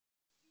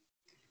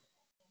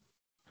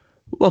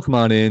Welcome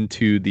on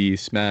into the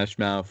Smash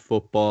Mouth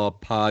Football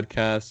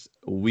Podcast.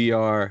 We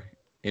are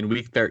in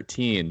week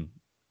 13.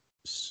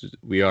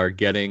 We are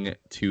getting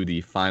to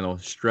the final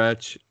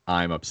stretch.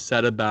 I'm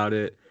upset about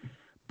it,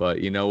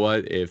 but you know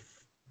what? If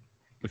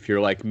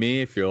you're like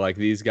me, if you're like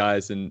these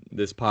guys in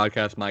this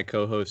podcast, my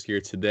co-host here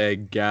today,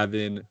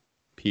 Gavin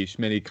P.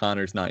 Schmitty,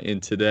 Connor's not in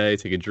today.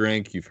 Take a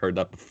drink. You've heard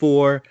that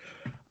before.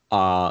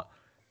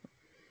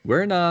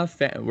 We're in a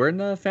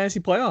fantasy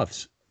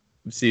playoffs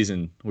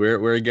season.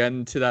 We're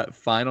getting to that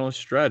final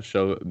stretch.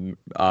 So,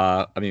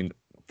 I mean,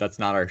 that's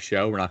not our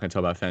show. We're not going to talk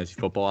about fantasy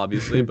football,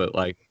 obviously, but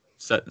like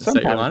set your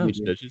Sometimes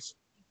lineups, bitches.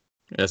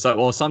 Yeah. So,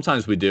 well,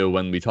 sometimes we do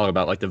when we talk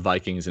about like the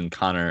Vikings, and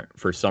Connor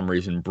for some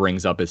reason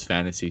brings up his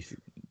fantasy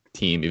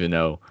team, even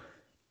though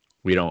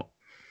we don't.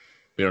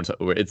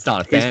 It's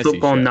not a His fantasy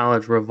football show.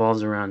 knowledge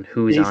revolves around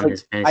who's on like,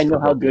 his fantasy I know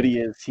how football good team.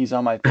 he is. He's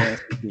on my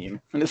fantasy team.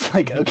 And it's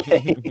like,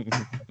 okay.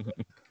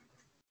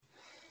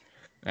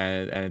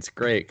 And it's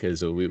great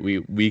because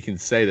we can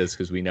say this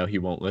because we know he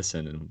won't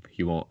listen and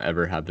he won't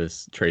ever have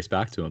this traced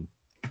back to him.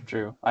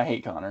 True. I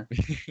hate Connor.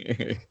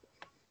 Yeah,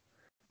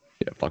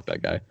 fuck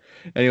that guy.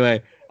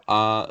 Anyway,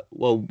 well,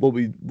 what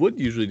we would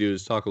usually do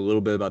is talk a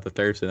little bit about the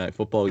Thursday night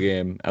football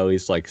game, at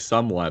least like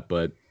somewhat,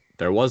 but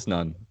there was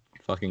none.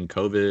 Fucking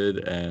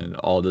COVID and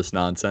all this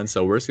nonsense.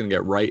 So we're just gonna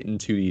get right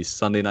into these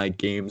Sunday night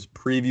games,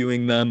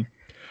 previewing them.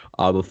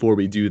 Before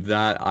we do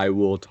that, I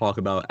will talk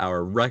about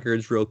our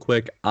records real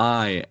quick.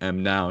 I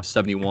am now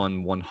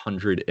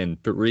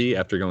 71-103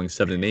 after going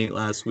 7-8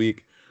 last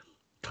week.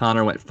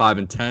 Connor went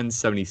 5-10,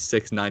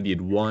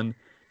 76-90-1.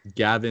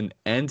 Gavin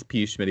and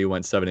P. Schmitty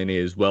went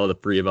 7-8 as well. The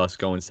three of us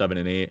going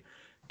 7-8.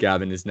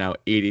 Gavin is now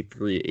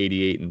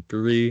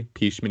 83-88-3.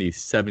 P.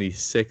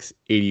 Schmitty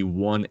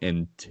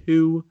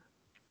 76-81-2.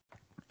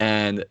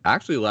 And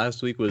actually,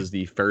 last week was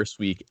the first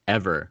week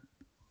ever.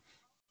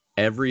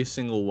 Every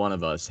single one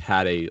of us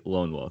had a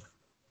lone wolf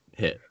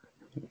hit.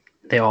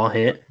 They all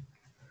hit?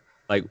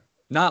 Like,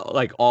 not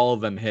like all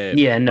of them hit.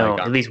 Yeah, no.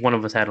 Like, at least one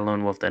of us had a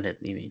lone wolf that hit,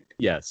 you mean?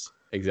 Yes,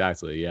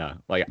 exactly, yeah.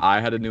 Like, I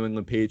had the New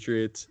England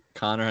Patriots.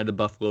 Connor had the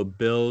Buffalo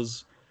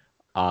Bills.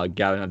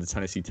 Gavin had the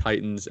Tennessee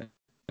Titans.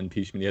 And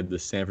Peachman had the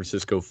San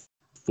Francisco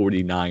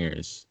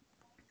 49ers.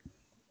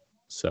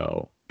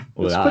 So,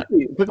 with that,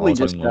 quickly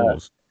just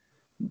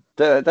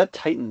that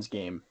Titans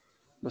game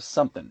was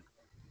something.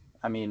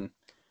 I mean,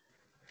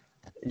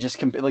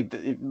 just like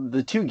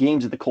the two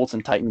games that the Colts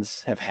and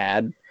Titans have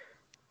had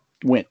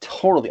went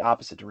totally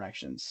opposite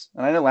directions.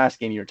 And I know last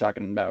game you were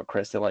talking about,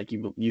 Chris, that like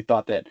you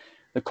thought that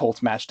the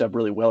Colts matched up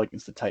really well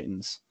against the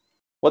Titans.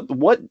 What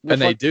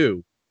they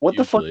do. What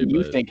the fuck do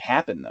you think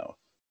happened though?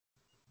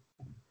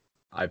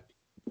 I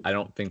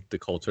don't think the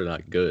Colts are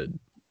that good.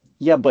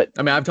 Yeah, but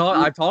I mean, I've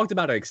talked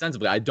about it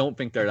extensively. I don't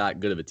think they're that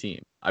good of a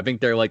team. I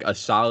think they're like a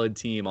solid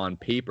team on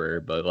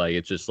paper, but like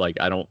it's just like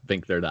I don't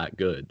think they're that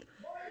good.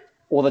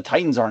 Well, the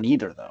Titans aren't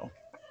either, though.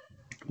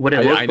 What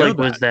it looked like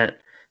was that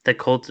the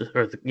Colts,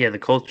 the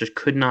Colts just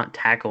could not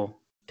tackle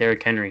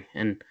Derrick Henry,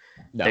 and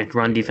their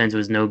run defense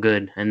was no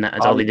good, and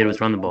that's all they did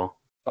was run the ball.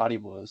 Body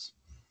blows.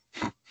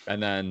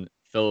 And then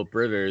Phillip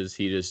Rivers,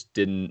 he just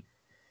didn't.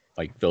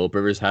 Like, Phillip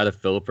Rivers had a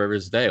Phillip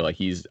Rivers day. Like,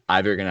 he's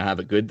either going to have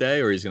a good day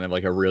or he's going to have,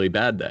 like, a really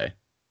bad day.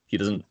 He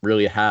doesn't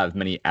really have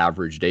many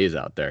average days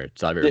out there.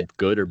 It's either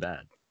good or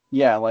bad.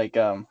 Yeah, like,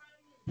 on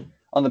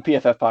the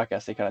PFF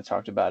podcast, they kind of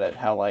talked about it,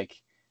 how, like,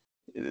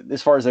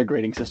 as far as their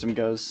grading system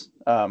goes,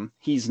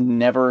 he's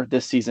never,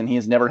 this season, he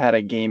has never had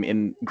a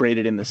game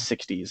graded in the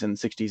 60s, and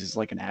 60s is,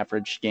 like, an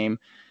average game.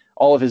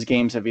 All of his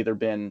games have either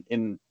been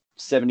in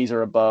 70s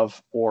or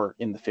above or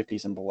in the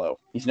 50s and below.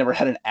 He's never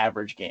had an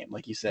average game.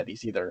 Like you said,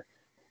 he's either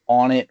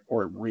on it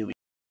or really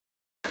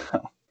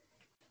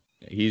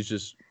he's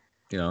just,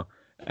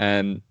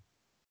 and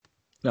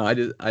no, I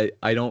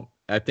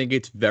think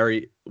it's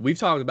very, we've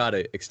talked about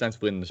it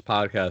extensively in this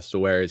podcast, to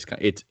where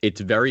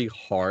it's very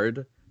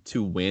hard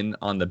to win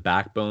on the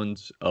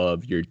backbones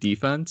of your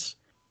defense,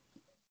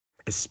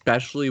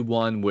 especially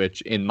one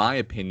which, in my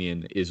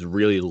opinion, is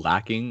really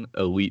lacking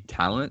elite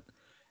talent.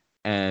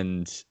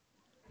 And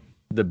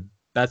the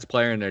best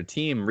player in their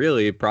team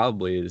really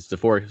probably is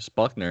DeForest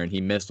Buckner, and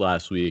he missed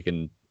last week,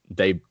 and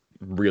they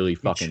really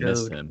fucking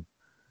missed him.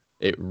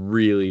 It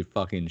really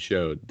fucking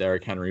showed.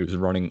 Derrick Henry was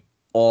running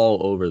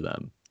all over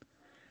them.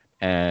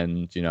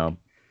 And,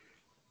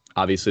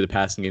 obviously the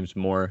passing game's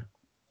more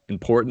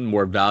important,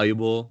 more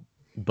valuable.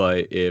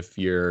 But if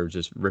you're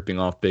just ripping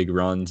off big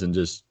runs and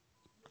just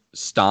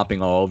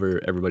stomping all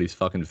over everybody's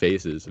fucking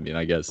faces, I mean,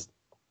 I guess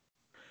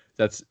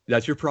that's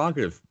your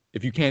prerogative.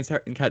 If you can't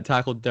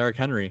tackle Derrick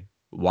Henry,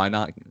 why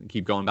not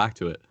keep going back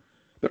to it?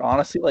 But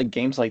honestly, like,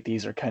 games like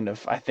these are kind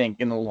of, I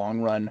think, in the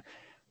long run,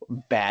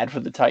 bad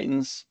for the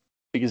Titans,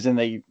 because then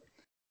they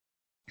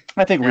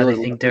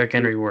think Derrick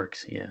Henry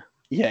works. Yeah,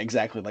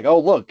 exactly. Like, oh,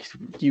 look,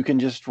 you can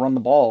just run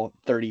the ball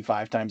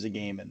 35 times a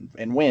game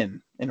and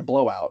win in a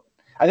blowout.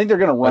 I think they're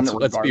going to run it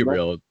regardless. Let's be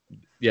real.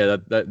 Yeah,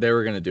 that they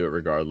were going to do it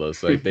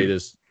regardless. Like, they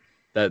just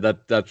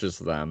that's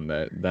just them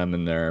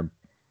and their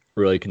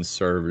really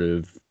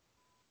conservative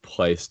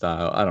play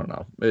style. I don't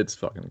know. It's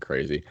fucking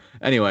crazy.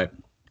 Anyway,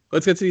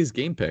 let's get to these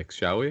game picks,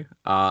 shall we?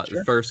 Sure.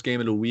 The first game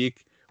of the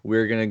week,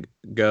 we're gonna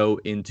go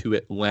into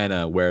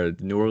Atlanta, where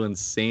the New Orleans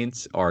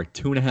Saints are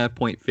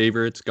 2.5-point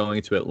favorites going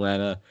into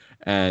Atlanta,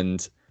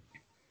 and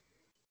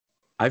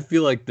I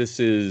feel like this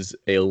is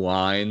a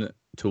line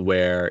to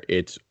where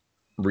it's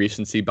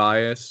recency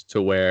bias,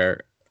 to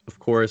where, of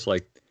course,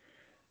 like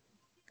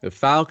the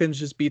Falcons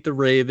just beat the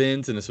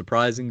Ravens in a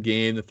surprising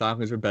game. The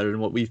Falcons are better than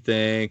what we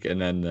think.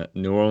 And then the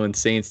New Orleans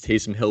Saints,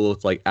 Taysom Hill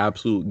looked like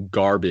absolute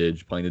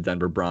garbage playing the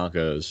Denver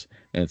Broncos.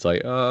 And it's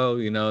like, oh,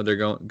 they're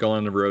going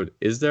on the road.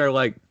 Is there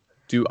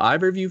do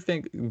either of you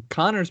think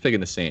Connor's picking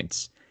the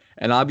Saints?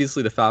 And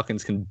obviously the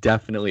Falcons can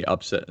definitely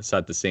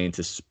upset the Saints,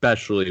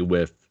 especially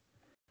with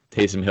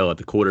Taysom Hill at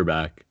the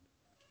quarterback.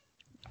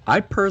 I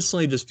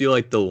personally just feel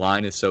like the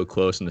line is so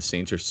close and the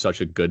Saints are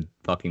such a good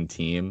fucking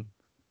team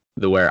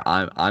where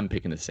I'm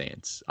picking the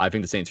Saints. I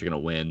think the Saints are going to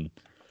win.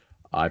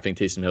 I think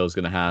Taysom Hill is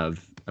going to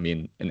have,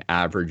 an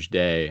average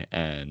day,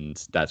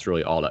 and that's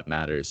really all that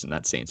matters in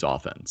that Saints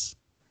offense.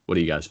 What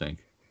do you guys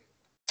think?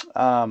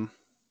 I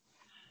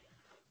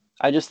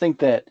just think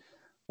that,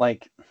 I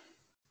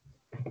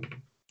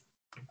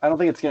don't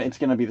think it's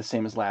gonna be the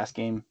same as last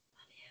game,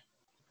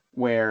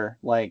 where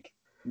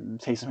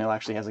Taysom Hill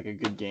actually has a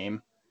good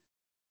game.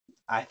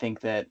 I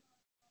think that.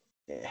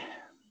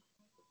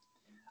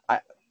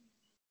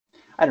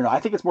 I don't know.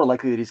 I think it's more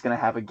likely that he's going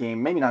to have a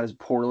game, maybe not as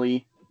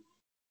poorly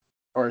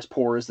or as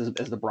poor as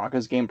the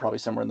Broncos game, probably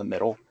somewhere in the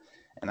middle.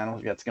 And I don't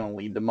think that's going to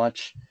lead to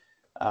much.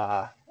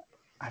 I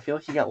feel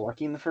like he got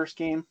lucky in the first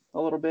game a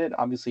little bit.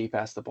 Obviously, he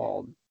passed the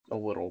ball a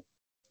little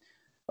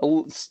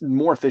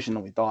more efficient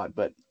than we thought.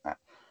 But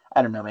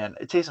I don't know, man.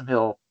 Taysom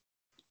Hill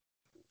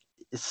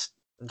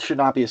should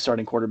not be a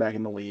starting quarterback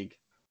in the league.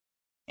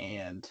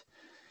 And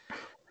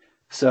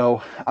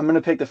so I'm going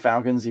to pick the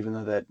Falcons, even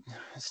though that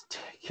is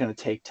going to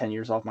take 10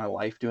 years off my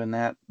life doing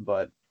that.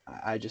 But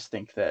I just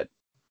think that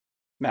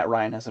Matt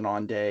Ryan has an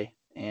on day,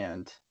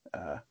 and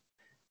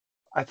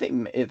I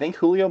think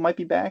Julio might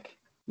be back.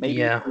 Maybe.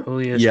 Yeah,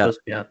 Julio's supposed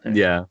to be out there.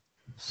 Yeah.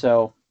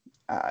 So.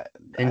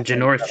 And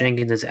Janoris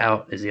Jenkins is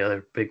out, is the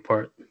other big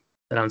part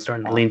that I'm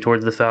starting to lean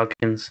towards the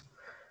Falcons.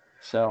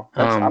 So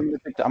I'm going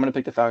to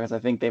pick the Falcons. I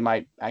think they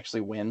might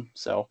actually win.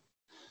 So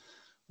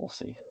we'll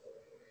see.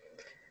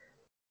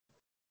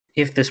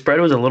 If the spread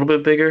was a little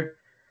bit bigger,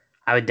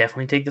 I would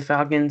definitely take the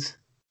Falcons.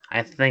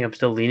 I think I'm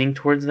still leaning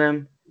towards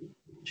them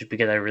just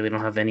because I really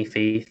don't have any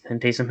faith in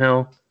Taysom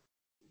Hill.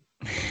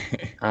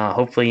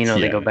 Hopefully,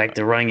 they go back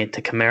to running it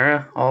to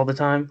Kamara all the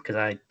time because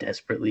I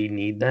desperately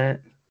need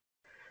that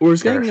for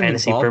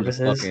fantasy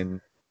purposes.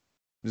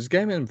 Just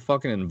getting him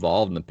fucking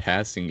involved in the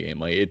passing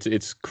game.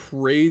 It's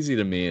crazy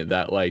to me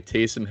that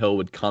Taysom Hill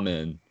would come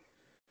in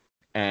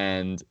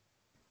and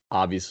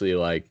obviously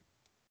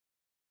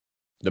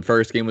the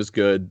first game was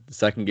good. The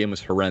second game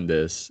was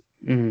horrendous.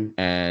 Mm-hmm.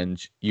 And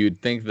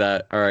you'd think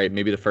that, all right,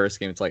 maybe the first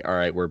game, it's all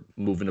right, we're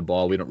moving the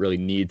ball. We don't really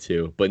need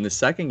to. But in the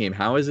second game,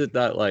 how is it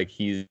that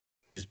he's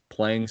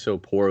playing so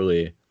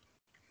poorly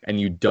and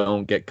you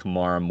don't get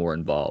Kamara more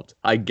involved?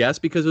 I guess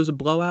because it was a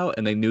blowout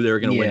and they knew they were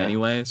going to win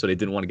anyway, so they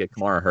didn't want to get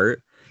Kamara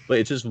hurt. But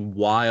it's just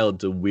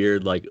wild, the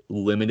weird,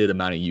 limited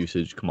amount of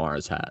usage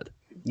Kamara's had.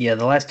 Yeah,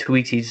 the last 2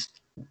 weeks he's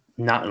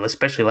not,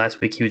 especially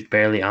last week, he was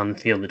barely on the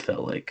field, it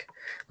felt like.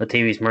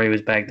 Latavius Murray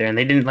was back there, and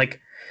they didn't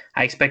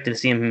I expected to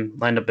see him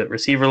lined up at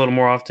receiver a little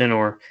more often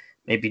or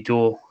maybe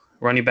dual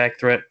running back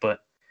threat, but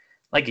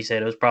like you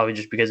said, it was probably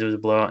just because it was a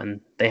blowout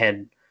and they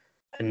had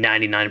a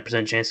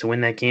 99% chance to win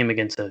that game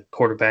against a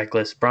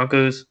quarterbackless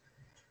Broncos.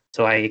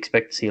 So I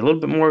expect to see a little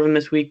bit more of him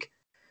this week.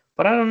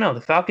 But I don't know.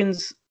 The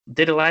Falcons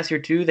did it last year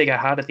too. They got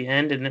hot at the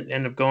end and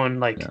ended up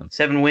going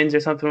 7 wins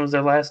or something was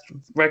their last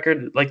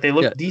record. They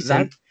looked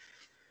decent.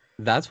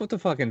 That's what the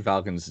fucking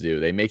Falcons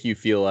do. They make you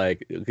feel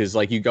because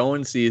you go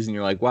in season,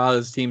 you're wow,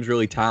 this team's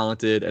really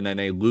talented, and then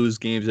they lose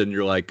games, and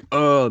you're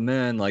oh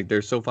man,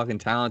 they're so fucking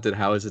talented.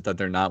 How is it that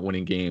they're not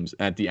winning games?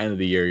 And at the end of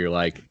the year,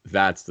 you're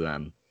that's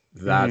them.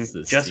 That's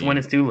this just team. When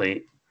it's too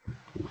late.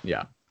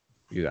 Yeah,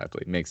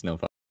 exactly. Makes no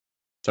fun.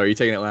 So are you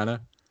taking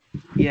Atlanta?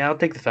 Yeah, I'll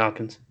take the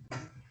Falcons.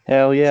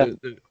 Hell yeah.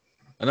 So,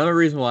 another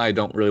reason why I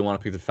don't really want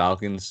to pick the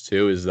Falcons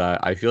too is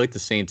that I feel like the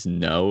Saints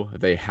know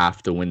they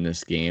have to win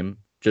this game.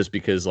 Just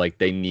because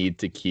they need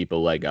to keep a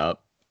leg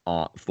up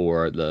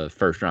for the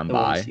first round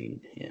bye.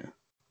 Yeah.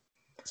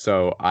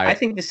 So I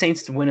think the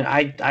Saints win it.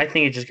 I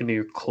think it's just gonna be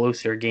a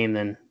closer game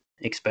than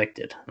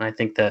expected, and I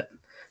think that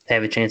they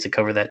have a chance to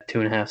cover that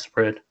 2.5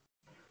 spread.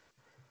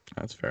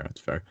 That's fair.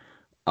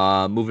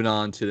 Moving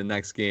on to the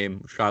next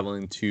game,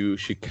 traveling to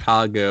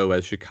Chicago.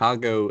 As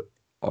Chicago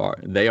are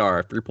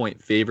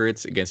 3-point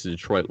favorites against the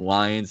Detroit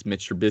Lions.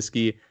 Mitch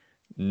Trubisky,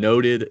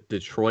 noted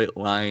Detroit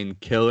Lion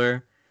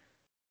killer.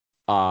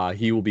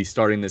 He will be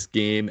starting this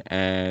game,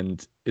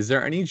 and is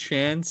there any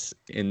chance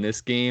in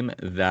this game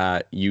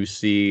that you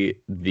see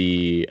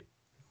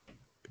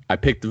I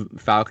picked the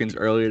Falcons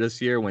earlier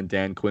this year when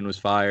Dan Quinn was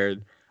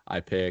fired.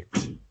 I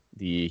picked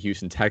the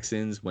Houston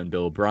Texans when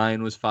Bill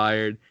O'Brien was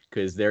fired,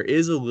 because there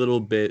is a little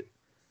bit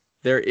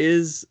of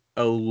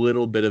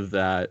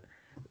that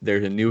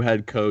there's a new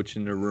head coach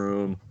in the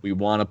room. We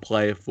want to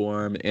play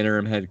for him,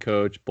 interim head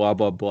coach, blah,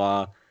 blah,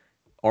 blah.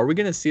 Are we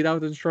going to see that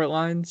with the Detroit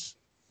Lions?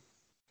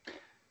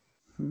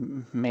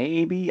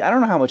 Maybe. I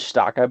don't know how much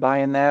stock I buy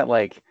in that.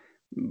 Like,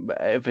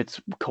 if it's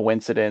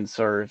coincidence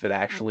or if it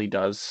actually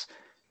does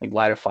like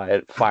light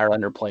a fire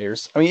under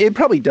players. I mean, it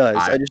probably does.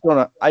 I just don't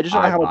know. I just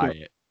don't know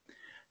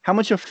how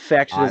much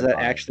effect does that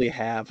actually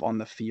have on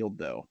the field,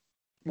 though.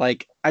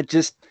 Like, I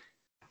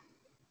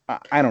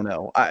don't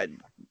know.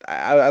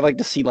 I like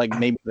to see like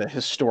maybe the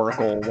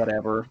historical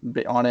whatever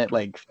on it,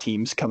 like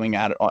teams coming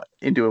out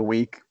into a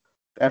week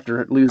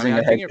after losing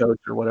a head coach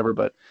or whatever.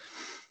 But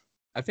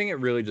I think it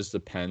really just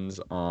depends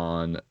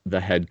on the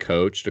head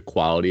coach, the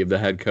quality of the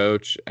head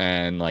coach,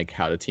 and like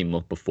how the team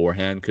looked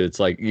beforehand. Because it's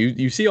like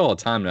you see all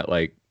the time that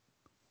like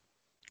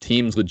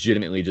teams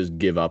legitimately just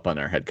give up on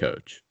their head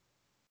coach.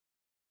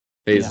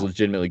 They just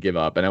legitimately give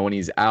up, and then when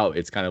he's out,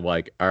 it's kind of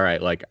like, all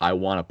right, like I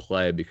want to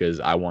play because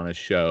I want to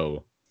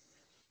show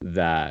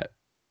that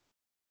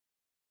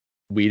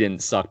we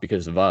didn't suck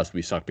because of us.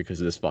 We suck because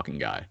of this fucking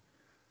guy.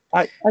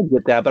 I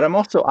get that, but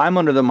I'm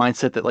under the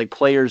mindset that like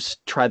players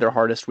try their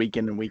hardest week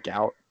in and week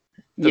out.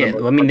 Yeah,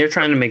 I mean they're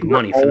trying to make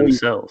money for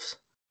themselves.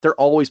 They're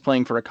always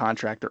playing for a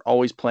contract. They're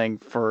always playing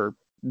for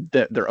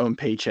their own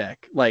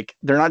paycheck. Like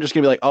they're not just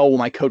gonna be like, oh well,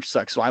 my coach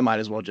sucks, so I might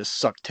as well just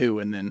suck too,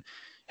 and then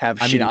have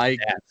shitty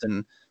stats.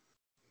 And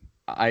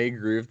I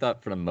agree with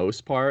that for the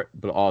most part,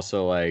 but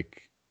also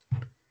like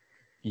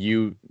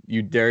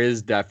there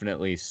is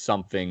definitely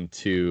something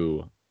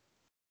to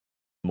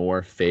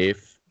more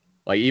faith.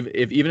 Like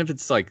even if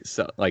it's like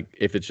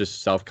if it's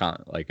just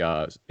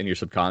in your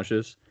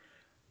subconscious,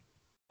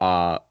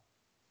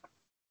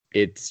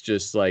 it's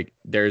just like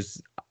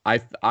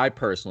I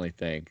personally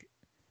think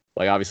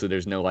like obviously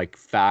there's no like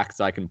facts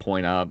I can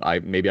point up.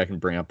 Maybe I can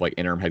bring up like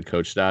interim head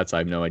coach stats. I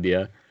have no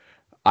idea.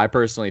 I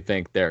personally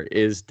think there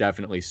is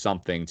definitely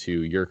something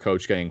to your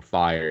coach getting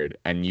fired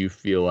and you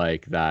feel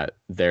like that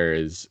there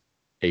is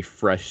a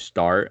fresh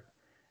start.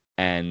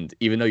 And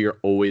even though you're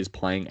always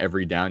playing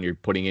every down, you're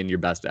putting in your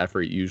best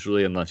effort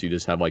usually, unless you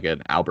just have like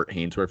an Albert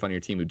Haynesworth on your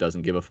team who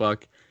doesn't give a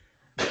fuck.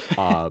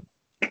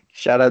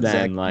 Shout out then,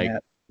 Zach. Like,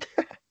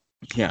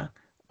 yeah.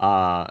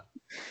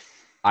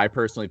 I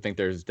personally think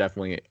there's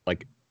definitely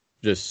like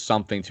just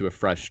something to a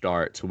fresh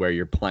start to where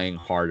you're playing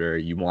harder.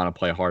 You want to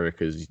play harder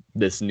because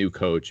this new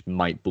coach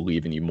might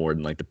believe in you more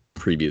than like the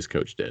previous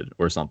coach did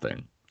or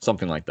something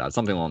like that.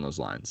 Something along those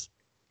lines.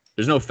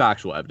 There's no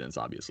factual evidence,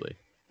 obviously.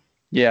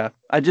 Yeah.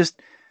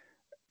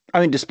 I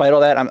mean, despite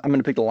all that, I'm going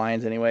to pick the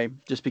Lions anyway,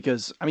 just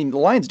because, I mean, the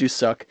Lions do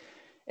suck.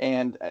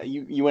 And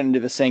you went into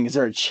this saying, is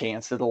there a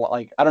chance that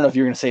I don't know if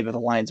you're going to say that the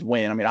Lions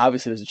win. I mean,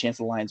 obviously there's a chance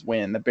the Lions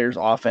win. The Bears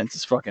offense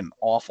is fucking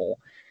awful.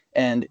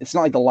 And it's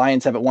not like the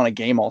Lions haven't won a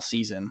game all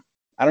season.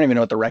 I don't even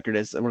know what the record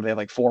is. Were they have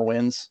like 4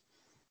 wins?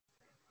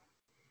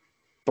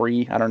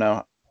 3? I don't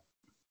know.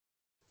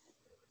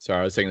 Sorry,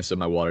 I was taking a sip of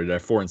my water there.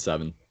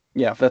 4-7.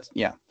 Yeah,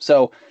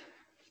 So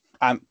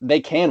they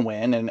can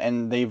win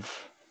and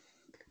they've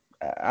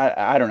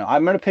I don't know.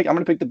 I'm gonna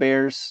pick the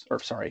Bears, or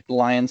sorry, the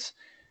Lions.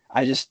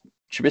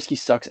 Trubisky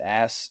sucks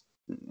ass.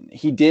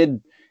 He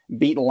did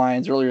beat the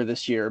Lions earlier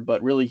this year,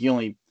 but really he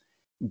only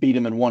beat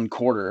him in one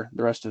quarter.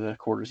 The rest of the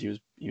quarters he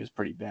was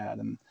pretty bad.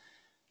 And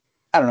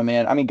I don't know,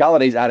 man. I mean,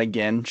 Galladay's out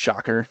again,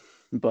 shocker.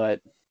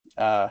 But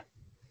I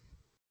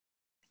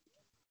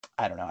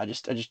don't know. I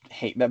just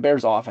hate that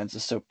Bears offense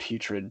is so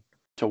putrid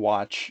to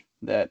watch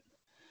that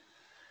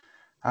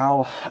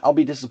I'll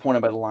be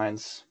disappointed by the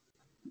Lions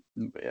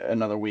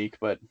another week,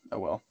 but oh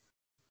well.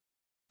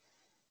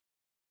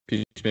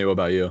 Peach, what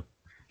about you?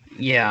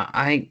 Yeah,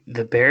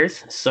 the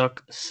Bears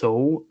suck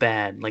so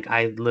bad. Like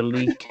I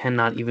literally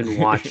cannot even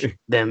watch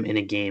them in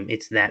a game.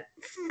 It's that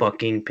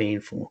fucking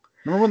painful.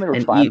 Remember when they were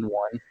 5-1?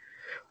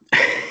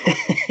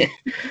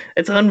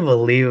 It's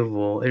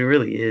unbelievable. It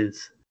really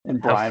is.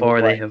 And how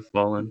far they have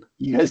fallen.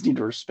 You guys need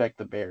to respect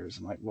the Bears.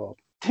 I'm like, well,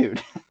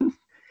 dude.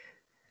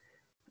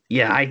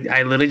 Yeah,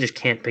 I literally just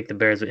can't pick the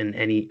Bears in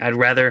any. I'd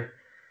rather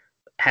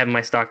have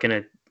my stock in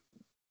a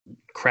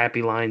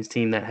crappy Lions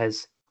team that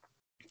has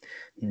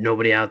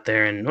nobody out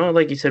there, and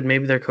like you said,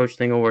 maybe their coach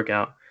thing will work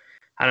out.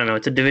 I don't know.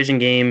 It's a division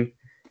game.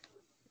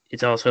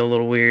 It's also a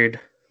little weird.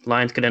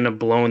 Lions could end up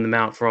blowing them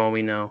out for all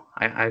we know.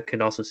 I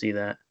could also see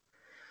that.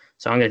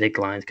 So I'm gonna take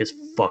the Lions because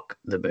fuck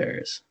the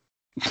Bears.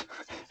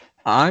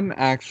 I'm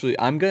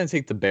gonna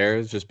take the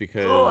Bears just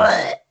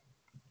because.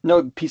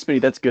 No, Peace Mitty,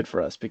 that's good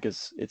for us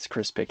because it's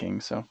Chris picking.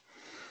 So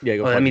yeah,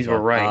 that means we're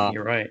right.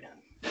 You're right.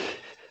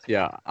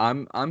 Yeah,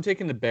 I'm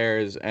taking the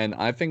Bears, and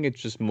I think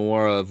it's just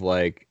more of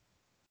like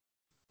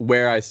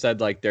where I said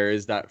like there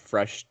is that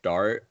fresh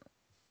start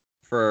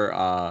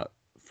for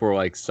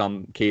like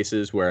some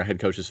cases where a head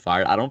coach is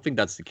fired. I don't think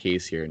that's the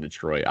case here in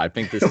Detroit. I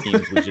think this team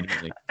is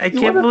legitimately. I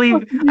can't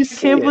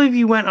believe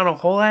you went on a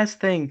whole ass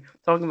thing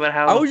talking about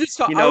how I was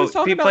talking about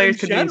players in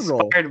could general.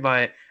 be inspired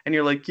by it, and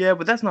you're like, yeah,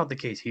 but that's not the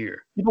case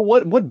here. Yeah,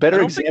 but what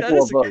better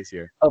example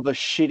of a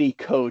shitty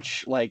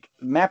coach like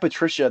Matt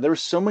Patricia? There were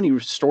so many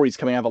stories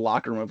coming out of the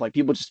locker room of like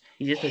people just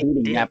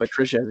hating Matt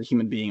Patricia as a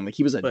human being. Like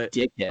he was a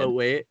dickhead. But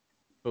wait,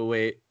 But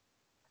wait,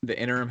 the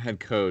interim head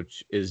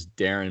coach is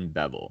Darren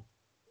Bevel,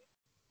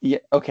 Yeah,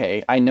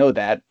 okay, I know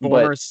that, but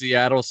former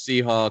Seattle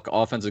Seahawk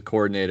offensive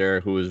coordinator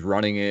who was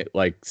running it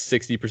like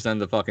 60% of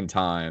the fucking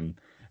time.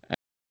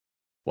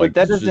 but Like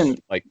that just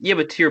doesn't. like Yeah,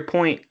 but to your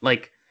point,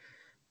 like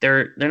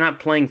they're not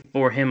playing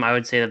for him. I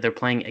would say that they're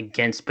playing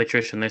against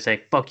Patricia, and they're saying,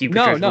 "Fuck you,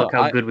 no, Patricia! no, Look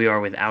how good we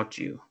are without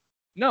you."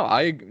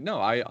 I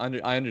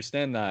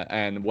understand that,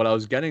 and what I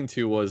was getting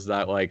to was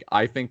that like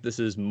I think this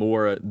is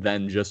more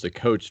than just a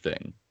coach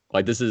thing.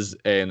 Like this is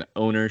an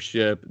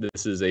ownership,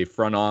 this is a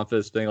front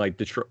office thing. Like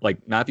Detroit,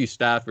 like Matthew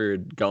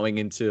Stafford going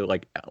into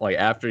like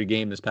after the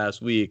game this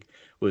past week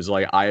was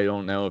like, I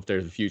don't know if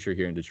there's a future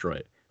here in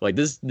Detroit. Like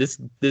this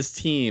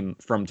team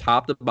from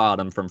top to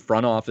bottom, from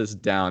front office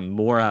down,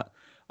 more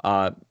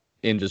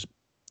in just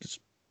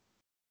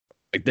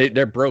like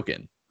they're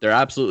broken. They're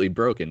absolutely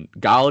broken.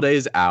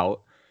 Galladay's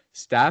out.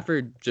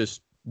 Stafford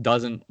just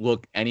doesn't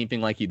look anything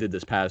like he did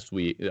this past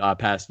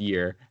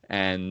year.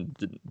 And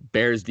the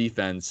Bears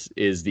defense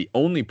is the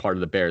only part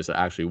of the Bears that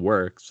actually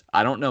works.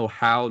 I don't know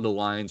how the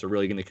Lions are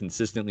really going to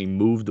consistently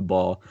move the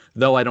ball,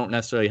 though I don't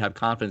necessarily have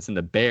confidence in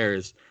the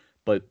Bears,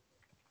 but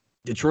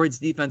Detroit's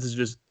defense is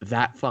just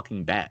that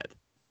fucking bad.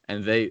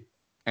 And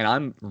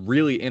I'm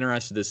really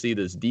interested to see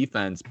this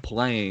defense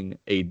playing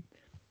a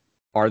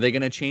are they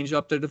going to change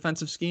up their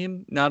defensive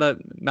scheme now that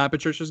Matt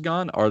Patricia's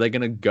gone? Are they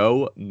going to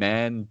go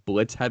man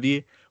blitz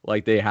heavy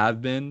like they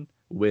have been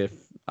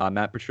with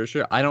Matt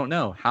Patricia? I don't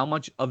know. How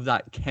much of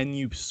that can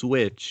you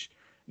switch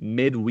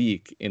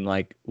midweek in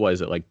like what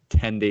is it like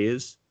 10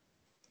 days?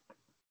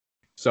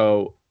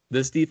 So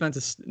this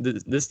defense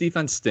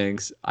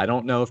stinks. I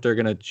don't know if they're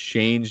going to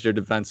change their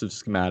defensive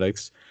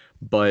schematics,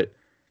 but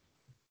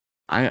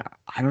I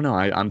don't know.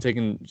 I'm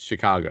taking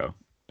Chicago.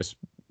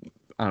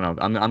 I don't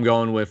know. I'm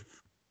going with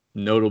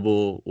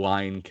notable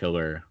line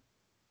killer,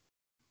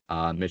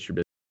 Mitch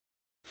Trubisky.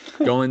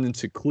 Going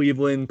into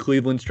Cleveland.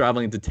 Cleveland's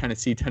traveling to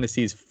Tennessee.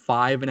 Tennessee's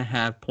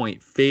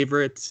 5.5-point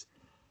favorites.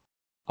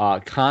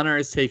 Connor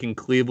is taking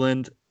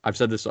Cleveland. I've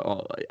said this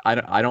all.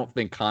 I don't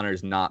think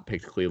Connor's not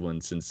picked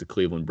Cleveland since the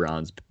Cleveland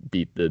Browns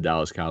beat the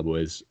Dallas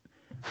Cowboys.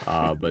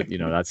 But you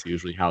know that's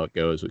usually how it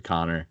goes with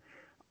Connor.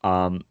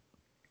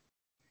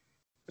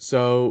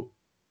 So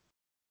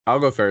I'll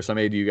go first. I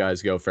made you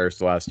guys go first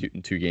the last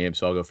two games,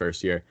 so I'll go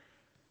first here.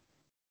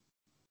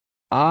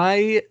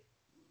 I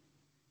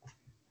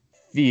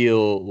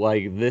feel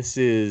like this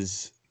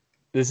is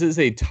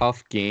a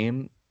tough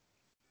game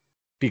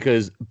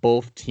because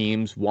both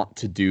teams want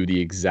to do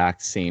the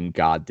exact same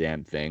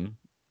goddamn thing,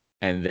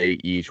 and they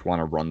each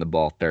want to run the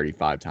ball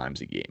 35 times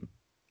a game.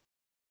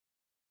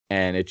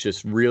 And it's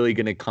just really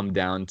going to come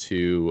down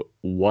to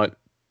what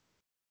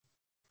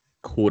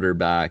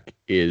quarterback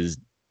is.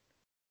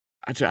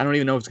 Actually, I don't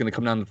even know if it's going to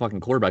come down to the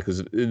fucking quarterback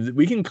because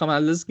we can come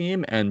out of this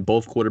game and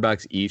both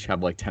quarterbacks each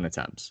have like 10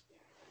 attempts.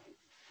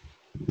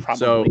 Probably.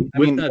 So, I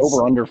mean,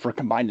 over under for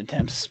combined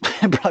attempts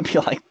probably be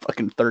like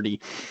fucking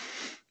 30.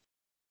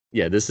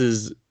 Yeah,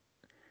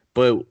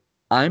 but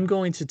I'm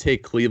going to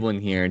take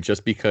Cleveland here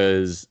just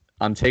because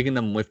I'm taking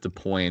them with the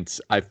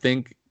points. I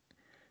think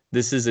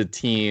this is a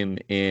team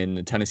in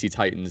the Tennessee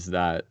Titans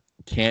that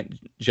can't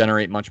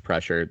generate much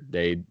pressure.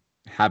 They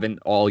haven't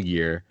all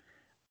year.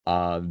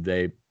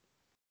 They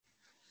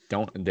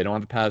don't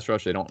have a pass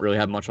rush. They don't really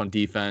have much on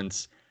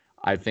defense.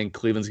 I think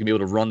Cleveland's gonna be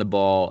able to run the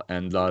ball,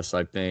 and thus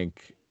I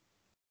think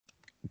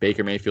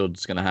Baker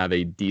Mayfield's gonna have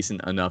a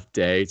decent enough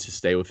day to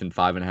stay within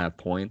 5.5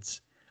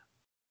 points.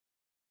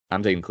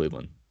 I'm taking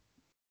Cleveland.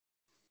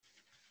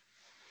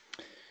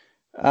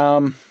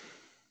 I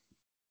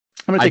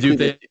do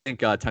think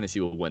Tennessee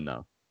will win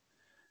though.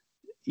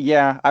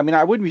 Yeah, I mean,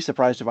 I wouldn't be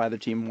surprised if either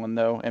team won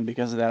though, and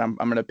because of that, I'm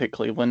going to pick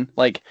Cleveland.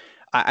 Like,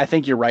 I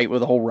think you're right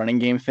with the whole running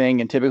game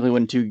thing, and typically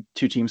when two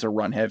teams are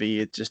run heavy,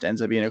 it just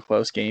ends up being a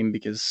close game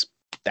because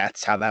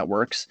that's how that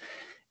works.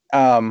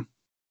 I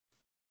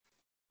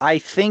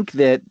think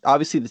that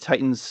obviously the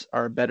Titans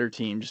are a better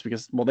team just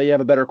because they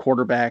have a better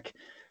quarterback.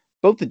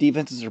 Both the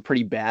defenses are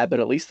pretty bad,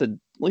 but at least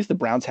the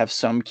Browns have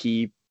some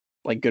key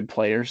like good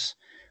players.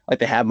 Like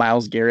they have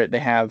Myles Garrett, they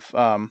have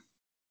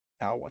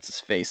what's his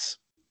face,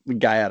 the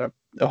guy out of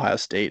Ohio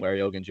State. Larry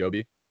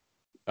Ogunjobi.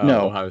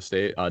 No. Ohio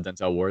State.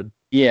 Denzel Ward.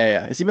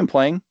 Yeah. Has he been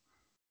playing?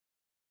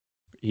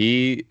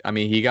 He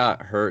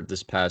got hurt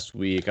this past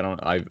week.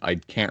 I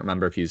can't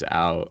remember if he's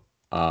out.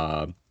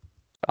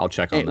 I'll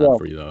check on that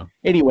for you though.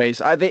 Anyways,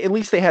 at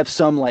least they have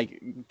some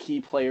like key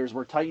players.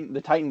 Where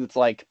the Titans, it's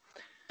like,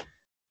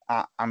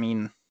 I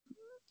mean,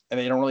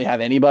 they don't really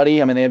have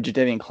anybody. I mean, they have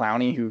Jadeveon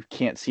Clowney who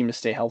can't seem to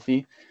stay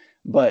healthy,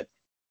 but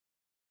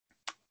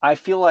I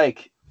feel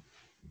like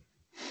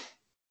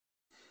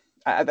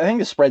I think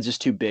the spread's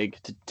just too big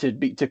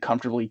to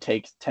comfortably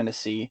take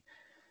Tennessee.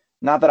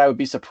 Not that I would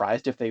be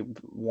surprised if they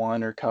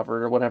won or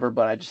covered or whatever,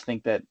 but I just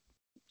think that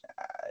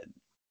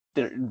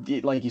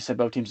like you said,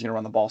 both teams are going to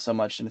run the ball so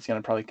much, and it's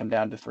going to probably come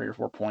down to 3 or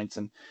 4 points.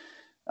 And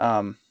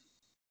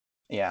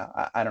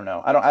yeah, I don't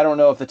know. I don't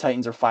know if the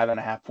Titans are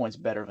 5.5 points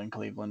better than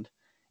Cleveland,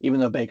 even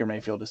though Baker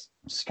Mayfield is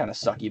kind of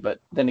sucky. But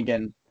then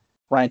again,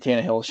 Ryan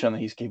Tannehill has shown that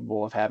he's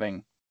capable of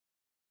having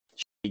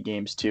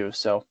games too.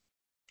 So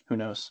who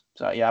knows?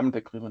 So yeah, I'm gonna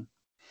pick Cleveland.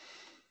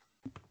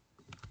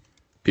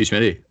 P.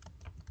 Schmitty,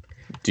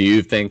 do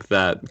you think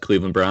that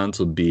Cleveland Browns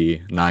will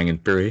be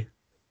 9-3?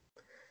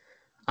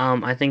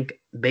 I think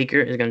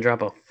Baker is gonna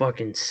drop a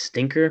fucking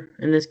stinker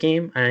in this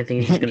game, and I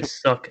think he's gonna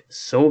suck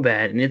so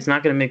bad, and it's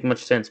not gonna make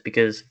much sense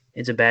because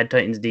it's a bad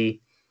Titans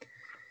D.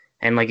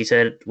 And like you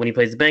said, when he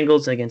plays the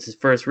Bengals against his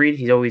first read,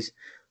 he's always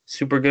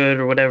super good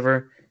or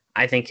whatever.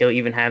 I think he'll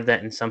even have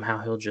that, and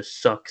somehow he'll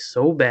just suck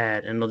so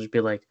bad, and they'll just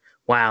be like,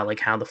 wow, like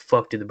how the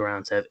fuck do the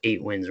Browns have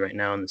 8 wins right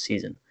now in the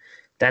season?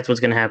 That's what's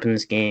going to happen in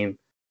this game.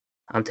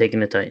 I'm taking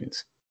the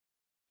Titans.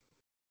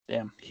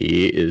 Damn.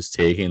 He is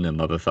taking the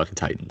motherfucking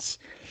Titans.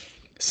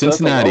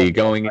 Cincinnati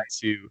going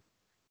into...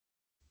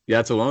 Yeah,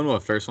 it's a lone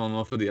wolf. First lone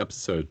wolf of the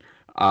episode.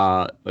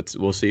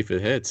 We'll see if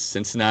it hits.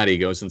 Cincinnati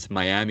goes into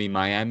Miami.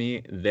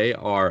 Miami, they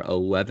are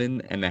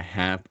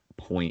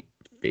 11.5-point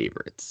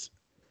favorites.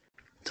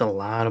 It's a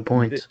lot of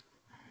points.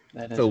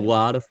 It's a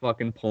lot of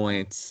fucking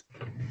points.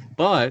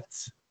 But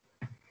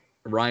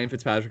Ryan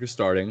Fitzpatrick is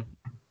starting.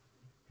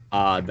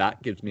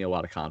 That gives me a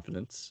lot of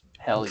confidence.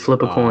 Hell yeah.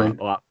 Flip a coin.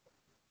 A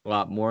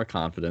lot more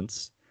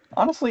confidence.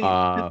 Honestly,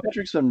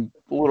 Fitzpatrick's been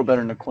a little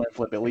better than a coin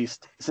flip, at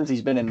least since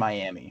he's been in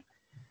Miami.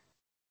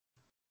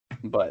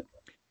 But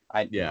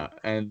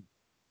and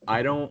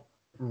I don't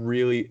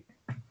really.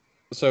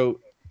 So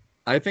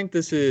I think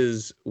this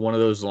is one of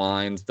those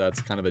lines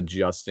that's kind of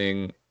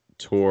adjusting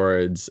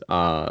towards.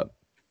 I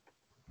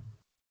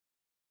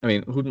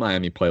mean, who did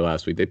Miami play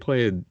last week? They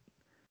played.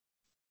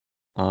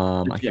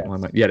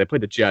 They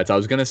played the Jets. I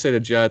was gonna say the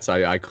Jets.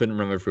 I couldn't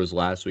remember if it was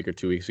last week or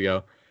 2 weeks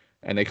ago,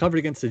 and they covered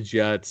against the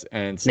Jets,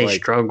 and they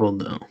struggled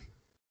though.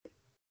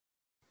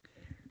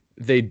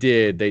 They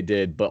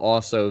did, but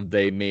also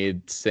they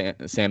made Sam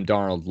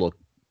Darnold look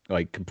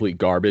like complete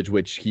garbage.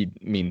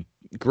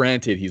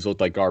 Granted, he's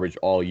looked like garbage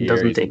all year.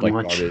 Doesn't take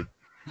much. Garbage.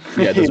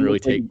 Yeah, it doesn't really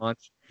take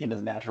much. He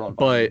does natural.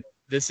 But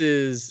this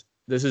is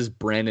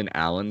Brandon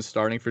Allen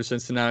starting for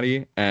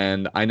Cincinnati,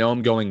 and I know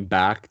I'm going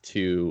back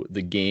to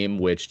the game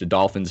which the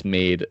Dolphins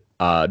made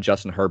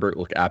Justin Herbert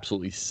look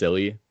absolutely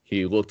silly.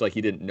 He looked like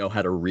he didn't know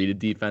how to read a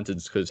defense.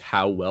 It's because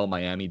how well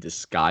Miami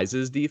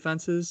disguises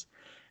defenses.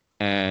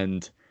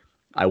 And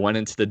I went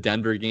into the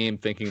Denver game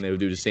thinking they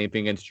would do the same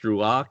thing against Drew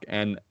Lock,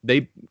 and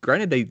they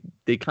kind of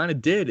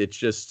did. It's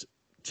just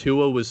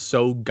Tua was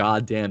so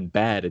goddamn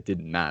bad it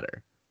didn't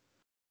matter.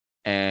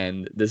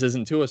 And this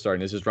isn't Tua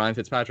starting. This is Ryan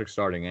Fitzpatrick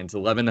starting, and it's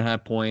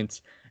 11.5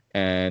 points.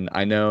 And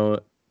I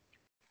know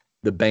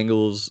the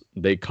Bengals,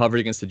 they covered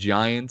against the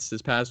Giants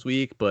this past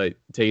week, but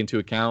take into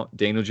account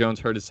Daniel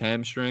Jones hurt his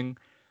hamstring.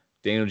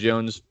 Daniel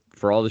Jones,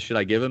 for all the shit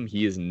I give him,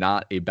 he is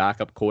not a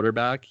backup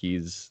quarterback.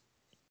 He's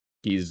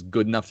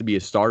good enough to be a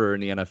starter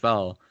in the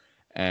NFL,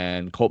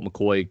 and Colt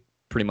McCoy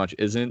pretty much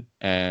isn't.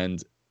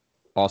 And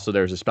also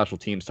there's a special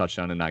teams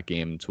touchdown in that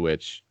game to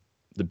which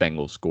the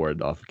Bengals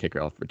scored off a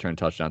kicker off return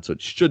touchdown, so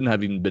it shouldn't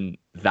have even been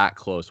that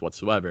close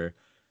whatsoever.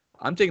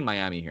 I'm taking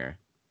Miami here.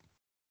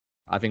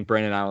 I think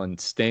Brandon Allen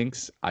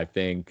stinks. I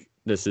think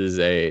this is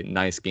a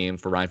nice game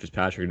for Ryan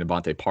Fitzpatrick and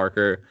Devontae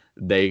Parker.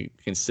 They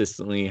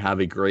consistently have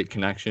a great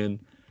connection.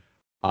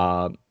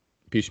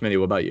 P. Schmitty,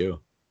 what about you?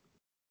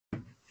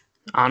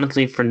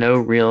 Honestly, for no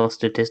real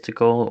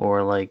statistical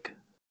or like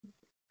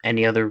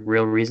any other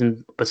real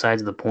reason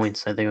besides the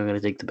points, I think I'm going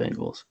to take the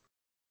Bengals.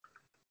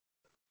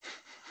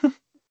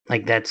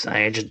 Like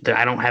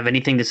I don't have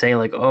anything to say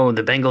like, oh,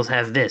 the Bengals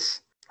have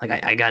this.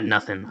 Like I got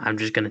nothing. I'm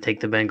just going to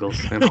take the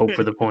Bengals and hope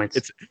for the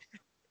points.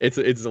 It's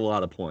a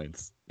lot of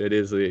points. It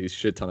is a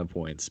shit ton of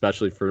points,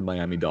 especially for the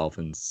Miami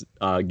Dolphins.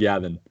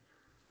 Gavin.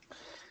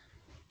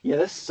 Yeah,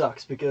 this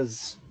sucks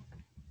because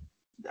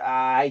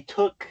I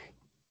took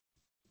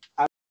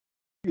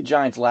the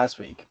Giants last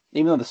week,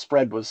 even though the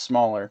spread was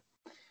smaller.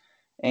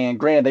 And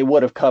granted, they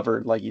would have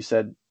covered, like you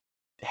said,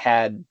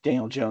 had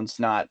Daniel Jones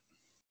not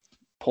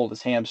pulled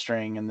his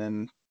hamstring and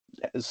then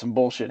some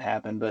bullshit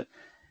happened. But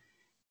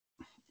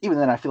even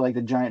then, I feel like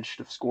the Giants should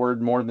have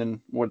scored more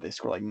than, what did they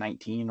score, like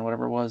 19 or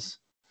whatever it was?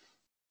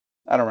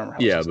 I don't remember.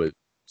 But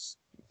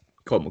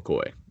Colt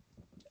McCoy.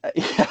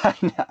 Yeah,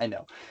 I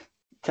know.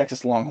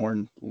 Texas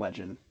Longhorn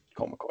legend,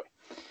 Colt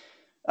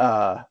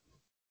McCoy.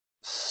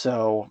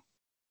 So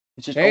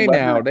it's just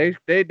now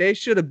they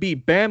should have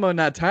beat Bama in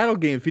that title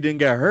game if he didn't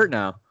get hurt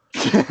now.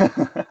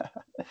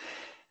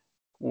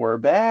 We're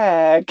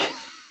back.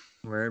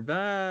 We're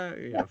back.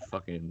 Yeah,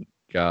 fucking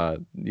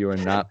God, you are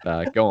not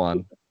back. Go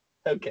on.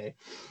 Okay.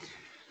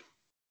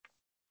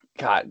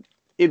 God,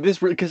 because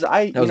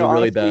that was a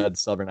really bad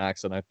Southern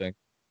accent, I think.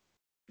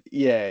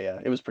 Yeah,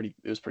 it was pretty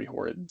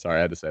horrid. Sorry,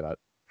 I had to say that.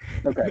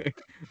 Okay.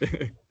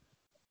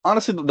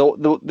 Honestly,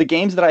 the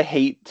games that I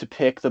hate to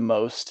pick the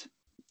most,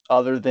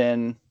 other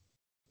than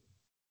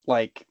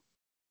like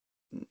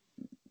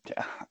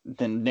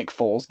than Nick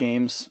Foles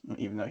games,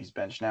 even though he's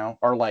benched now,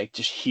 are like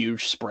just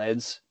huge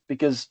spreads.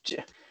 Because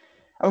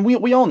I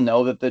mean, we all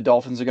know that the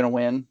Dolphins are going to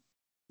win,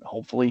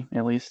 hopefully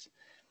at least.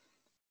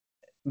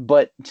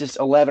 But just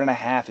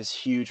 11.5 is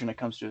huge when it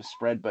comes to a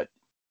spread. But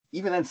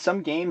even then,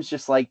 some games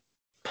just like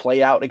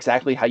play out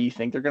exactly how you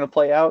think they're going to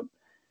play out.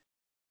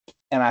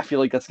 And I feel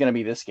like that's going to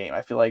be this game.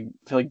 I feel like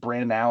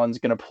Brandon Allen's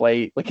going to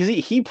play like, cause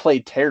he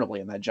played terribly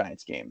in that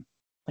Giants game.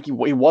 Like he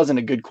wasn't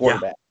a good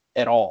quarterback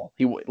at all.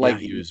 He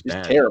was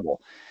bad.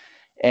 terrible.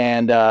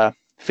 And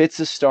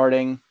Fitz is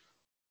starting.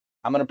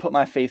 I'm going to put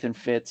my faith in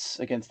Fitz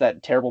against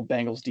that terrible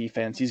Bengals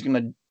defense. He's going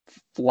to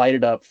light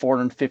it up,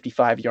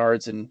 455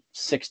 yards and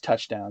 6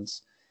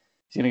 touchdowns.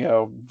 He's going to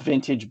go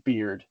vintage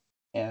beard,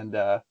 and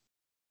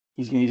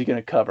he's going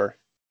to cover.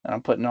 And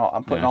I'm putting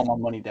all my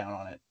money down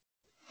on it.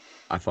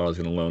 I thought I was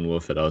going to lone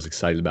wolf it. I was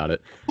excited about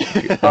it.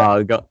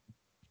 Yeah,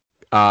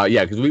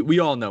 because we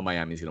all know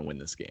Miami's going to win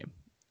this game.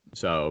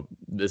 So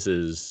this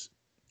is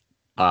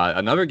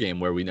another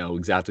game where we know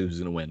exactly who's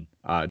going to win.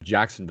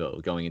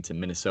 Jacksonville going into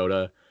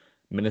Minnesota.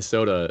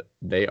 Minnesota,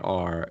 they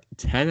are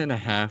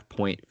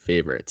 10.5-point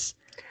favorites.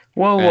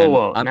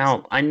 Whoa.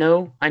 Now, I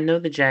know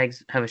the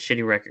Jags have a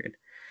shitty record,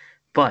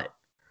 but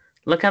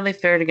look how they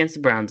fared against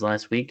the Browns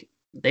last week.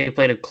 They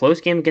played a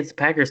close game against the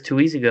Packers 2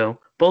 weeks ago.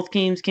 Both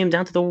games came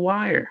down to the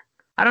wire.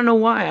 I don't know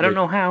why. I don't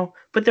know how,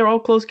 but they're all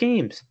close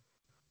games.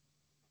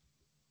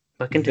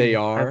 But continue. They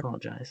are. I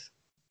apologize.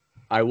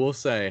 I will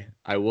say,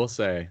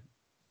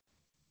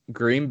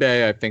 Green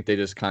Bay, I think they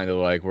just kind of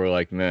were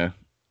like, meh.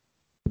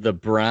 The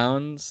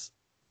Browns,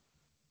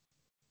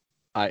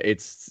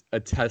 it's a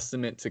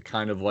testament to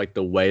kind of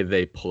the way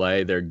they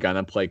play. They're going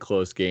to play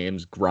close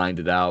games, grind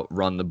it out,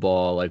 run the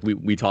ball. Like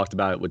we talked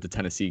about it with the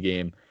Tennessee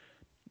game.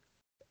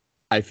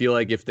 I feel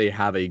like if they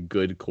have a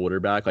good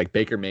quarterback, like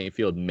Baker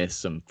Mayfield missed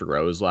some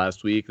throws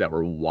last week that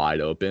were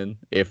wide open.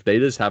 If they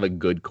just have a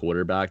good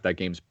quarterback, that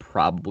game's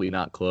probably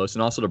not close.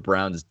 And also the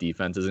Browns'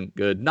 defense isn't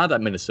good. Not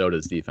that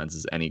Minnesota's defense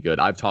is any good.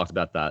 I've talked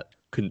about that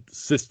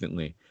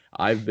consistently.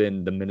 I've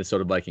been the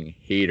Minnesota Viking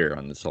hater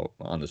on this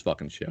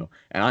fucking show,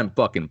 and I'm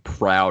fucking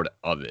proud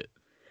of it.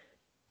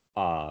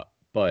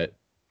 But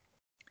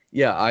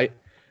yeah,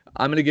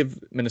 I'm gonna give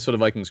Minnesota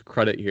Vikings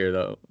credit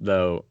here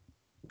though.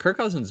 Kirk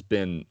Cousins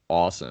been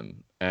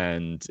awesome,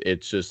 and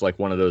it's just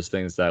one of those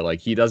things that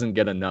he doesn't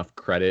get enough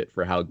credit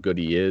for how good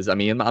he is. I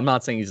mean, I'm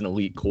not saying he's an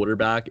elite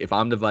quarterback. If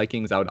I'm the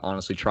Vikings, I would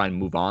honestly try and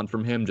move on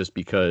from him just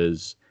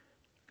because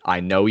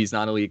I know he's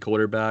not an elite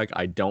quarterback.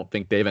 I don't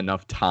think they have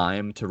enough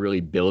time to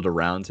really build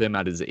around him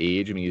at his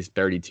age. I mean, he's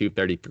 32,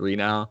 33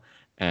 now,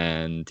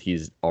 and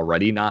he's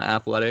already not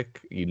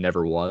athletic. He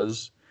never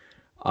was.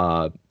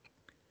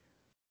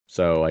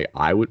 So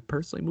I would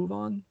personally move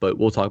on, but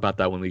we'll talk about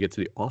that when we get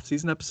to the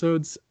off-season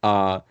episodes.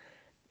 I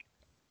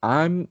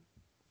don't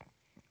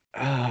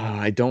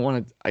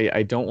want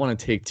to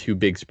take 2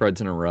 big spreads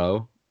in a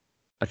row.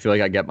 I feel like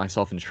I get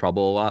myself in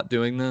trouble a lot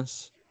doing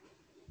this.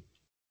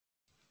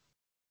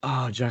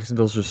 Oh,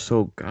 Jacksonville's just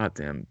so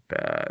goddamn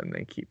bad, and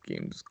they keep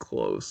games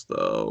close,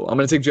 though. I'm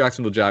going to take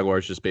Jacksonville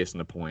Jaguars just based on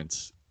the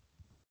points.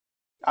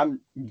 I'm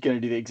going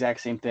to do the exact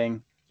same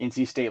thing.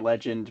 NC State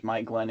legend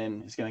Mike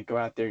Glennon is going to go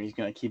out there and he's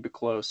going to keep it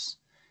close.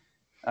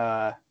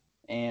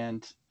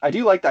 And I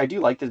do like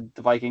the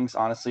Vikings,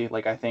 honestly.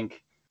 I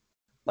think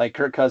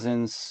Kirk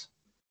Cousins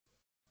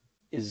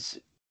he's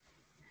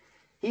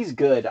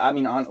good. I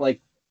mean,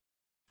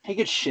 he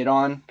gets shit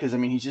on because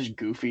he's just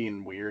goofy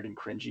and weird and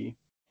cringy,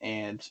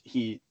 and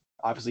he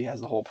obviously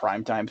has the whole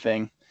primetime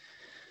thing,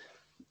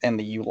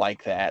 and you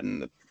like that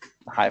and the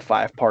high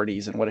five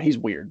parties and what. He's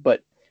weird,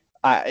 but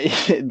I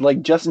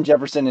Justin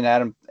Jefferson and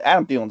Adam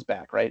Thielen's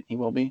back, right? He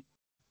will be.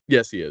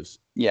 Yes, he is.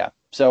 Yeah.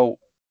 So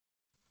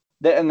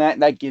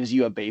that gives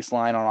you a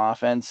baseline on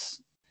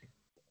offense.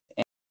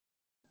 And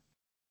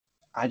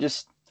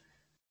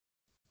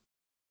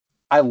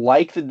I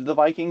like the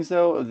Vikings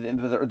though.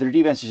 Their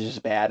defense is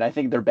just bad. I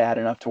think they're bad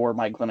enough to where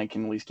Mike Glennon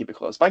can at least keep it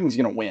close. Vikings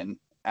going to win,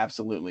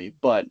 absolutely,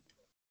 but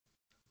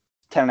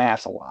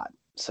 10.5's a lot.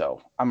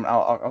 So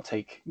I'll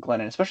take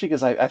Glennon, especially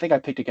because I think I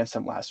picked against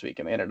them last week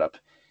and they ended up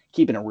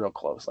keeping it real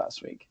close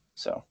last week.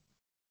 So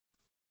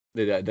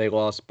they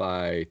lost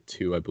by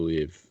 2, I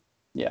believe.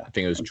 Yeah. I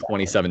think it was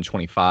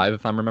 27-25,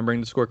 if I'm remembering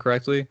the score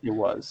correctly. It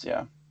was,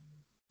 yeah.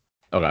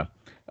 Okay.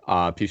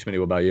 P. Schmitty,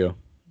 what about you?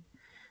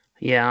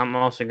 Yeah, I'm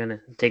also going to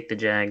take the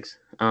Jags.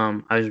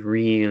 I was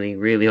really,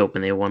 really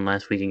hoping they won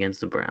last week against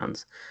the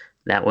Browns.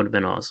 That would have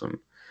been awesome.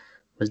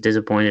 Was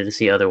disappointed to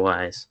see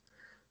otherwise.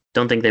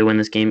 Don't think they win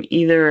this game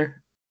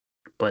either,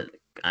 but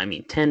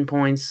 10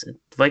 points. The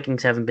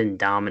Vikings haven't been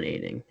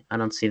dominating. I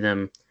don't see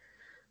them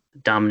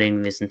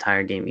dominating this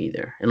entire game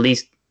either. At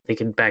least they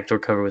could backdoor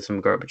cover with some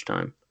garbage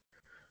time.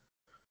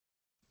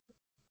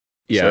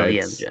 Yeah,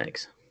 the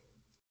Jags.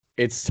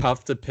 It's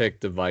tough to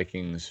pick the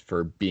Vikings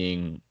for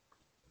being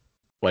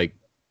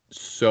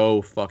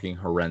so fucking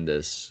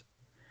horrendous.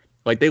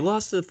 They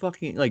lost to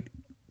the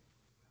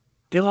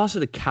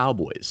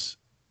Cowboys.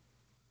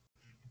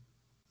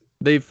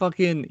 They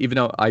fucking, even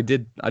though I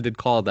did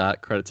call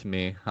that, credit to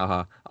me,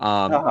 haha.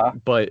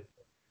 But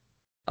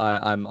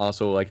I'm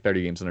also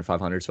 30 games under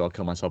 500, so I'll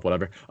kill myself,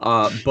 whatever.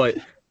 But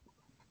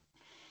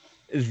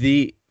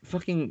the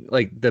fucking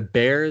the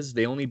Bears,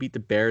 they only beat the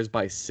Bears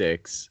by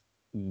 6.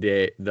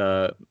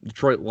 The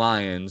Detroit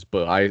Lions,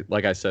 but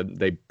I said,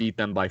 they beat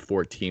them by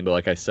 14. But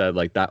like I said,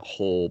 that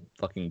whole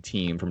fucking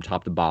team from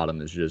top to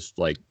bottom is just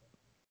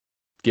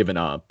given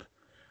up.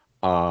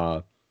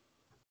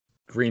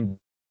 Green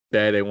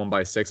Bay, they won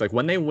by 6. Like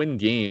when they win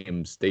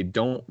games, they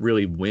don't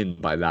really win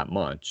by that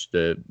much.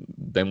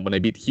 Then when they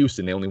beat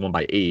Houston, they only won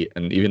by 8,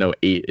 and even though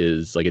 8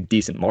 is like a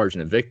decent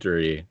margin of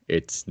victory,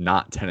 it's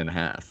not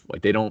 10.5.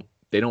 Like they don't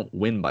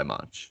win by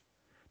much.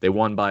 They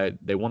won by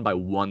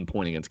 1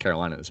 point against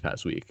Carolina this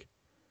past week.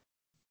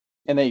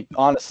 And they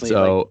honestly,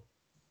 so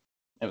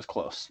it was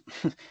close.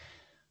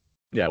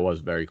 Yeah, it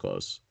was very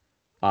close.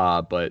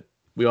 But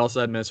we also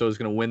said Minnesota was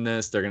going to win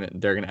this. They're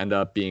gonna end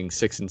up being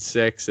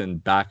 6-6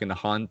 and back in the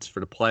hunt for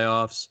the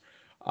playoffs.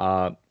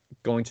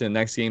 Going to the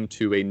next game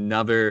to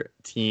another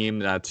team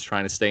that's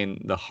trying to stay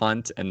in the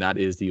hunt, and that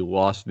is the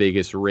Las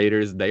Vegas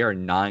Raiders. They are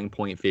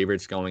 9-point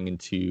favorites going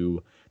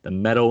into the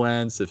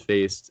Meadowlands to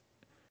face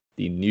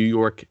the New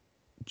York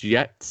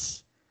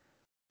Jets.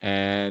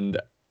 And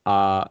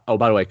by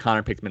the way,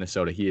 Connor picked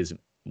Minnesota. He is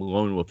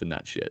lone wolf in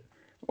that shit.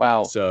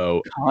 Wow.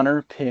 So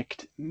Connor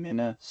picked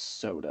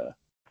Minnesota.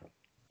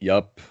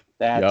 Yep.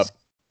 That's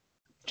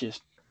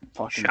just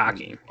fucking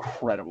shocking.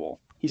 Incredible.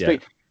 He's Yeah.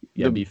 picked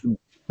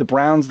the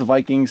Browns, the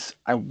Vikings.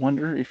 I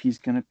wonder if he's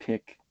gonna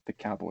pick the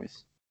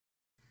Cowboys.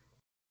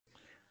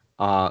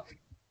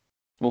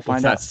 We'll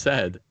find that out.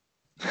 said,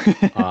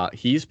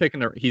 he's picking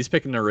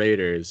the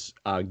Raiders.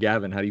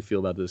 Gavin, how do you feel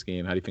about this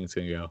game? How do you think it's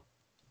gonna go?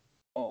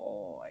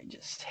 Oh, I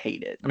just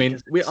hate it. I mean,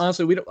 we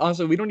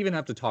don't even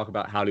have to talk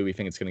about how do we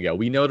think it's gonna go.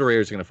 We know the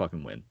Raiders are gonna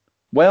fucking win.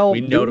 Well,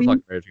 we know the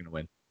fucking Raiders are gonna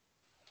win.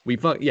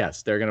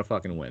 Yes, they're gonna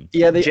fucking win.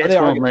 Yeah, Jets they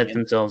won't are let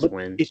themselves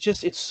win.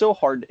 It's so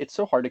hard. It's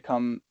so hard to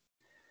come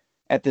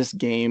at this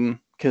game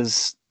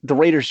because the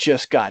Raiders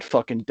just got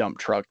fucking dump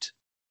trucked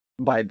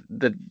by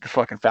the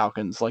fucking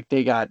Falcons. Like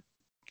they got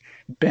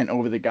bent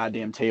over the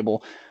goddamn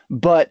table.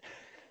 But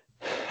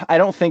I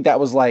don't think that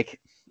was like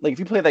if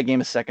you play that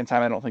game a second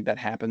time, I don't think that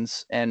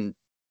happens. And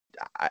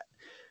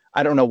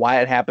I don't know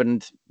why it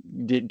happened.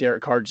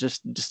 Derek Carr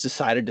just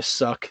decided to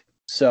suck.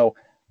 So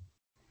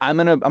I'm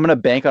gonna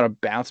bank on a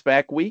bounce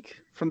back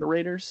week from the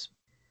Raiders.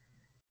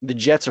 The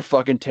Jets are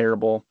fucking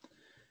terrible.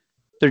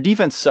 Their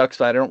defense sucks,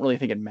 but I don't really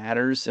think it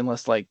matters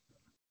unless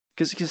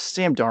because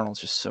Sam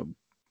Darnold's just so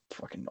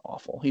fucking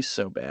awful. He's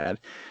so bad.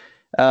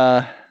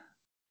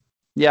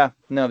 Yeah,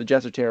 no, the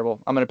Jets are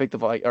terrible. I'm gonna pick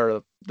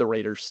the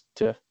Raiders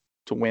to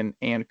win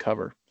and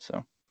cover.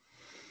 So,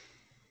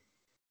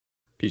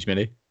 Peach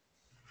Mini.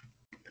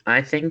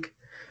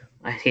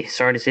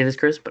 Sorry to say this,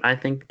 Chris, but I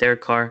think Derek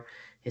Carr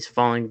is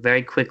falling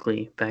very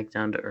quickly back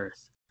down to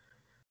earth.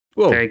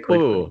 Very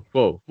quickly.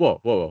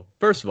 Whoa.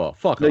 First of all,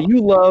 fuck off.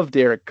 You love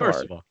Derek Carr.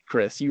 First of all,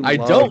 Chris, I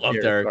don't love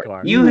Derek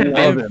Carr. You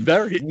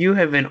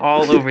have been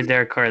all over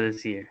Derek Carr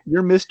this year.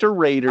 You're Mr.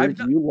 Raider.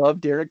 You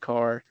love Derek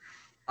Carr.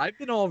 I've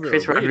been all over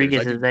Chris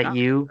Rodriguez. Is that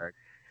you?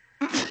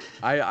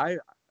 I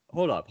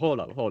hold up.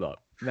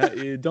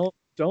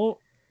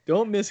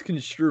 Don't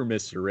misconstrue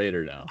Mr.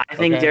 Raider now. I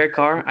think Derek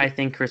Carr. I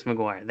think Chris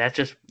McGuire.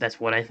 That's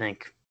what I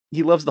think.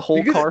 He loves the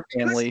whole Carr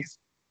family.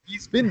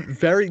 He's been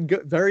very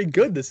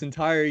good this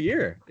entire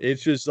year.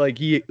 It's just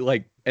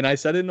and I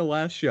said it in the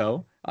last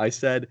show, I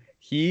said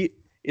he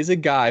is a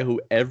guy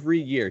who every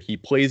year he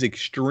plays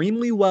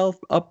extremely well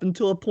up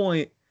until a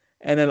point,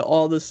 and then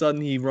all of a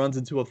sudden he runs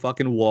into a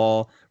fucking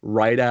wall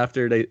right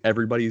after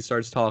everybody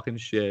starts talking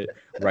shit,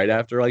 right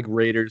after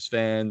Raiders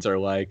fans are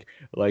like,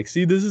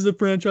 see, this is a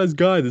franchise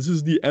guy. This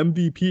is the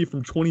MVP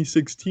from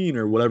 2016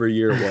 or whatever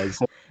year it was.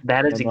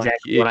 That is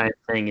exactly what I'm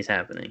saying is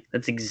happening.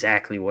 That's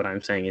exactly what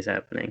I'm saying is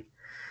happening.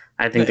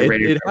 I think the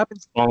Raiders are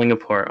falling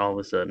apart all of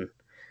a sudden.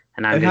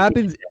 And it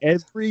happens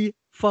every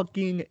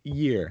fucking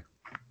year.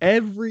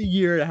 Every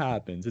year it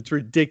happens. It's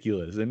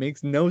ridiculous. It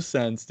makes no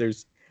sense.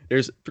 There's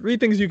 3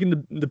 things you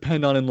can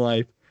depend on in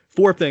life.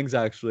 4 things,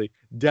 actually.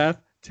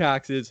 Death,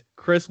 taxes,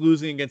 Chris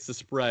losing against the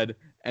spread,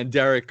 and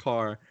Derek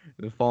Carr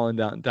falling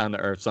down to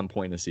earth some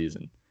point in the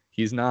season.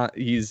 He's a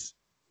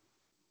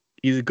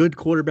good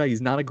quarterback.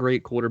 He's not a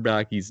great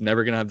quarterback. He's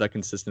never going to have that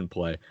consistent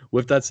play.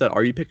 With that said,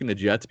 are you picking the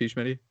Jets, Peach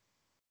Mitty?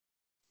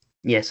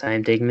 Yes, I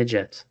am taking the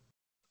Jets.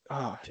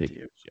 Oh,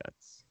 dude.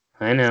 Jets.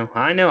 I know.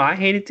 I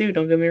hate it too.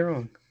 Don't get me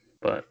wrong.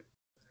 But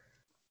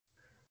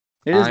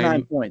it is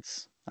 9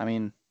 points. I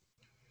mean,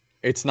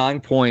 it's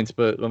 9 points,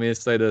 but let me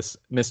just say this,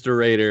 Mr.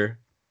 Raider,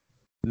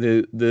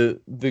 the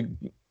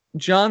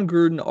John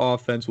Gruden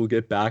offense will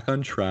get back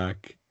on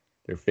track.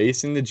 They're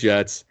facing the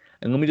Jets,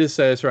 and let me just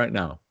say this right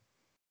now.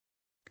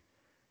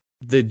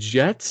 The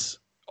Jets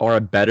are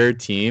a better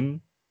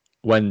team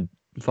when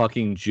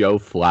fucking Joe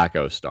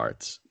Flacco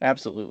starts.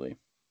 Absolutely.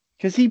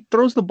 Because he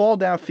throws the ball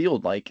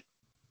downfield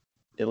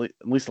at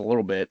least a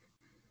little bit.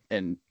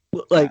 And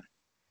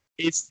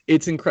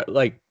it's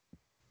incredible.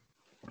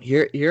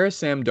 Here is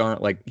Sam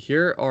Darnold.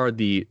 Here are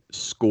the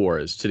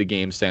scores to the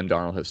games Sam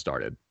Darnold has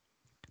started.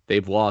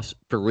 They've lost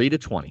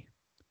 3-20,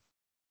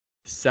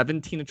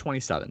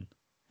 17-27,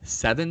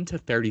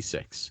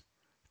 7-36,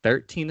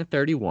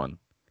 13-31,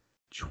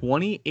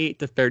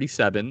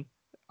 28-37.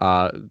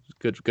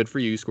 Good for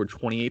you. You scored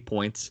 28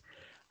 points.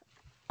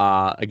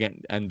 Again,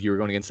 and you were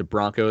going against the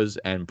Broncos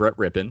and Brett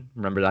Rippon.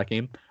 Remember that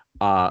game?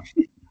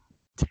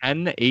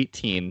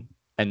 10-18,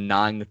 and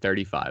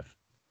 9-35.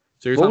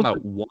 So you're What talking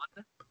was about one.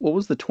 What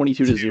was the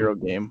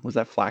 22-0 game? Was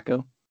that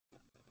Flacco?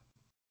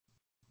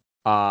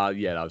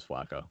 Yeah, that was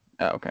Flacco.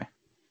 Oh, okay.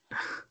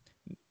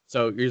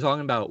 So you're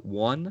talking about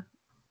 1,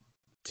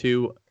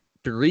 2,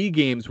 3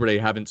 games where they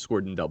haven't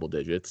scored in double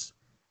digits,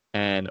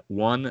 and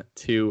 1,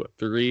 2,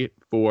 3,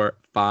 4,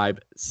 5,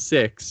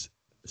 6.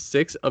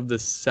 6 of the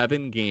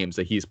 7 games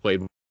that he's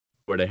played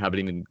where they haven't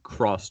even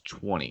crossed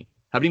 20,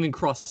 haven't even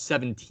crossed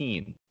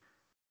 17.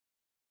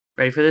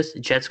 Ready for this?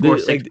 Jets score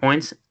 6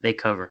 points. They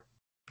cover.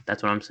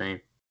 That's what I'm saying.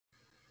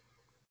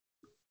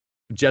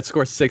 Jets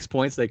score 6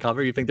 points. They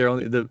cover. You think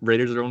the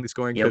Raiders are only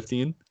scoring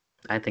 15?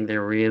 I think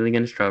they're really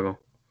going to struggle.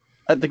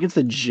 I think it's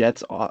the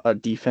Jets'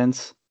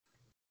 defense.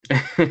 We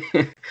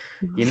could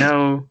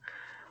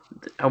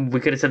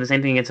have said the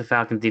same thing against the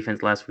Falcons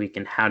defense last week.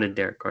 And how did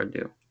Derek Carr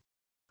do?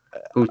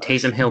 Who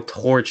Taysom Hill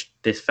torched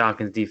this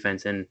Falcons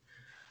defense, and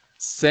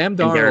Sam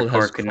Darnold Derek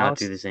Carr could not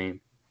do the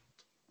same.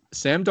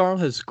 Sam Darnold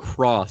has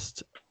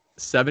crossed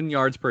 7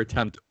 yards per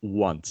attempt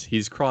once.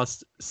 He's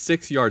crossed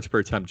 6 yards per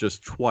attempt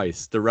just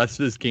twice. The rest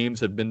of his games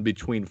have been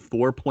between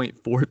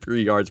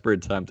 4.43 yards per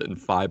attempt and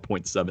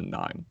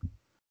 5.79.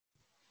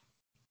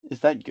 Is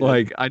that good?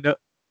 Like, I know.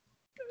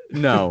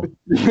 No.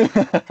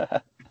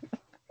 It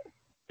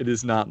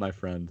is not, my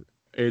friend.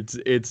 It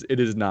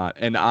is not.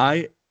 And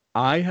I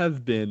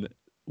have been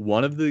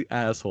one of the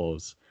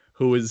assholes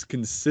who has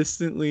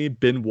consistently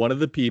been one of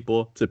the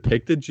people to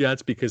pick the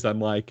Jets because I'm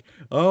like,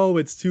 oh,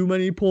 it's too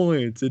many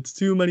points. It's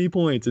too many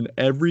points. And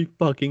every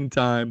fucking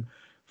time,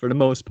 for the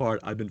most part,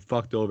 I've been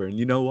fucked over. And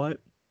you know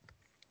what?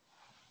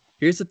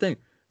 Here's the thing.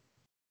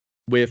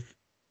 With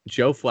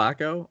Joe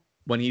Flacco,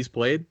 when he's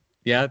played,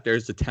 yeah,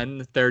 there's a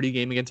 10-30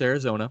 game against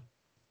Arizona.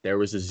 There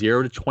was a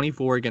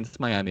 0-24 against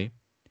Miami.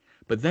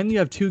 But then you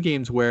have 2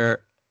 games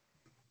where,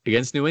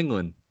 against New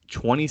England,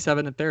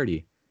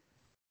 27-30.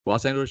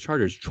 Los Angeles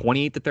Chargers,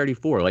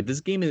 28-34. Like,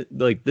 this game is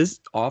like, this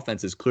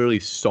offense is clearly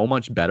so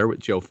much better with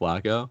Joe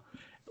Flacco.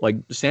 Like,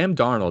 Sam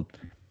Darnold,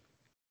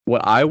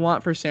 what I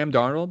want for Sam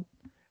Darnold,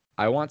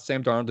 I want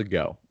Sam Darnold to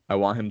go. I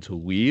want him to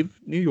leave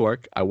New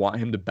York. I want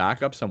him to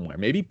back up somewhere.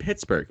 Maybe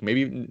Pittsburgh.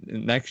 Maybe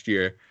next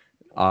year,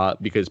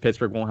 because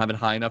Pittsburgh won't have a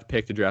high enough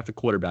pick to draft a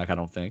quarterback, I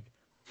don't think.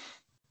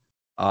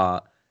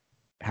 Have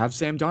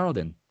Sam Darnold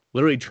in.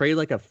 Literally trade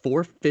like a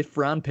 4th, 5th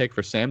round pick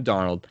for Sam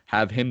Darnold.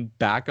 Have him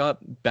back up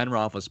Ben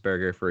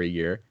Roethlisberger for a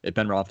year. If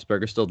Ben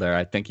Roethlisberger's still there,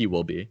 I think he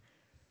will be.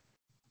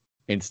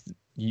 And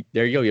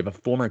there you go. You have a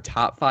former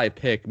top 5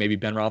 pick. Maybe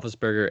Ben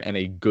Roethlisberger and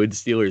a good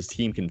Steelers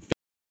team can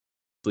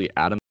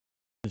Adam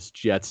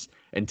Jets'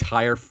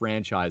 entire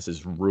franchise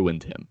has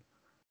ruined him.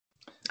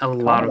 A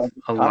lot of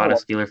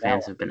Steeler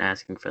fans have been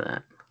asking for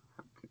that.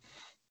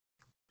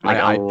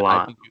 Like a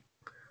lot.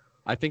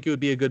 I think it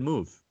would be a good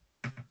move.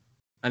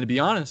 And to be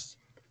honest,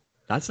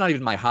 that's not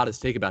even my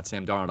hottest take about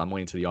Sam Darnold. I'm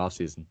waiting to the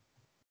offseason.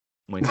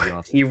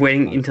 You're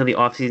waiting until the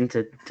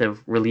offseason to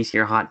release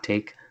your hot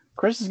take?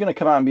 Chris is going to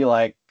come out and be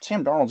like,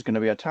 Sam Darnold's going to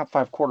be a top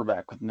 5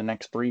 quarterback within the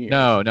next 3 years.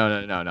 No.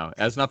 It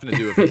has nothing to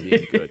do with him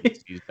being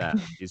good. He's bad.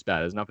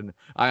 There's nothing.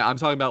 I'm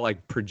talking about,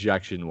 like,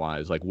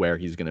 projection-wise, like, where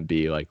he's going to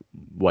be, like,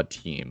 what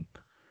team.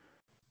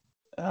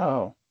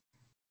 Oh.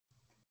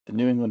 The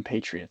New England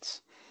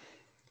Patriots.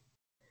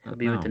 He'll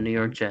be with the New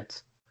York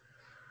Jets.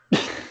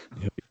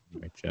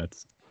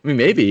 Jets. I mean,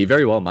 maybe. He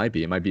very well might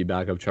be. It might be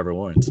backup Trevor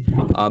Lawrence.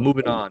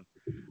 Moving on.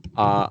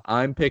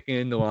 I'm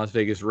picking the Las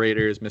Vegas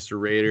Raiders. Mr.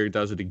 Raider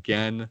does it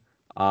again.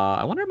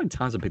 I wonder how many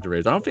times I picked the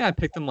Raiders. I don't think I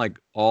picked them like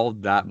all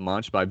that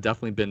much, but I've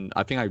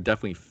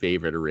definitely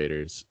favored the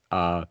Raiders.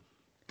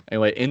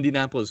 Anyway,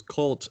 Indianapolis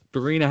Colts,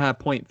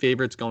 3.5-point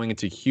favorites going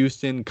into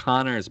Houston.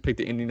 Connor has picked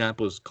the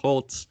Indianapolis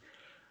Colts.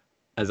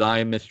 As I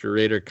am Mr.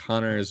 Raider,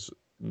 Connor is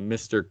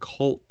Mr.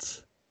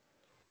 Colt.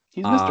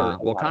 He's Mr.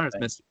 Well, Connor's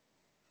Mr.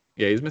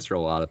 Yeah, he's Mr. a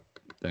lot of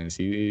things.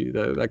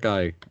 That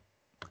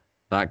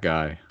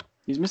guy.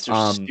 He's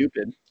Mr.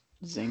 Stupid.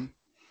 Zing.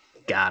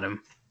 Got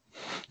him.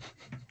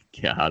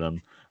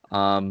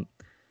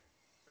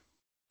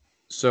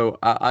 So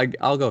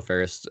I'll go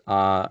first.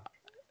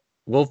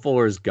 Will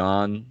Fuller's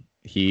gone.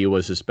 He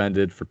was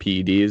suspended for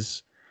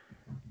PEDs.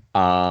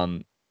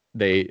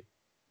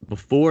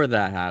 Before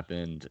that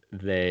happened,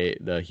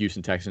 the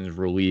Houston Texans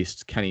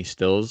released Kenny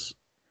Stills.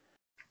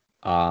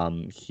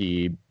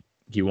 He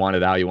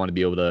wanted out. He wanted to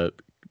be able to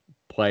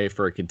play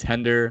for a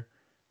contender.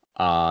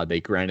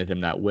 They granted him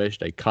that wish.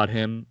 They cut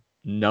him,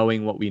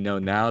 knowing what we know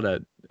now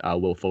that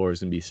Will Fuller is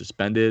going to be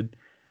suspended.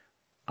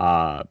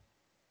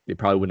 They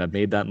probably wouldn't have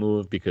made that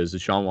move because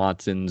Deshaun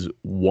Watson's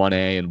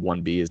 1A and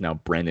 1B is now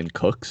Brandon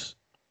Cooks.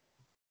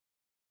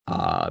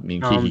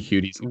 Keke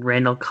Cutie's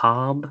Randall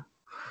Cobb.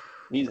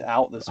 He's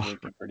out this week,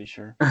 I'm pretty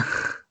sure. I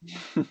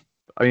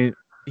mean,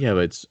 yeah,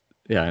 but it's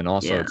Randall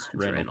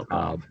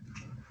Cobb.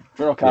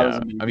 Randall Cobb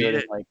hasn't been good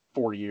in like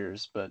 4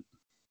 years, but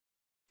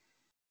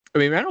I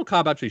mean, Randall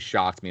Cobb actually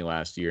shocked me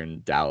last year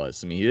in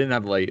Dallas. I mean, he didn't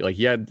have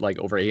he had like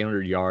over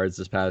 800 yards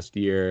this past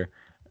year,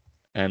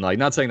 and like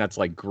not saying that's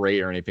like great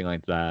or anything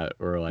like that,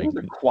 or like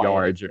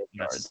yards.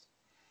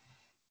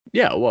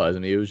 Yeah, it was. I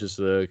mean, it was just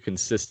a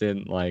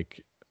consistent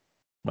like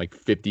like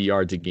 50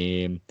 yards a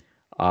game.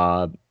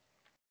 You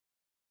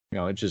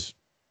know, it just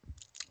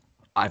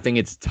I think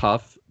it's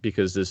tough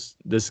because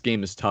this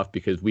game is tough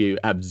because we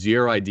have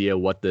zero idea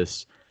what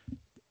this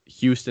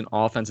Houston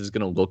offense is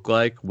going to look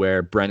like,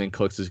 where Brandon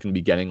Cooks is going to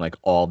be getting like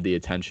all of the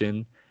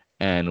attention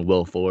and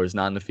Will Fuller is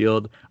not in the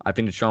field. I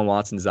think Deshaun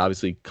Watson has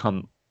obviously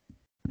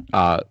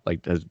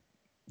has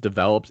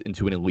developed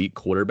into an elite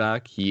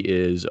quarterback. He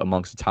is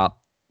amongst the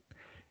top.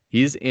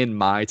 He's in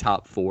my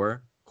top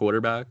 4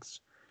 quarterbacks,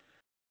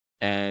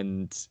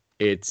 and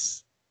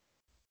it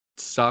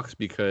sucks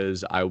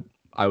because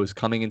I was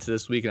coming into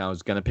this week and I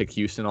was gonna pick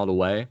Houston all the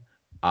way.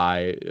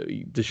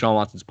 Deshaun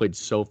Watson's played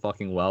so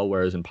fucking well,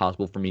 where it's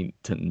impossible for me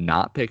to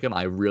not pick him.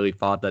 I really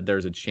thought that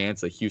there's a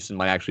chance that Houston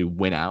might actually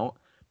win out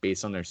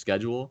based on their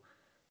schedule.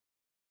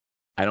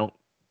 I don't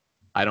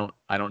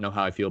know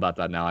how I feel about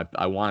that now.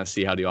 I want to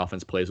see how the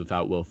offense plays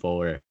without Will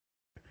Fuller,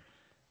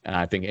 and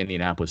I think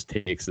Indianapolis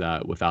takes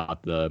that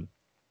without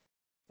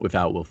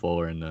Will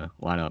Fuller in the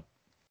lineup.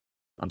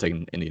 I'm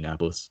taking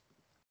Indianapolis.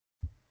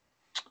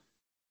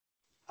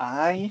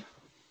 All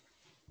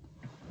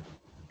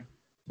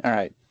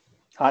right.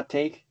 Hot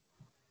take.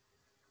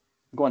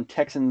 I'm going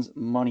Texans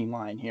money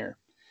line here.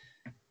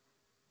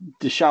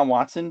 Deshaun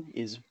Watson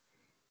is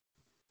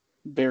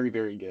very,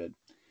 very good.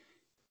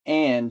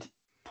 And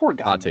poor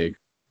guy. Hot take.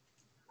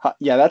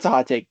 Yeah, that's a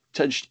hot take.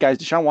 Guys,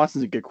 Deshaun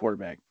Watson's a good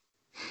quarterback.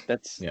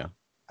 Yeah.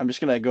 I'm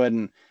just going to go ahead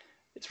and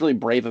it's really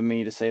brave of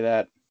me to say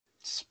that.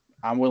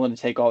 I'm willing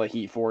to take all the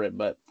heat for it,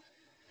 but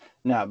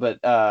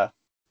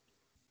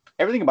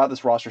everything about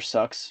this roster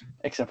sucks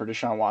except for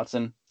Deshaun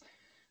Watson.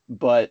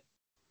 But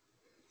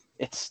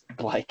it's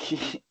like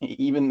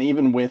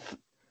even with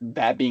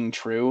that being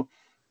true,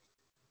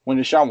 when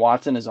Deshaun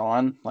Watson is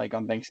on, like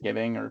on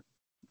Thanksgiving, or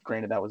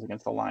granted that was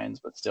against the Lions,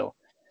 but still,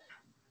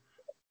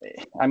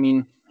 I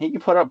mean, he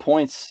can put up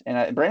points.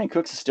 And Brandon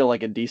Cooks is still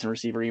like a decent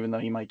receiver, even though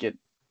he might get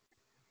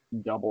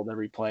doubled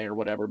every play or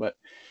whatever. But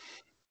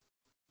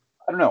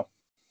I don't know.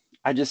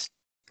 I just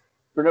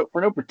for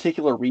no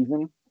particular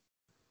reason,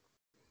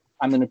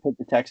 I'm going to pick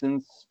the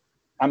Texans.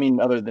 I mean,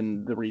 other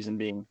than the reason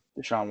being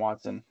Deshaun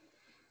Watson.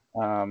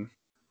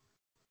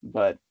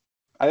 But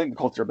I think the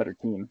Colts are a better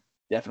team,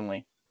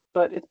 definitely.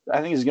 But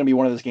I think it's going to be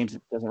one of those games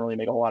that doesn't really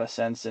make a lot of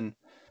sense. And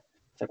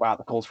it's like, wow,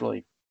 the Colts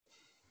really,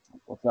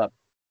 what's up?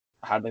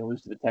 How did they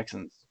lose to the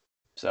Texans?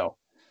 So,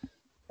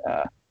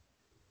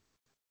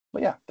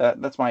 but yeah,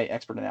 that's my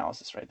expert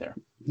analysis right there.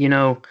 You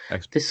know,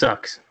 this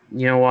sucks.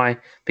 You know why?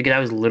 Because I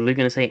was literally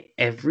going to say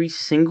every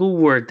single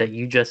word that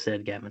you just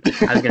said, Gavin.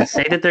 I was going to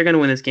say that they're going to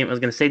win this game. I was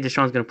going to say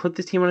Deshaun's going to put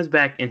this team on his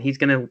back and he's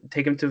going to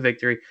take him to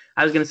victory.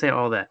 I was going to say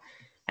all that.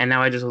 And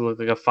now I just look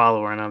like a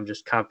follower and I'm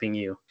just copying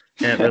you.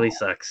 And it really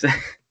sucks.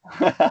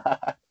 All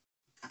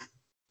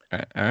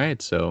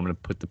right. So I'm going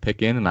to put the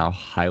pick in and I'll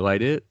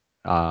highlight it.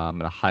 I'm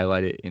going to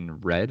highlight it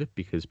in red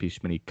because P.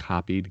 Schmitty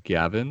copied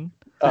Gavin.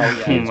 Oh,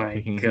 yeah. Oh my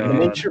God.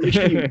 Make sure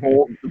you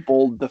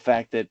bold the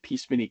fact that P.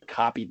 Schmitty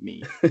copied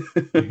me.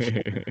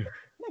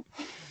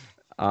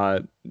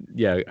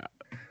 Yeah.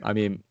 I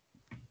mean,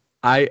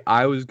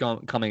 I was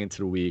coming into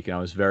the week and I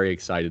was very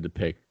excited to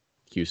pick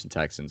Houston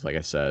Texans, like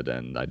I said,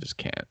 and I just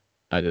can't.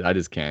 I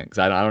just can't because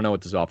I don't know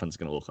what this offense is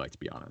going to look like, to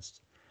be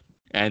honest.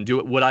 And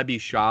would I be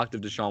shocked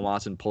if Deshaun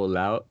Watson pulled it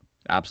out?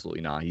 Absolutely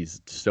not. He's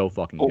so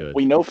fucking good.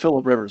 We know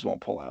Phillip Rivers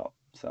won't pull out,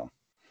 so.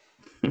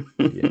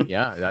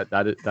 Yeah,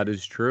 that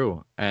is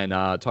true. And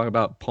talk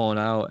about pulling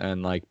out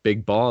and like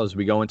big balls.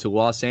 We go into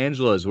Los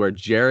Angeles where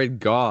Jared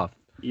Goff.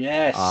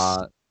 Yes.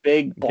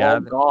 Big ball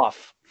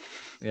Goff.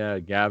 Yeah,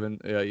 Gavin.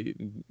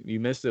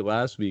 You missed it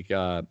last week.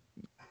 So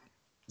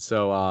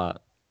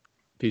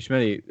P.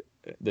 Schmitty,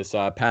 this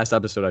past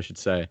episode, I should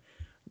say,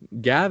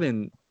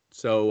 Gavin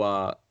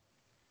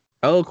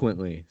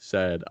eloquently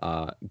said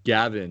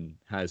Gavin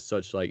has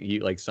such like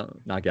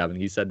not Gavin.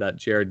 He said that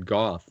Jared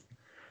Goff.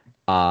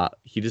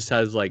 He just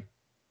has like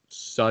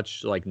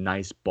such like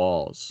nice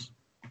balls.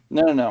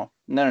 No.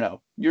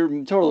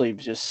 You're totally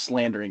just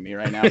slandering me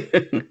right now.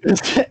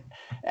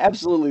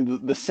 Absolutely.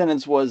 The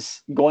sentence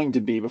was going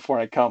to be, before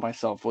I caught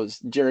myself, was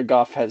Jared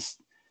Goff has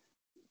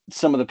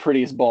some of the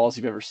prettiest balls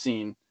you've ever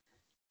seen.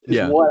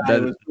 I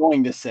was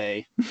going to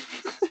say.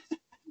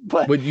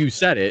 But you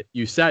said it.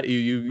 You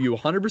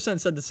 100%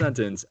 said the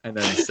sentence, and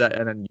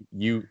then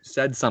you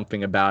said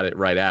something about it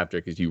right after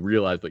because you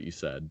realized what you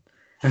said.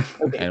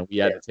 Okay. And we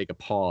had to take a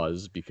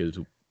pause because.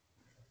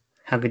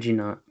 How could you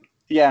not?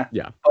 Yeah.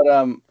 But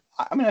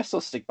I mean, I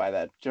still stick by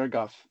that. Jared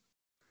Goff,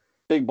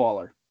 big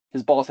baller.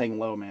 His balls hang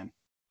low, man.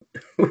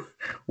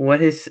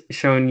 What has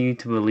shown you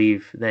to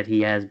believe that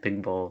he has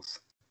big balls?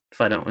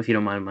 If you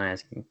don't mind my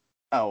asking.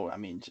 Oh, I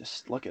mean,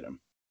 just look at him.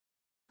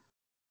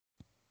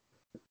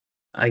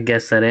 I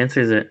guess that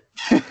answers it.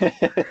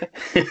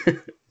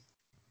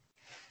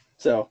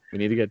 So we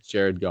need to get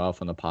Jared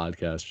Goff on the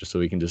podcast just so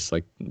we can just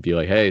like be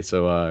like, hey,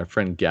 so our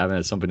friend Gavin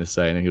has something to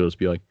say, and he'll just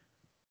be like,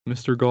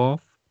 Mr.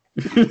 Goff.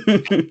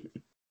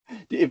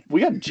 If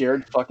we got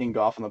Jared fucking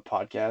Goff on the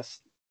podcast,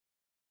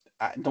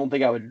 I don't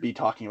think I would be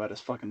talking about his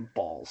fucking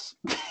balls.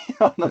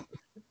 Mr.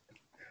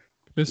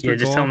 Yeah,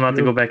 just tell him not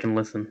to go back and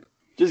listen.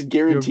 Just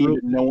guaranteed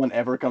that no one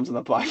ever comes on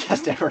the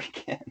podcast ever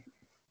again.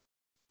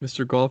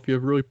 Mr. Golf, you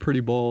have really pretty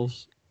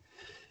balls.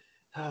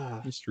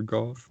 Mr.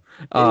 Golf.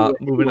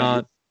 Moving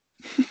on.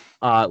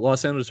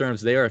 Los Angeles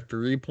Rams, they are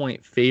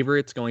 3-point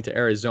favorites going to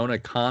Arizona.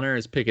 Connor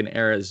is picking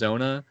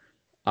Arizona.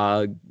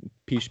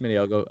 P. Schmitty,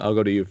 I'll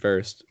go to you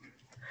first.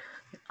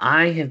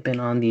 I have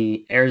been on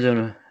the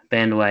Arizona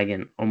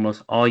bandwagon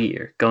almost all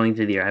year. Going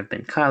through the year, I've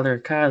been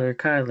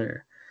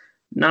Kyler.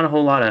 Not a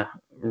whole lot of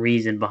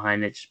reason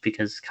behind it, just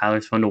because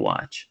Kyler's fun to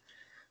watch.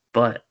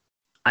 But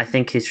I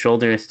think his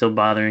shoulder is still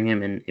bothering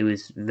him, and it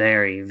was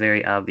very,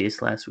 very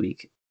obvious last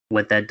week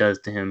what that does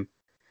to him.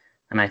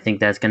 And I think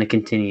that's going to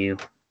continue.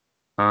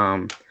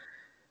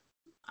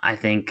 I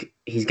think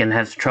he's going to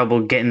have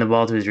trouble getting the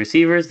ball to his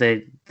receivers.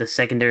 The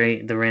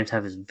secondary the Rams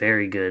have is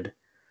very good.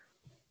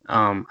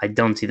 I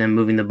don't see them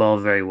moving the ball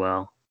very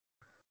well.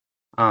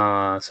 So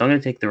I'm going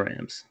to take the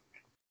Rams.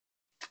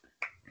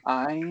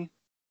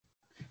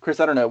 Chris,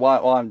 I don't know.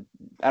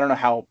 I don't know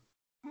how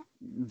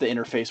the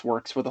interface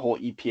works with the whole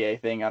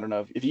EPA thing. I don't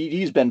know if you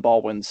use Ben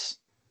Baldwin's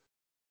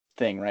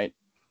thing, right?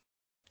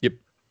 Yep.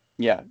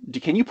 Yeah.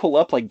 Can you pull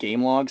up like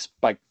game logs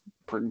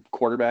per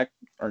quarterback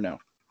or no?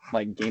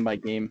 Like game by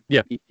game.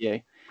 Yeah. EPA.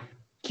 Can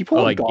you pull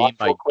up like Goff game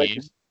by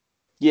game?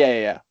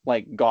 Yeah.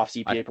 Like Goff's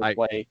EPA per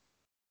play.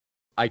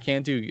 I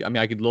can't do. I mean,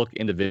 I could look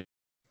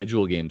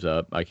individual games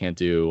up. I can't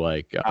do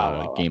like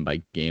game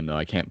by game though.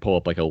 I can't pull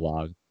up like a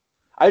log.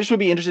 I just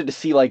would be interested to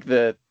see like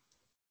the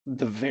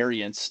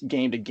variance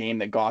game to game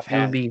that Goff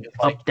has. It would be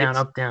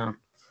up, down.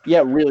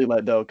 Yeah, really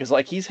led though, because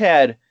like he's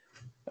had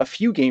a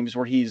few games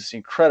where he's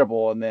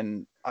incredible and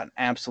then an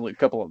absolute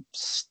couple of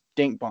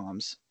stink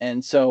bombs.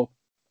 And so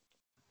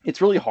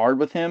it's really hard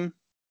with him.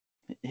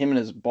 Him and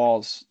his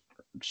balls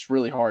just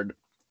really hard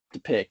to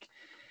pick.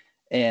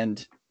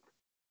 And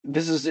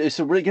it's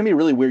going to be a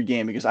really weird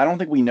game because I don't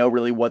think we know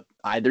really what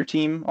either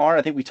team are.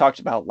 I think we talked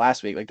about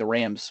last week, like the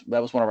Rams.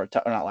 That was one of our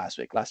not last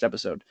week, last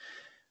episode.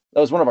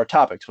 That was one of our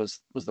topics was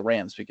the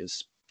Rams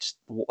because just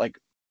like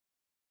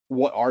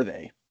what are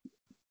they?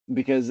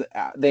 Because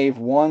they've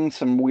won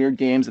some weird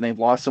games and they've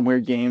lost some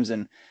weird games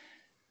and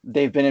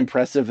they've been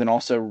impressive and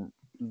also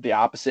the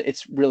opposite.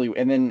 It's really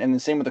and then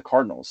same with the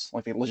Cardinals.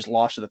 Like they just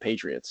lost to the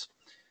Patriots.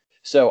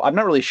 So I'm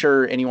not really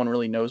sure anyone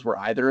really knows where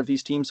either of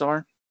these teams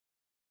are.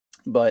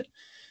 But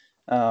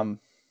I'm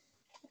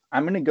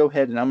going to go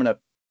ahead and I'm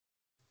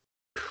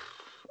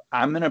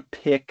going to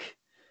pick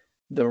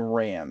the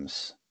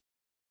Rams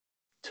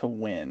to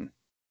win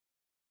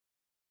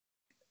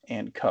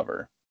and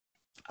cover.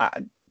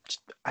 I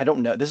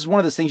don't know. This is one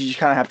of those things you just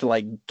kind of have to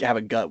like have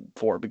a gut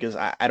for because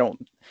I don't,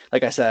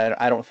 like I said,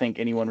 I don't think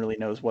anyone really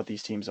knows what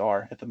these teams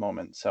are at the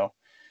moment. So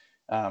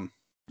tell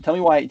me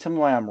why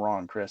I'm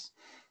wrong, Chris.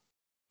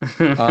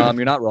 You're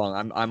not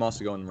wrong. I'm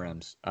also going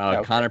Rams.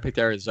 Okay. Connor picked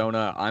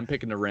Arizona. I'm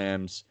picking the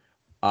Rams.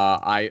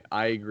 I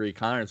agree.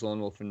 Connor's lone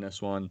wolf in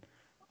this one.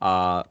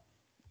 I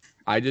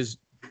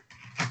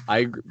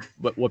agree.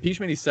 But what P.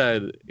 Schmitty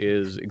said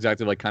is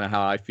exactly like kind of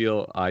how I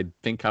feel. I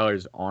think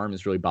Kyler's arm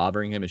is really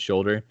bothering him, his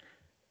shoulder,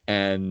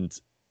 and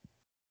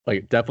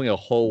like definitely a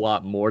whole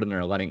lot more than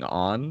they're letting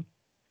on.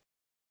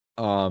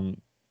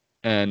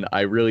 And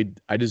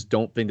I just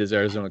don't think this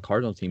Arizona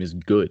Cardinals team is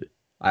good.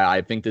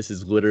 I think this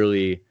is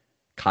literally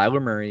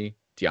Kyler Murray,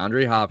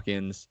 DeAndre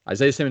Hopkins.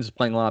 Isaiah Simmons is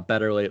playing a lot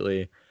better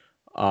lately.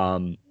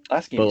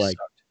 Last game sucked,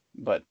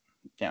 but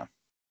yeah.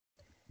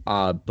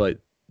 But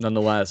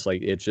nonetheless,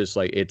 like it's just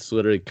like it's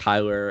literally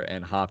Kyler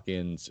and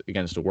Hopkins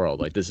against the world.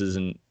 Like this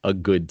isn't a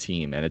good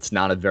team, and it's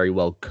not a very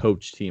well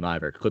coached team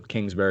either. Cliff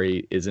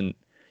Kingsbury isn't.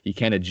 He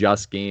can't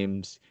adjust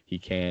games.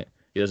 He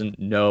doesn't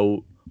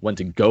know when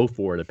to go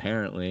for it.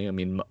 Apparently, I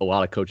mean, a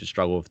lot of coaches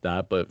struggle with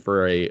that. But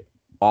for a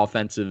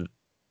offensive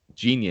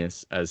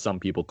genius, as some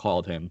people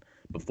called him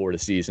before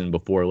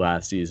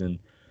last season,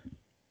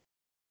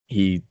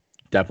 he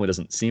definitely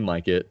doesn't seem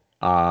like it.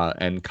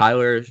 And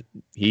Kyler,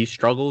 he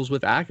struggles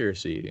with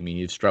accuracy. I mean,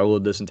 he's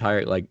struggled this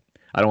entire, like,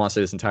 I don't want to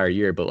say this entire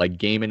year, but like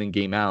game in and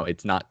game out,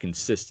 it's not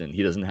consistent.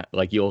 He doesn't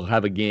like, you'll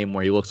have a game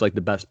where he looks like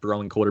the best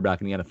throwing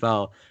quarterback in the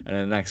NFL. And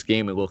in the next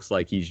game, it looks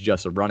like he's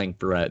just a running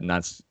threat. And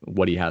that's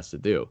what he has to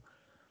do.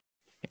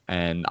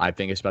 And I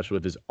think, especially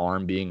with his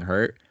arm being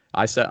hurt,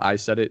 I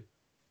said it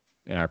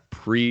in our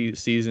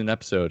preseason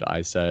episode.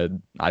 I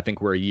said, I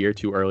think we're a year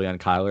too early on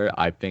Kyler.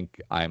 I think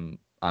I'm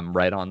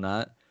right on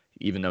that.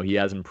 Even though he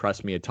has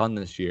impressed me a ton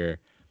this year,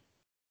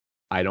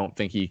 I don't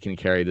think he can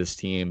carry this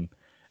team.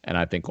 And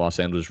I think Los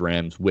Angeles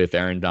Rams, with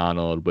Aaron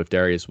Donald, with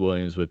Darius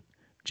Williams, with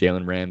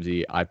Jalen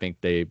Ramsey, I think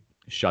they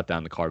shut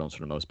down the Cardinals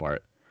for the most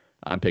part.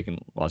 I'm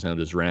picking Los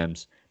Angeles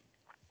Rams.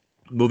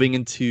 Moving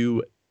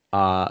into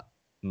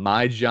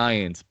my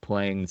Giants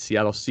playing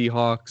Seattle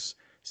Seahawks.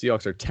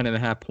 Seahawks are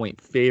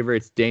 10.5-point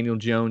favorites. Daniel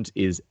Jones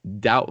is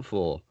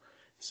doubtful.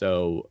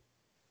 So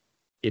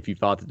if you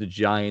thought that the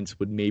Giants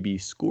would maybe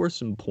score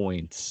some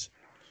points,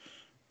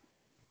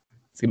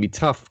 it's going to be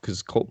tough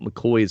because Colt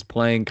McCoy is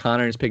playing.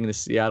 Connor is picking the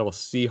Seattle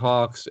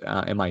Seahawks.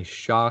 Am I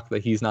shocked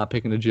that he's not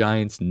picking the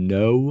Giants?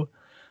 No.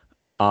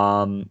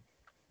 I'll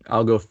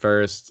go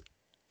first.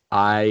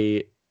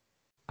 I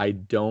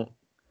don't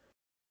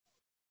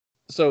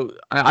So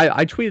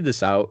I tweeted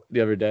this out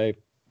the other day.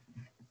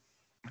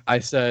 I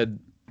said,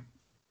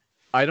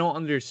 I don't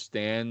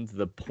understand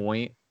the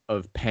point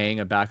of paying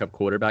a backup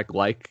quarterback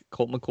like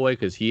Colt McCoy,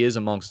 because he is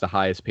amongst the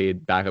highest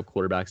paid backup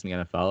quarterbacks in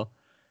the NFL.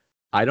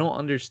 I don't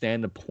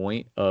understand the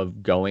point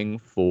of going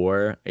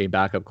for a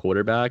backup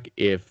quarterback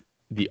if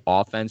the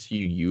offense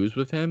you use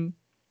with him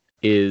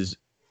is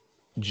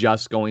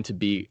just going to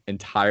be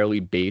entirely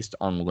based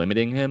on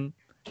limiting him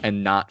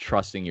and not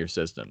trusting your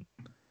system.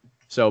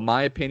 So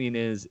my opinion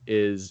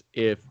is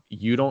if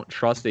you don't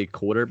trust a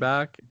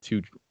quarterback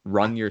to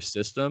run your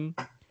system,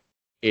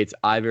 it's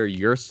either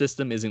your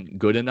system isn't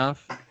good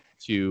enough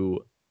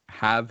to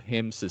have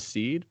him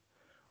succeed,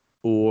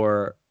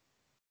 or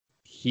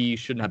he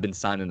shouldn't have been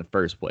signed in the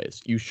first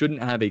place. You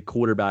shouldn't have a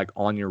quarterback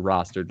on your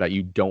roster that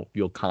you don't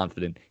feel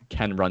confident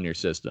can run your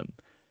system.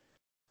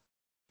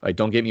 Like,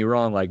 don't get me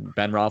wrong, like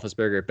Ben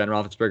Roethlisberger, if Ben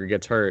Roethlisberger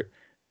gets hurt,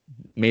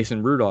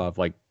 Mason Rudolph,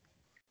 like,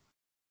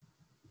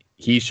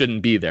 he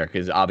shouldn't be there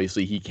because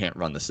obviously he can't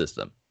run the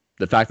system.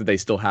 The fact that they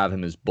still have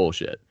him is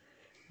bullshit.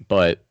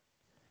 But,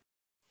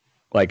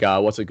 like,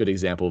 what's a good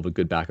example of a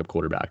good backup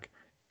quarterback?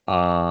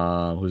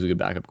 Who's a good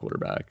backup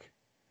quarterback?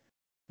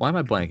 Why am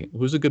I blanking?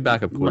 Who's a good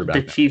backup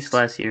quarterback? The Chiefs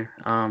last year.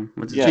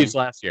 Chiefs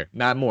last year.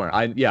 Matt Moore.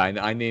 I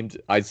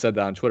said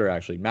that on Twitter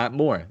actually. Matt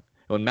Moore.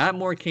 When Matt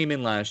Moore came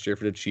in last year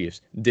for the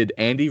Chiefs, did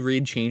Andy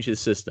Reid change his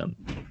system?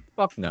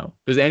 Fuck no.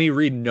 Because Andy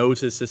Reid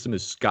knows his system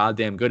is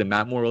goddamn good, and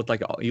Matt Moore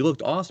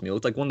looked awesome. He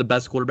looked like one of the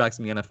best quarterbacks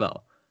in the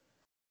NFL.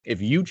 If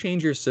you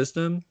change your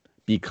system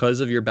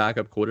because of your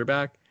backup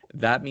quarterback,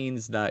 that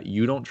means that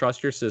you don't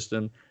trust your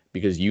system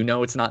because you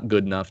know it's not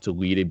good enough to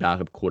lead a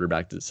backup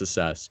quarterback to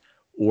success,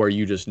 or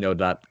you just know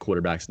that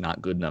quarterback's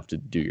not good enough to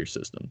do your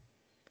system.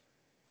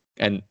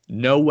 And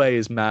no way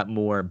is Matt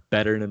Moore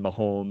better than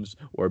Mahomes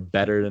or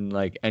better than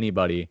like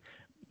anybody,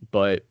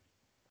 but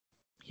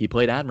he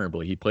played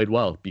admirably. He played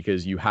well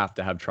because you have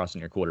to have trust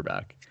in your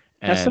quarterback.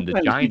 And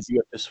the Giants, you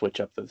have to switch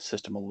up the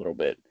system a little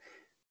bit.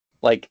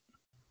 Like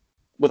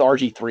with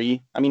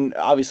RG3, I mean,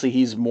 obviously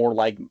he's more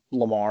like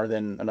Lamar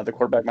than another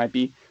quarterback might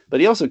be, but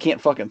he also can't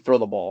fucking throw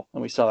the ball.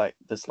 And we saw that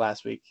this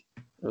last week.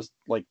 It was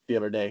like the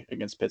other day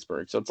against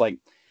Pittsburgh. So it's like,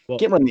 you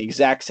can't run the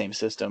exact same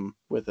system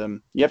with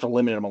him. You have to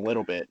limit him a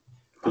little bit.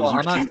 Well,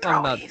 I'm not talking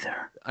about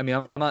either. I mean,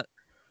 I'm not.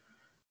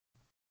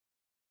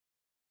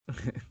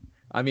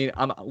 I mean,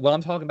 what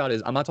I'm talking about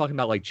is I'm not talking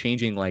about like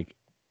changing like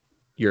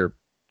your.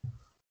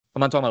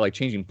 I'm not talking about like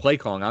changing play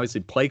calling.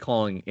 Obviously, play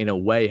calling in a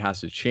way has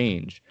to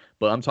change,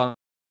 but I'm talking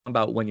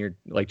about when you're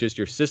like just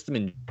your system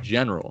in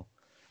general.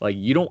 Like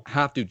you don't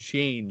have to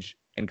change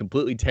and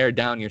completely tear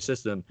down your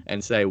system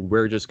and say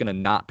we're just gonna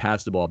not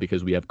pass the ball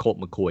because we have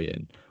Colt McCoy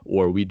in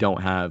or we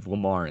don't have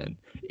Lamar in.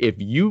 If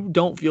you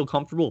don't feel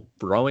comfortable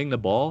throwing the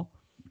ball,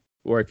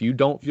 or if you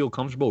don't feel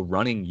comfortable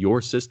running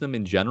your system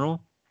in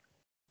general,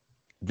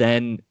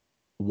 then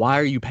why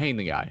are you paying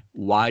the guy?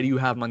 Why do you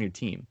have him on your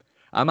team?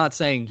 I'm not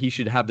saying he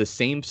should have the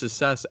same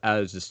success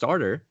as the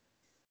starter.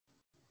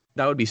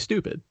 That would be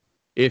stupid.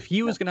 If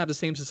he was going to have the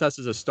same success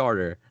as a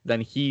starter,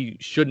 then he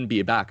shouldn't be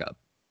a backup.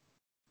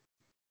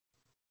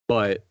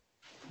 But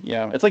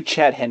yeah, it's like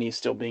Chad Henne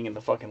still being in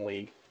the fucking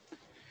league.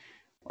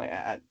 Like,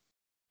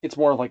 it's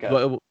more like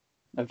a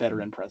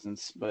veteran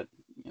presence, but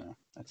you know,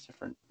 that's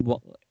different.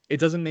 Well, it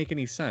doesn't make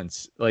any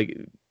sense. Like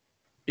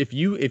if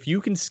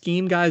you can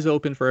scheme guys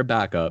open for a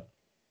backup,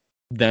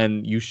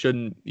 then you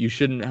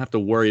shouldn't have to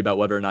worry about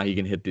whether or not he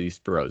can hit these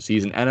throws.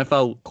 He's an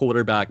NFL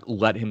quarterback,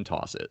 let him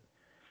toss it.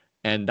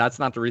 And that's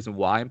not the reason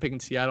why I'm picking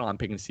Seattle. I'm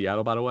picking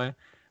Seattle, by the way.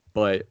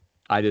 But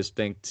I just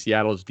think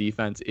Seattle's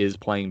defense is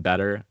playing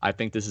better. I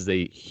think this is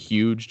a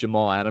huge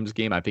Jamal Adams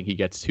game. I think he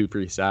gets 2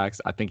 free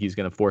sacks. I think he's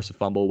going to force a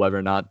fumble whether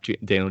or not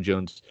Daniel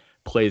Jones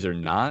plays or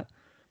not.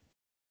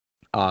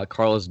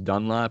 Carlos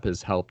Dunlap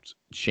has helped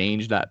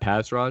change that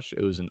pass rush.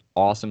 It was an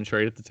awesome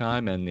trade at the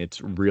time, and it's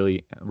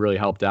really, really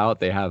helped out.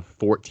 They have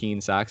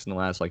 14 sacks in the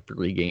last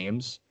 3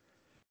 games.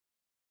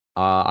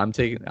 I'm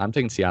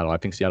taking Seattle. I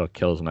think Seattle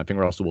kills them. I think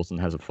Russell Wilson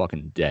has a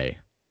fucking day.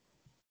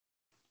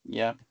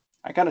 Yeah,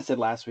 I kind of said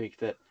last week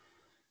that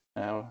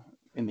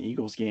in the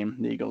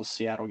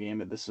Eagles-Seattle game,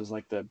 that this was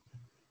like the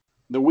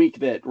week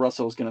that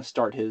Russell's going to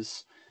start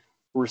his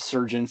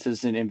resurgence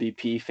as an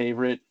MVP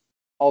favorite.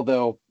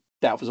 Although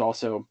that was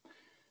also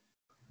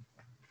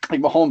like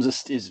Mahomes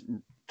is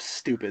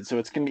stupid, so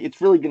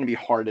it's really gonna be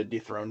hard to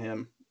dethrone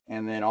him.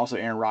 And then also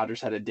Aaron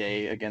Rodgers had a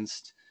day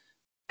against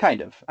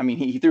kind of. I mean,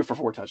 he threw for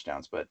 4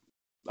 touchdowns, but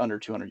under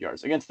 200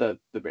 yards against the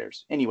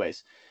Bears.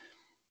 Anyways,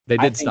 they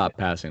did stop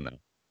passing though.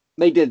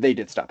 They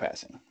did stop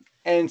passing,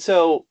 and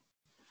so.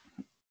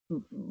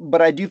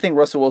 But I do think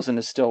Russell Wilson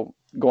is still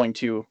going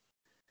to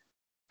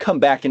come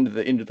back into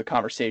the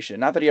conversation.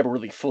 Not that he ever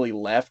really fully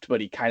left,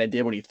 but he kind of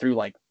did when he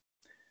threw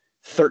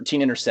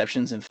 13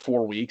 interceptions in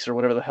 4 weeks or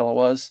whatever the hell it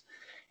was.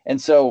 And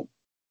so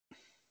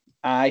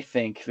I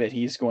think that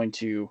he's going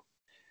to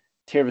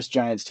tear this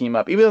Giants team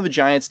up. Even though the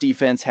Giants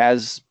defense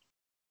has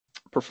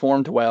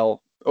performed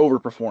well,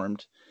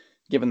 overperformed,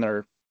 given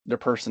their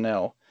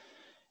personnel.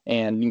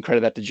 And you can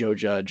credit that to Joe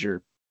Judge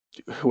or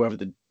whoever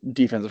the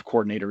defensive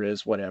coordinator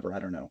is, whatever, I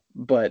don't know.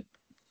 But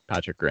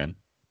Patrick Graham.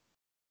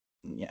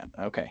 yeah,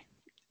 okay.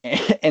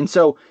 And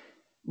so,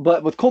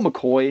 but with Colt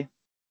McCoy,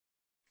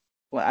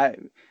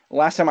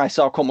 last time I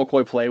saw Colt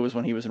McCoy play was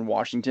when he was in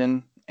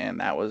Washington, and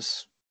that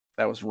was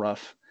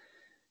rough.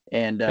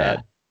 And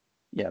Bad.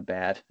 yeah,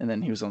 bad. And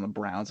then he was on the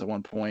Browns at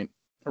one point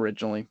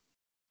originally,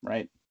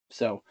 right?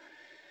 So,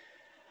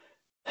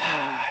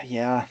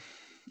 yeah,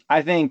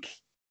 I think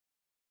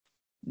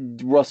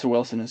Russell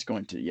Wilson is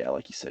going to, yeah,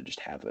 like you said, just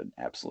have an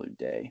absolute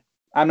day.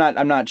 I'm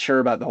not sure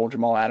about the whole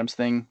Jamal Adams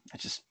thing.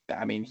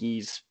 I mean,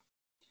 he's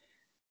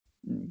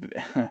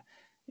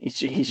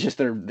just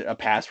a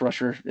pass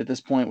rusher at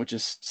this point, which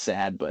is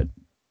sad, but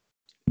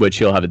Which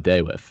he'll have a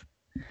day with.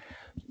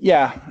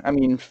 yeah, I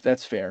mean,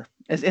 that's fair.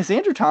 Is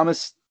Andrew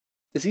Thomas,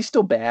 is he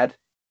still bad?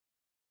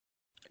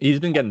 He's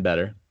been getting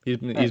better. He's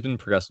been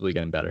progressively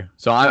getting better.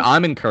 So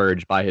I'm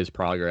encouraged by his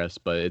progress.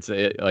 But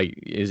like,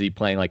 is he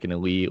playing like an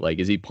elite? Like,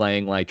 is he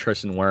playing like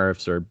Tristan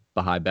Wirfs or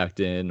Bahai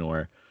Becton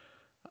or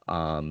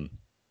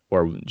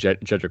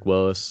Jedrick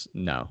Willis?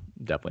 No,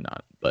 definitely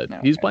not. But No,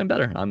 he's okay. playing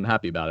better. I'm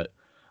happy about it.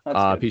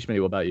 Peach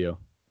Mitty, what about you?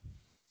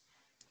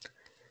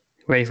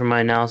 Ready for my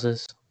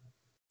analysis?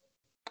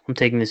 I'm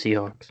taking the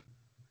Seahawks.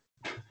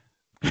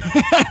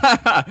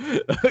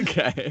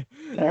 Okay.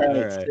 All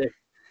right. Sick.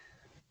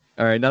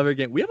 All right, another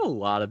game. We have a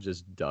lot of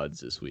just duds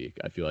this week,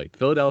 I feel like.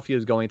 Philadelphia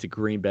is going to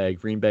Green Bay.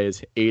 Green Bay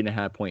is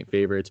 8.5-point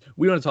favorites.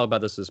 We don't want to talk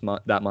about this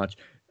that much.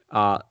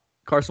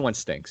 Carson Wentz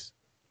stinks.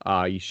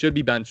 He should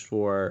be benched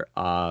for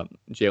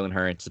Jalen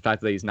Hurts. The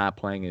fact that he's not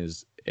playing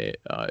is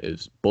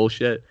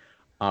bullshit.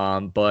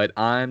 But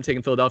I'm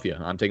taking Philadelphia.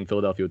 I'm taking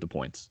Philadelphia with the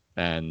points.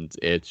 And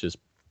it's just,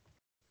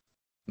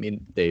 I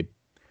mean,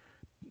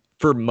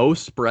 for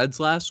most spreads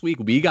last week,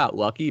 we got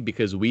lucky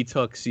because we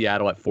took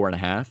Seattle at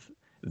 4.5.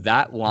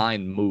 That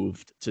line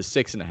moved to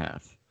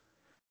 6.5.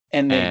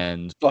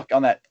 And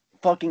on that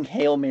fucking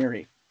Hail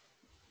Mary,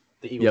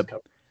 the Eagles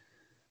covered.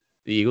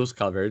 The Eagles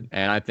covered,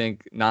 and I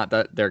think not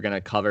that they're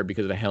gonna cover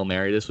because of a Hail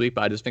Mary this week,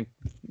 but I just think,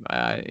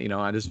 I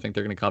just think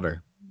they're gonna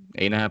cover.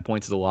 8.5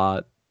 points is a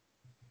lot,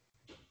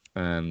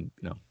 and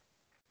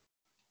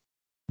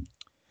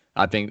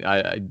I think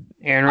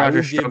Aaron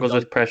Rodgers struggles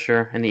with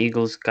pressure, and the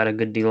Eagles got a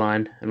good D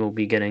line, and will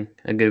be getting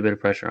a good bit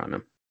of pressure on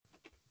them.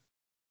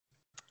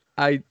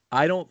 I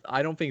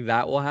don't think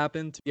that will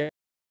happen.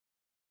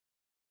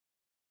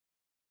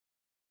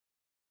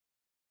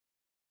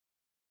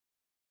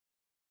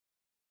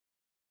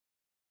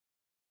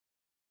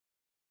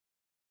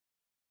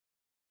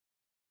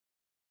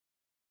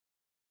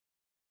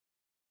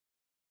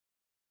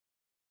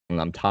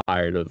 And I'm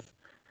tired of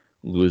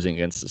losing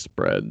against the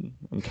spread.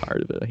 I'm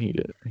tired of it. I hate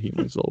it. I hate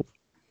myself.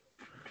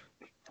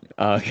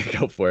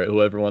 Go for it.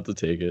 Whoever wants to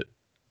take it.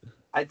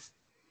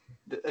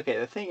 Okay,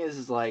 the thing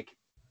is like,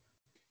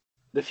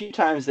 the few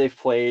times they've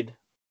played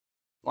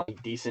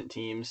like decent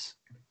teams,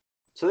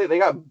 so they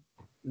got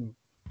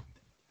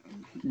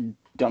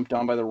dumped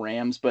on by the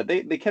Rams, but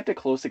they kept it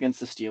close against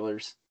the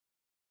Steelers.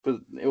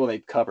 Well, they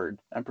covered,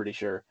 I'm pretty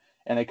sure,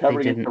 and they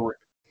covered against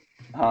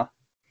the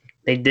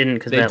They didn't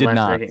because that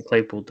last second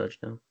Claypool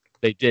touchdown.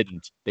 They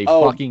didn't. They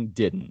fucking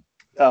didn't.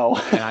 Oh.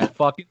 And I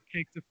fucking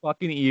picked the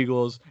fucking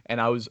Eagles, and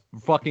I was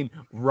fucking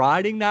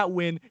riding that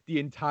win the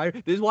entire.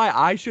 This is why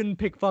I shouldn't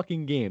pick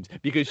fucking games,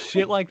 because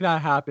shit like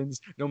that happens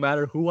no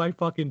matter who I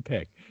fucking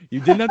pick. You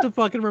didn't have to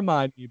fucking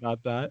remind me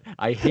about that.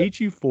 I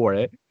hate you for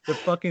it. The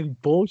fucking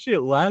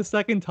bullshit last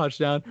second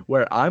touchdown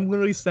where I'm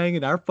literally saying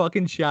in our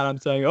fucking chat, I'm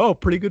saying, oh,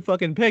 pretty good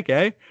fucking pick,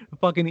 eh? The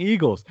fucking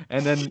Eagles.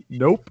 And then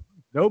nope.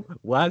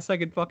 Last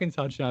second fucking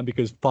touchdown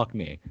because fuck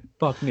me,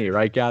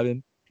 right,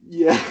 Gavin?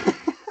 Yeah.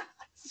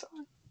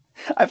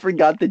 I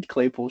forgot the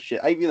Claypool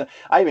shit. I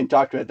even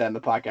talked about that in the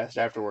podcast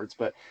afterwards.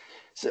 But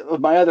so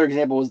my other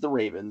example was the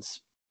Ravens,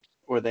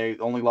 where they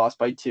only lost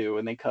by 2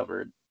 and they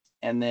covered.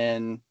 And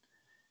then,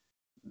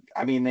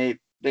 I mean,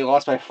 they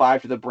lost by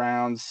 5 to the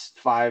Browns,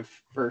 5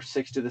 or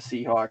 6 to the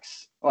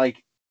Seahawks.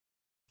 Like,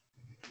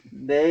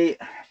 they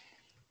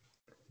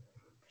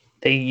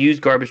use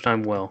garbage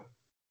time well.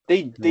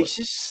 They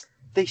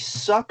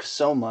suck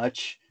so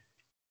much.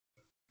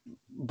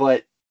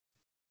 But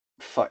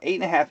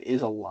 8.5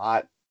 is a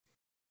lot.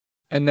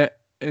 And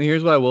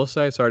here's what I will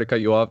say. Sorry to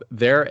cut you off.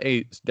 They're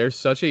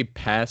such a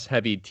pass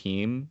heavy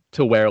team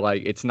to where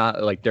like it's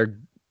not like they're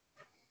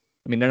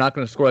not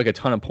going to score like a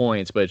ton of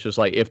points, but it's just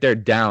like if they're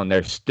down,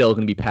 they're still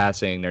going to be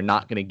passing. They're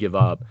not going to give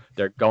up.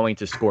 They're going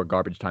to score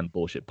garbage time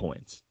bullshit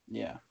points.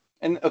 Yeah.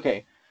 And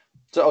okay,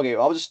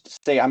 I'll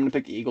just say I'm going to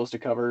pick the Eagles to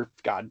cover.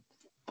 God,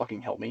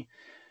 fucking help me.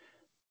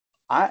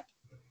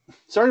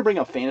 Sorry to bring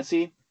up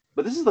fantasy.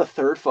 But this is the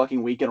third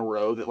fucking week in a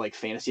row that like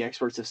fantasy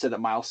experts have said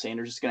that Miles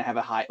Sanders is going to have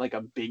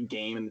a big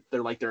game, and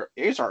they're like,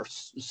 he's our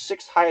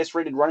 6th highest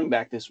rated running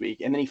back this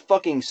week, and then he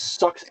fucking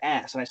sucks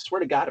ass. And I swear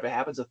to God, if it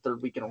happens a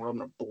third week in a row, I'm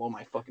going to blow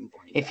my fucking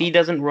brain. If he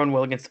doesn't run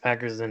well against the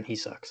Packers, then he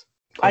sucks.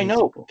 I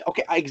know. Simple.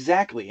 Okay,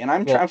 exactly. And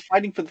I'm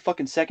fighting for the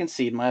fucking 2nd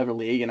seed in my other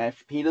league, and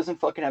if he doesn't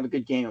fucking have a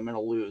good game, I'm going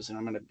to lose, and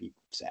I'm going to be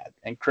sad.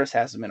 And Chris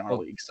has him in our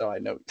league, so I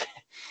know.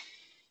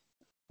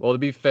 Well, to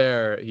be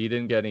fair, he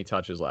didn't get any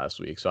touches last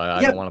week, so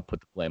I don't want to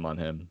put the blame on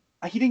him.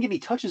 He didn't get any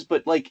touches,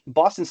 but like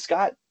Boston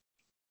Scott,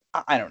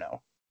 I don't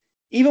know.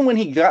 Even when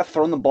he got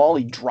thrown the ball,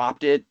 he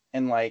dropped it,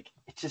 and like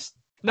it just.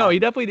 No, he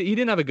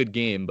didn't have a good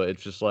game, but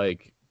it's just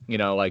like,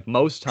 like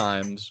most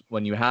times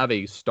when you have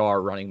a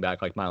star running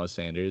back like Miles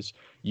Sanders,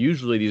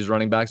 usually these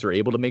running backs are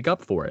able to make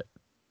up for it.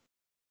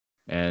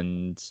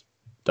 And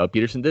Doug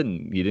Peterson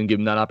didn't. He didn't give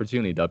him that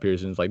opportunity. Doug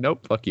Peterson's like,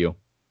 nope, fuck you.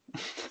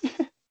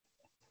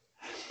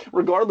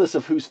 Regardless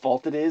of whose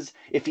fault it is,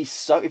 if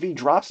he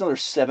drops another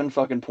 7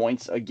 fucking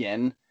points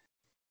again,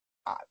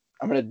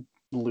 I'm gonna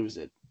lose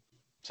it.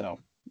 So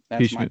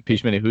that's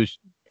Peach Mini, who's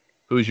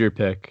your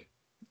pick?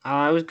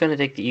 I was gonna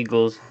take the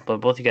Eagles, but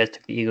both you guys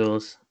took the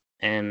Eagles,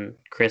 and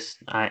Chris,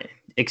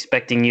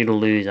 expecting you to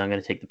lose, I'm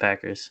gonna take the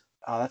Packers.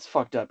 Oh, that's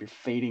fucked up. You're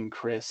fading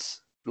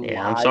Chris.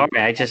 Yeah, I'm sorry.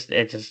 I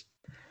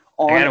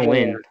gotta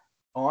win.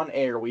 On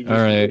air, we just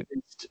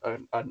witnessed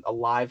a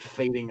live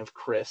fading of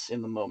Chris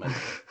in the moment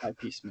by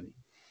Peace Mini.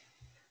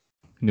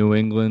 New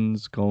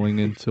England's going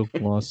into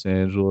Los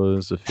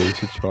Angeles to face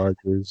the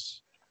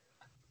Chargers.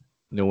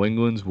 New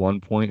England's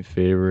 1-point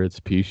favorites.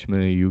 Peach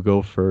Mini, you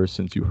go first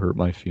since you hurt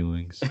my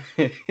feelings.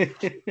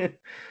 They're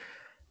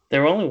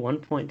only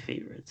 1-point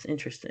favorites.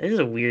 Interesting. This is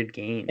a weird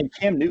game. And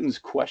Cam Newton's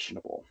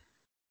questionable.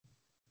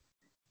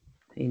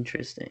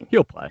 Interesting.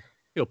 He'll play.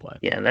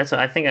 Yeah,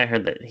 I think I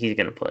heard that he's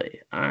gonna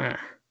play. I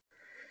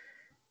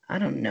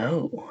don't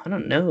know. I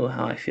don't know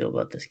how I feel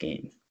about this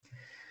game.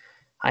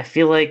 I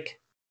feel like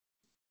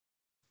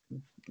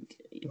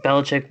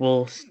Belichick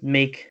will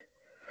make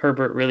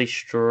Herbert really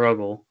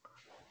struggle.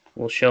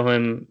 We'll show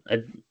him a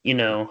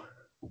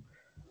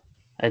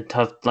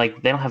tough,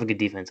 like, they don't have a good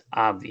defense,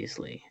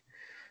 obviously.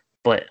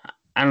 But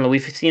I don't know,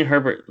 we've seen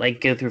Herbert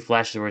like go through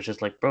flashes where it's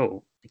just like,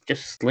 bro,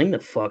 just sling the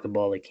fucking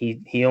ball. Like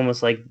he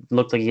almost like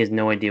looked like he has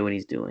no idea what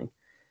he's doing.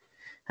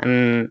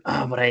 And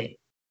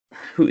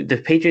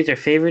the Patriots are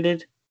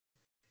favorited?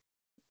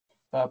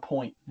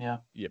 Point, yeah.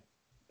 Yep,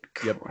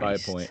 by a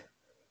point.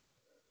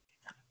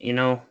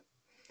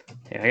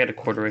 I got a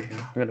quarter right here.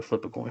 I'm gonna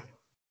flip a coin.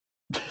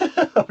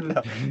 Oh,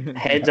 no.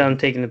 Heads, I'm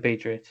taking the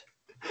Patriots.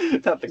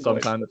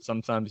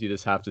 Sometimes you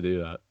just have to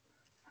do that.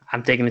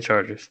 I'm taking the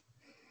Chargers.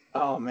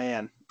 Oh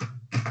man,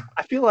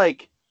 I feel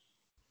like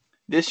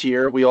this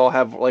year we're all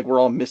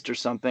Mr.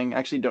 Something. I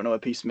actually don't know a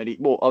piece of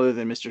other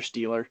than Mr.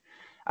 Steeler.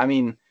 I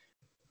mean,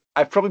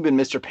 I've probably been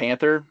Mr.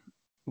 Panther,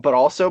 but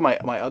also my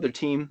other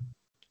team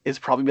has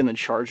probably been the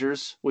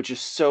Chargers, which is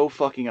so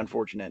fucking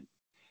unfortunate.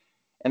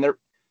 And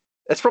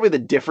that's probably the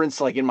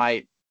difference, like in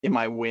my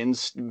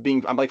wins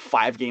I'm like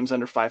 5 games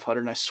under 500,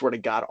 and I swear to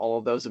God, all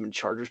of those have been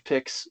Chargers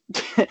picks.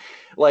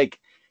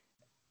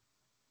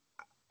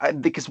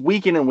 Because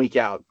week in and week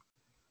out,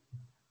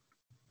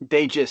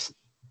 they just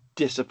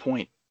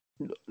disappoint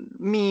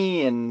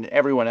me and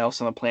everyone else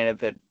on the planet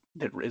that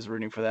is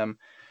rooting for them.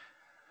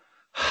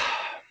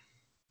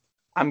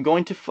 I'm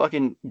going to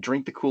fucking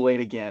drink the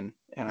Kool-Aid again,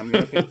 and I'm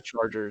going to pick the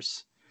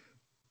Chargers.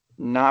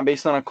 Not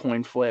based on a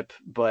coin flip,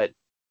 but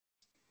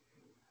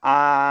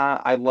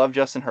I love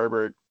Justin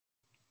Herbert,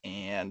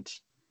 and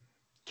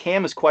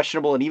Cam is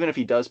questionable, and even if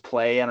he does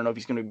play, I don't know if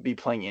he's going to be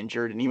playing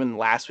injured. And even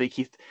last week,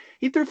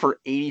 he threw for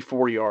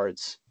 84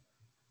 yards,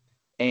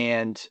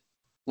 and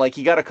like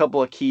he got a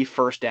couple of key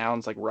first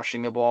downs, like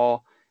rushing the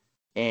ball,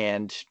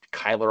 and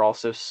Kyler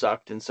also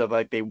sucked, and so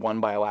like they won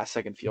by a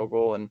last-second field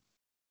goal. And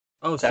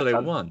so they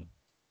won.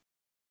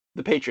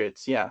 The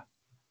Patriots, yeah.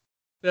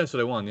 Yeah, so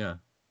they won, yeah.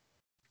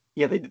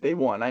 Yeah, they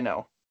won. I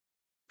know,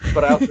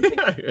 but I also think,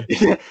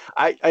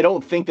 I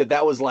don't think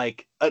that was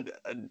like a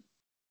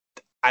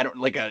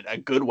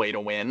good way to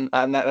win.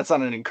 That's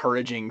not an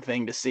encouraging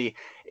thing to see.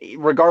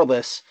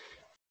 Regardless,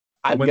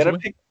 I'm gonna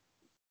pick.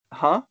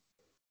 Huh?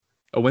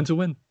 A win's a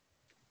win.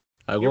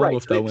 I will right.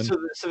 with that win. So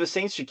the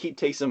Saints should keep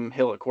Taysom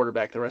Hill at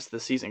quarterback the rest of the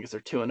season because they're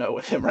 2-0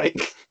 with him, right?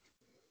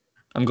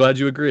 I'm glad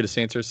you agree. The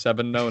Saints are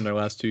 7-0 in their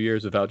last 2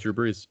 years without Drew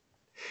Brees.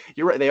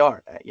 You're right. They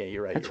are. Yeah,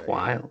 you're right. That's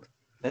wild.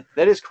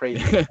 That is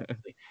crazy.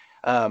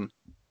 I'm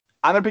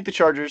gonna pick the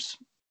Chargers.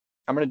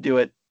 I'm gonna do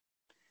it.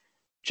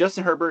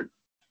 Justin Herbert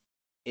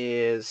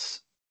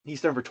he's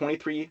thrown for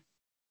 23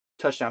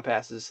 touchdown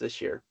passes this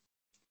year.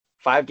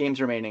 5 games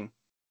remaining.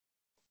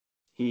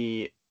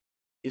 He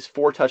is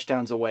 4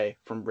 touchdowns away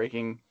from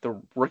breaking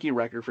the rookie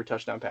record for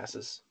touchdown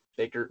passes.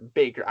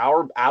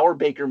 Our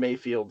Baker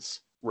Mayfield's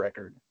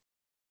record.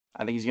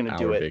 I think he's gonna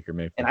do it,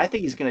 and I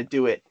think he's gonna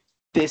do it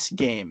this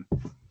game.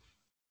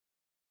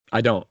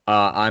 I don't.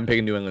 I'm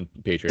picking New England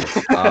Patriots.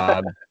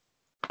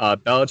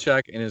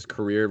 Belichick in his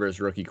career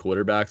versus rookie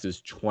quarterbacks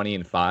is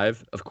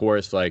 20-5. Of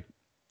course, like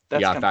you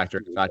got to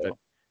factor the fact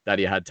that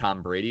he had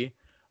Tom Brady.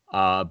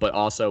 But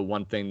also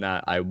one thing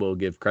that I will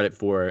give credit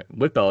for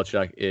with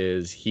Belichick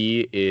is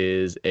he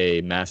is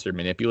a master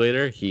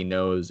manipulator. He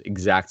knows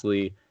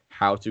exactly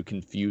how to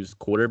confuse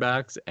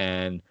quarterbacks,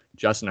 and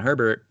Justin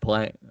Herbert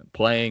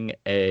playing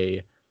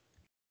a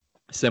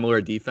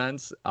similar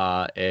defense,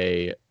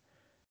 Belichick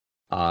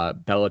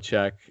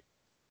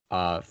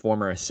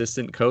former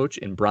assistant coach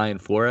in Brian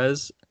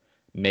Flores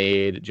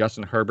made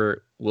Justin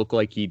Herbert look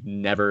like he'd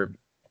never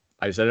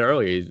I said it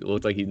earlier. He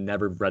looked like he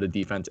never read a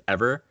defense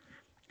ever.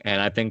 And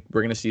I think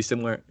we're going to see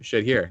similar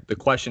shit here. The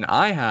question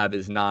I have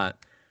is not,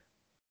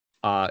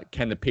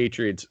 can the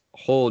Patriots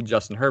hold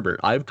Justin Herbert?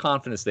 I have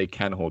confidence they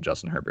can hold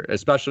Justin Herbert,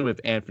 especially with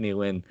Anthony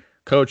Lynn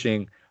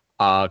coaching.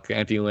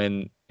 Anthony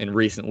Lynn in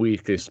recent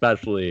weeks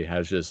especially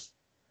has just,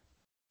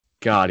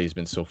 God, he's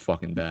been so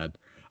fucking bad.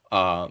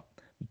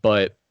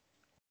 But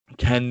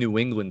can New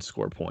England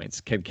score points?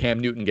 Can Cam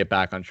Newton get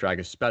back on track,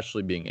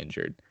 especially being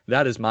injured?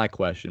 That is my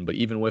question. But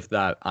even with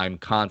that, I'm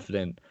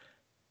confident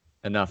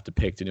enough to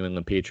pick the New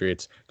England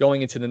Patriots.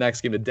 Going into the next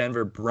game, the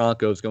Denver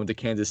Broncos going to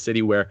Kansas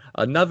City, where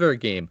another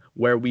game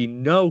where we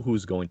know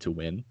who's going to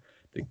win.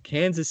 The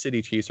Kansas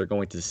City Chiefs are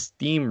going to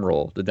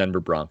steamroll the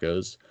Denver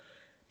Broncos.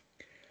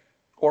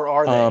 Or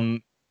are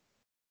they?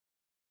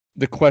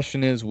 The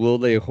question is, will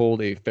they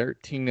hold a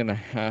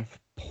 13.5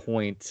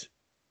 point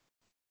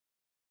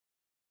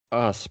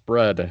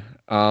spread?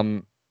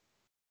 I'm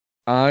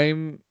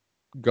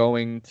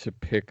going to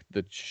pick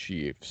the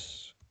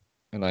Chiefs.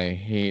 And I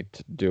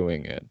hate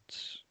doing it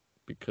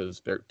because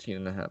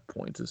 13.5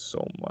 points is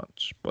so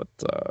much. But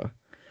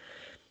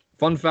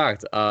fun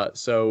fact,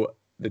 so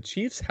the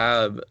Chiefs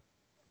have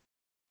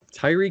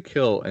Tyreek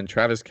Hill and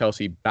Travis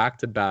Kelce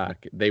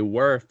back-to-back. They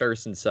were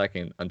first and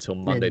second until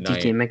Monday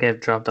night. DK Metcalf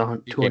dropped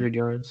 200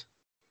 yards.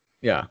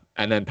 Yeah,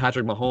 and then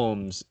Patrick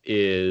Mahomes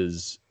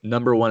is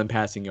number one in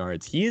passing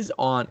yards. He's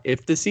on,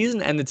 if the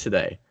season ended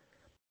today,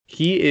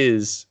 he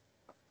is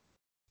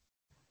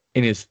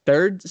in his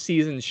third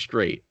season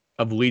straight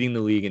of leading the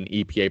league in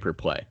EPA per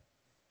play.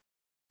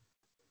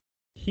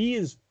 He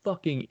is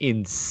fucking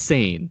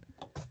insane.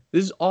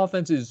 This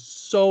offense is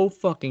so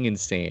fucking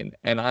insane.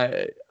 And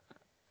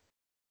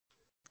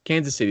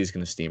Kansas City is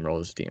going to steamroll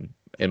this team,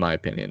 in my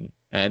opinion.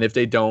 And if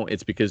they don't,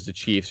 it's because the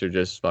Chiefs are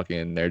just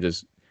fucking, they're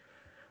just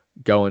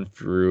going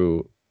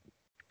through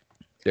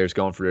their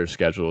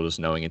schedule, just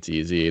knowing it's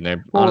easy.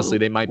 And honestly,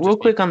 they might real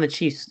quick on the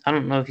Chiefs. I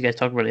don't know if you guys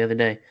talked about it the other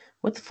day.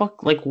 What the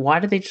fuck? Like, why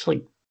did they just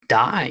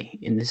die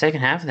in the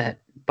second half of that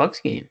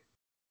Bucks game?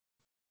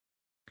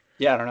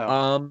 Yeah, I don't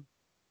know.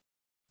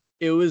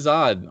 It was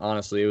odd.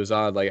 Honestly, it was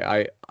odd. Like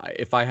I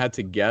if I had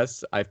to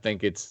guess, I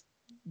think it's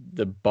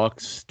the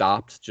Bucks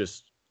stopped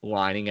just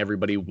lining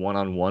everybody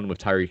one-on-one with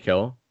Tyreek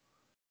Hill,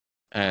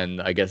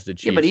 and I guess the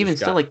Chiefs. Yeah, but even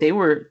still, they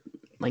were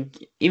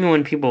even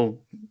when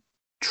people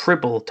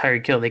triple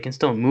Tyreek Hill, they can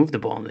still move the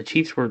ball, and the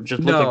Chiefs looked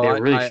like they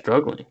were really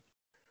struggling.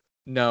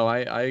 No,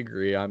 I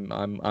agree.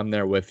 I'm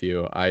there with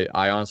you.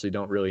 I honestly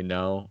don't really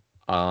know.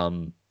 Yeah,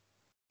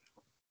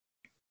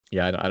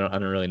 I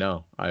don't really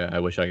know. I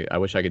wish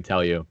I could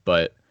tell you,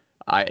 but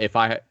my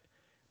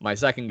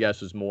second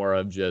guess was more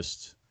of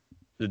just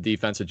the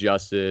defense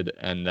adjusted,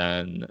 and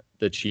then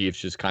the Chiefs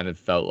just kind of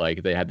felt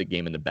like they had the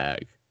game in the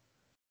bag.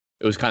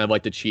 It was kind of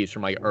like the Chiefs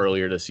from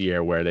earlier this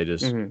year, where they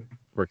just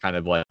were kind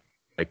of like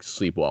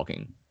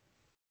sleepwalking.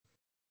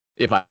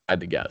 If I had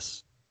to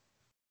guess,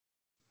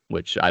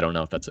 which I don't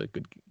know if that's a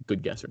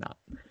good guess or not,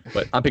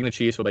 but I'm picking the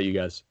Chiefs. What about you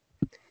guys?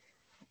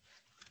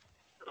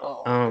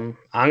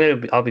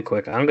 I'll be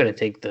quick. I'm gonna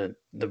take the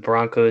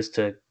Broncos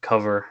to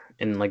cover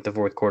in the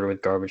fourth quarter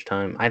with garbage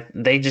time.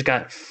 They just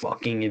got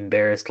fucking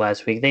embarrassed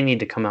last week. They need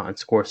to come out and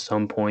score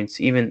some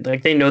points. Even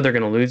they know they're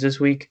gonna lose this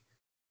week,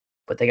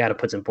 but they got to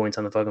put some points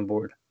on the fucking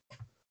board.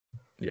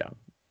 Yeah,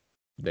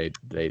 they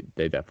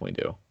definitely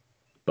do,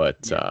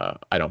 but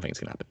I don't think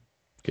it's gonna happen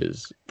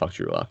because fuck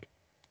Drew Lock.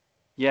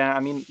 Yeah, I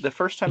mean the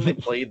first time they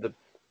played,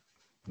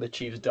 the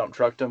Chiefs dump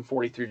trucked them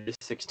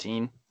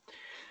 43-16.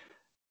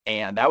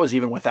 And that was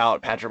even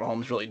without Patrick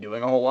Mahomes really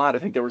doing a whole lot. I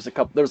think there was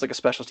a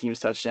special teams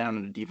touchdown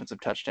and a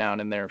defensive touchdown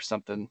in there.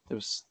 Some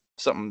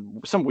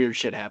weird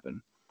shit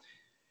happened.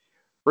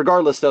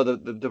 Regardless, though,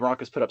 the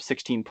Broncos put up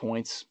 16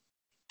 points.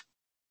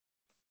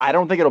 I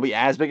don't think it'll be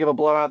as big of a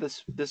blowout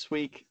this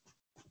week.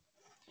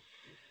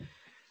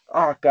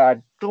 Oh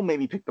God, don't make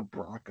me pick the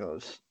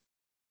Broncos.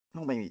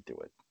 Don't make me do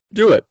it.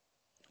 Do it,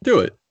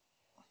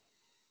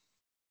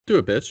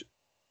 bitch.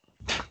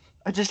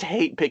 I just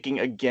hate picking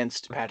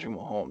against Patrick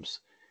Mahomes.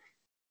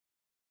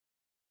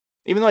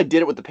 Even though I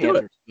did it with the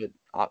Panthers,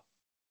 but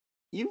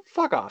you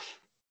fuck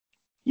off.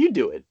 You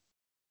do it.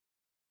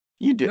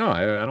 You do. No,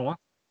 I don't want.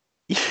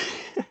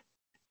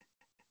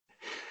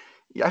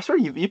 Yeah, I swear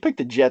you picked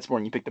the Jets more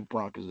than you picked the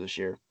Broncos this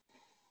year.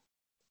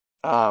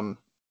 Actually,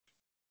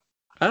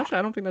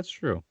 I don't think that's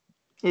true.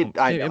 It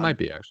might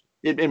be actually.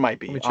 It might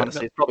be.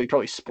 Honestly, it's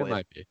probably split. It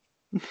might be.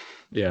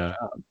 Yeah.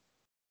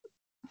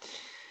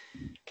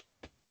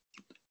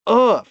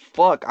 Oh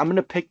fuck! I'm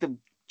gonna pick the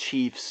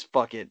Chiefs.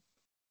 Fuck it.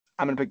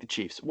 I'm gonna pick the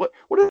Chiefs. What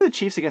are the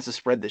Chiefs against the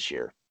spread this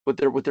year with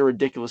their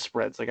ridiculous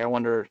spreads? I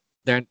wonder.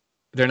 They're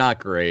not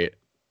great.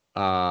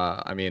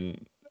 I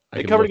mean,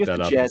 they covered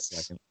against the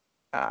Jets.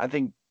 I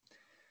think.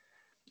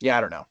 Yeah,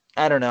 I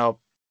don't know.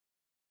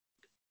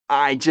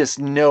 I just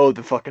know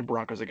the fucking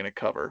Broncos are gonna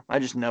cover. I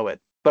just know it.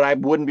 But I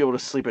wouldn't be able to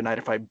sleep at night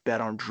if I bet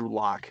on Drew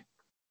Lock.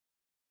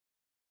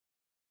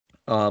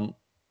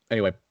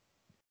 Anyway,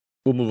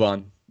 we'll move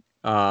on.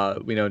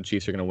 We know the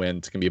Chiefs are going to win.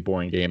 It's going to be a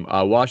boring game.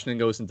 Washington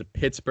goes into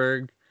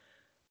Pittsburgh.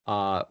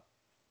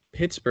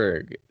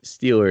 Pittsburgh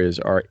Steelers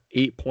are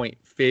 8-point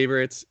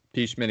favorites.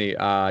 Peach Mini,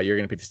 you're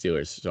gonna pick the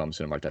Steelers, so I'm just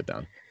gonna mark that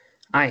down.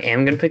 I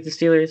am gonna pick the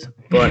Steelers,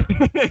 but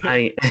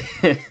I,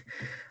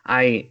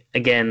 I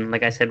again,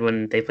 like I said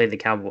when they played the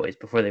Cowboys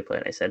before they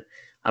played, I said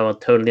I will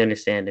totally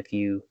understand if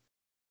you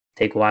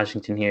take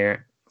Washington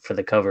here for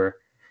the cover.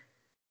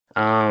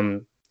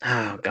 Oh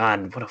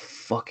God, what a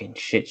fucking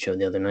shit show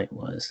the other night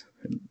was.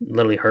 It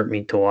literally hurt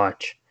me to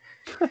watch.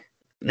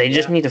 They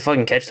just need to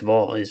fucking catch the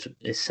ball. Is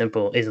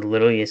simple. Is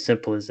literally as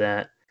simple as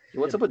that.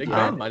 What's up with Big Debo?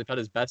 Ben might have had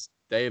his best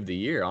day of the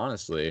year,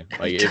 honestly.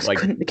 He just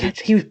couldn't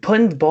catch. He was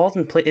putting the balls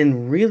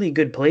in really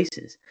good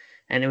places,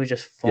 and it was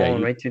just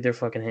falling right through their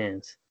fucking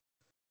hands.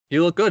 He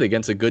looked good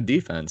against a good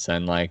defense,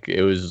 and like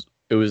it was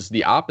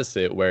the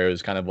opposite, where it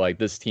was kind of like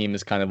this team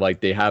is kind of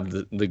like they have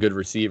the good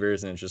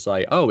receivers, and it's just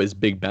like, oh, is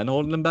Big Ben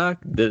holding them back?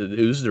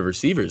 Who's the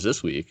receivers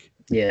this week?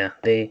 Yeah,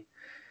 they.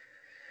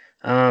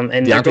 And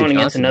Deontay they're going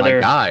against Johnson, another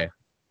my guy.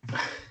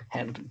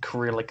 Had a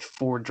career like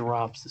 4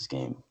 drops this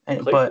game,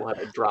 Claypool had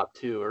a drop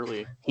too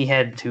early. He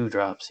had 2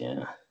 drops.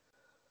 Yeah,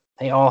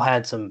 they all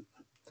had some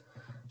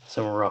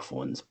rough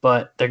ones,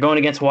 but they're going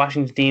against a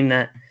Washington team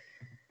that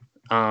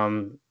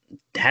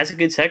has a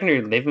good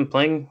secondary. They've been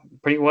playing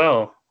pretty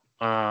well.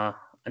 Not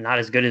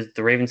as good as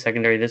the Ravens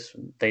secondary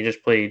they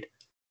just played,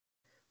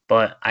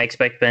 but I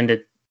expect Ben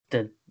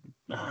to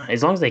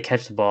as long as they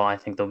catch the ball, I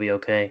think they'll be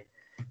okay.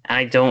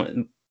 I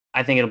think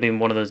it'll be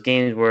one of those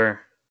games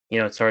where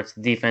the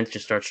defense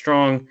just starts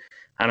strong.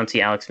 I don't see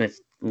Alex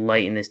Smith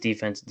lighting the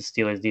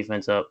Steelers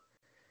defense up.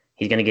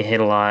 He's going to get hit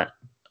a lot.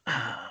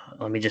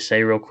 Let me just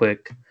say real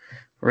quick,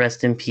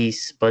 rest in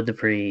peace, Bud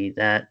Dupree.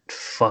 That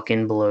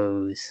fucking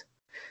blows.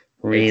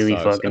 Really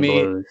fucking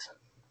blows.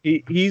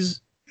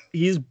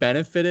 He's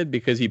benefited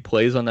because he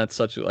plays on that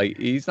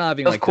he's not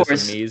having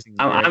this amazing.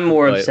 I'm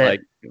more upset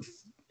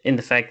in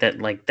the fact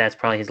that that's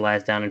probably his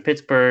last down in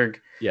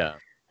Pittsburgh. Yeah.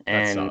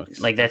 And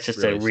that's just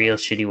really a real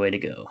shitty way to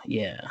go.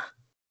 Yeah.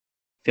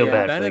 Feel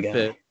bad for the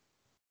guy.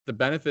 The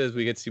benefit is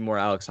we get to see more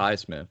Alex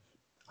Highsmith.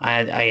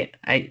 I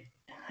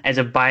as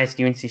a biased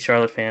UNC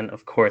Charlotte fan,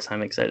 of course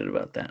I'm excited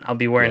about that. I'll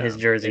be wearing his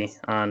jersey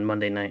on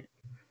Monday night.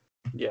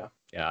 Yeah.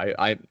 Yeah,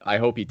 I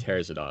hope he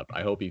tears it up.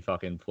 I hope he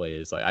fucking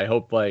plays. I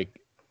hope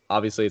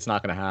obviously it's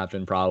not gonna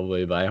happen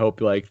probably, but I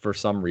hope for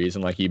some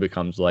reason he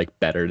becomes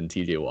better than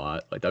TJ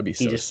Watt. That'd be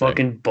so sick. He just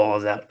fucking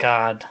balls out.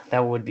 God,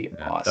 that would be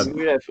awesome.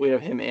 We'd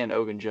have him and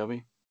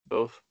Ogunjobi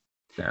both.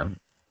 Yeah.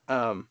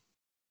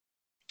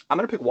 I'm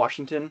going to pick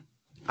Washington.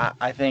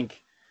 I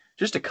think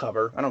just to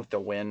cover. I don't know if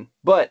they'll win.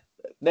 But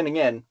then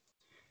again,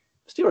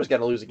 Steelers got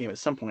to lose a game at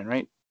some point,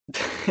 right?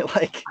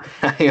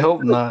 I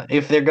hope not.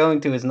 If they're going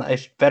to,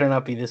 it better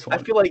not be this one.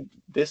 I feel like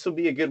this will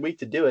be a good week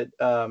to do it.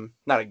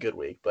 Not a good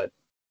week, but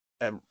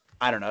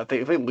I don't know.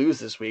 If they lose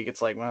this week, it's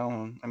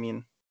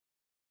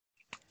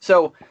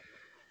so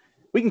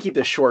we can keep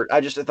this short. I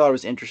thought it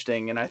was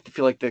interesting, and I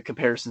feel like the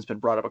comparison's been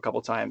brought up a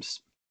couple times.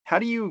 How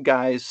do you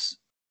guys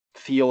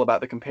feel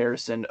about the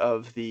comparison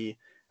of the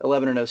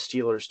 11-0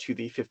 Steelers to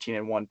the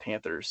 15-1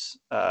 Panthers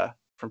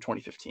from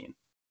 2015?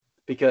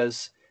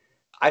 Because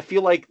I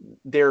feel like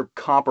they're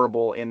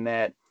comparable in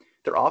that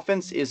their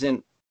offense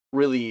isn't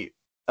really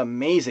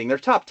amazing. They're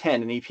top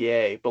 10 in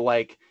EPA, but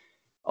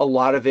a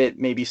lot of it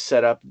may be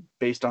set up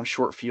based on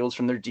short fields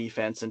from their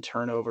defense and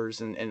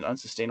turnovers and not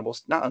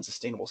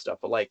unsustainable stuff,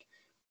 but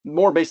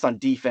more based on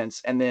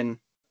defense, and then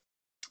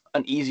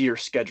an easier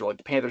schedule.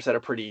 The Panthers had a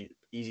pretty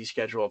easy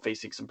schedule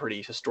facing some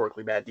pretty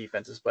historically bad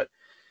defenses, but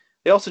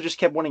they also just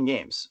kept winning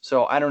games.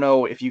 So I don't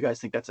know if you guys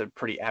think that's a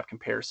pretty apt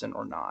comparison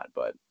or not,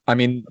 but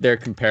they're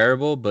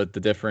comparable, but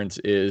the difference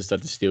is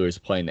that the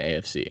Steelers play in the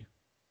AFC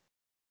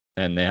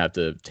and they have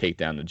to take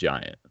down the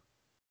Giant.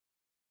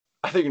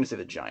 I thought you were going to say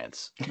the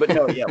Giants, but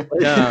no, yeah.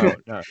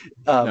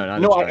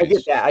 No, I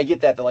get that. I get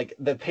that.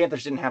 The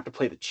Panthers didn't have to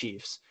play the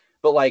Chiefs,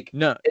 but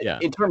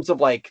in terms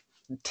of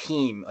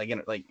team,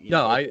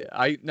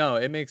 no,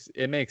 it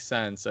makes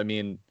sense.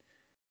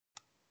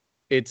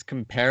 It's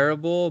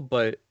comparable,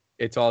 but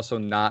it's also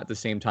not at the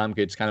same time.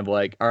 It's kind of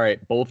all right,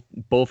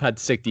 both had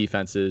sick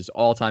defenses,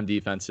 all-time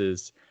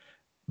defenses,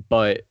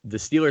 but the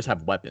Steelers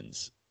have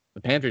weapons.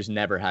 The Panthers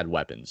never had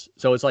weapons.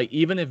 So it's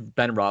even if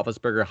Ben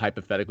Roethlisberger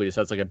hypothetically just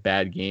has a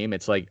bad game,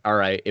 it's all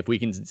right, if we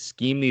can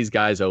scheme these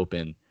guys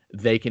open,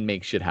 they can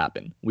make shit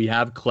happen. We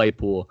have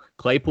Claypool.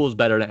 Claypool's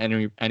better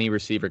than any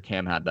receiver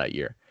Cam had that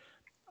year.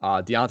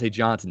 Deontay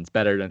Johnson's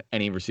better than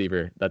any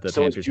receiver that the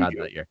Panthers had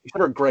that year.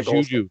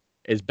 Juju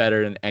is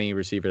better than any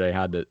receiver they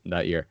had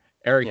that year.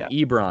 Eric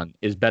Ebron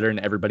is better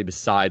than everybody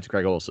besides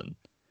Greg Olsen.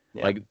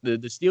 Yeah. The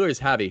Steelers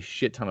have a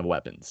shit ton of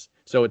weapons.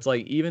 So it's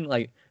even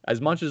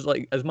as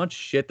much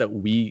shit that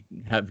we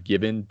have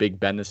given Big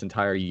Ben this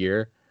entire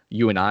year,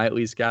 you and I at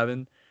least,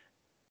 Gavin,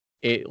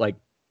 it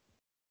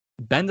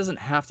Ben doesn't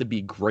have to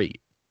be great.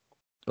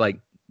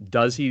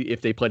 Does he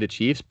if they play the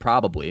Chiefs?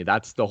 Probably.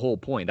 That's the whole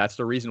point. That's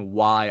the reason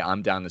why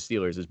I'm down the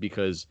Steelers, is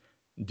because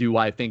do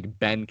I think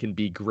Ben can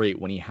be great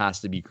when he has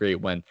to be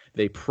great when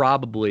they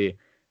probably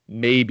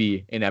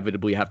maybe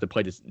inevitably have to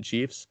play the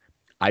Chiefs?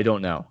 I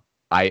don't know.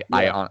 I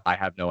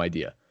have no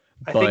idea.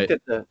 I think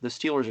that the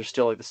Steelers are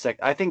still like the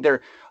second. I think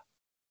they're,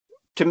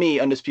 to me,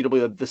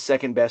 undisputably the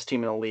second best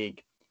team in the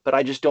league. But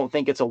I just don't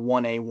think it's a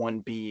 1A,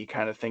 1B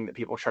kind of thing that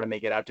people try to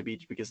make it out to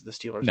be because the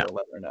Steelers are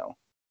 11-0.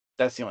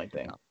 That's the only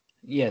thing. No.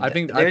 Yeah, I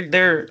think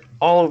they're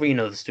all over,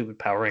 the stupid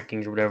power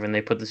rankings or whatever, and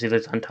they put the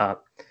Steelers on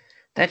top.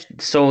 That's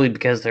solely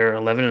because they're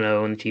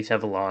 11-0 and the Chiefs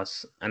have a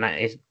loss. And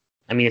I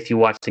mean, if you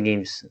watch the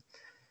games,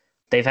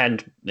 they've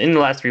had in the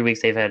last 3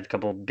 weeks, they've had a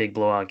couple big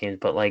blowout games,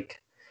 but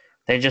like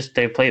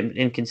they play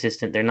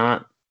inconsistent.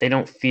 They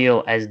don't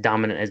feel as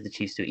dominant as the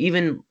Chiefs do.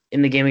 Even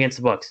in the game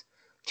against the Bucs,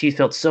 Chiefs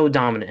felt so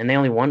dominant, and they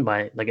only won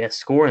by like a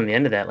score in the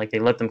end of that. Like they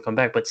let them come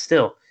back, but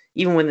still,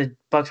 even when the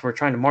Bucs were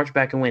trying to march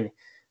back and win,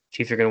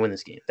 Chiefs are going to win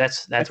this game.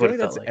 That's what it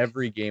felt like.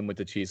 Every game with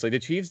the Chiefs. Like the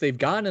Chiefs, they've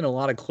gotten in a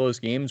lot of close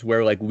games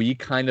where like we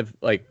kind of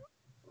like,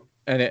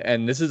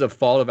 and this is a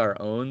fault of our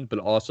own, but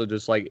also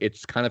just like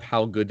it's kind of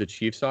how good the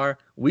Chiefs are.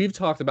 We've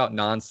talked about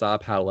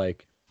nonstop how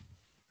like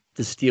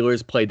the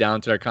Steelers play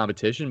down to their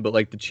competition, but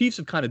like the Chiefs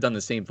have kind of done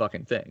the same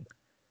fucking thing.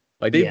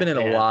 Like they've been in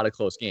a lot of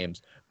close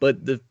games.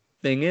 But the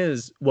thing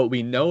is, what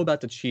we know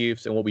about the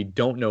Chiefs and what we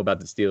don't know about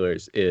the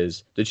Steelers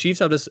is the Chiefs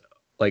have this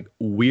like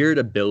weird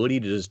ability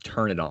to just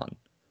turn it on.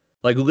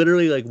 Like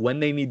literally, like when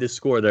they need to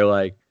score, they're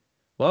like,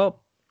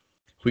 "Well,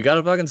 we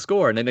gotta fucking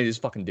score," and then they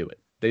just fucking do it.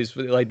 They just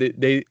like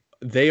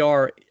they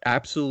are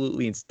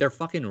absolutely they're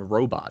fucking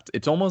robots.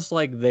 It's almost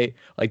like the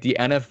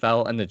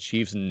NFL and the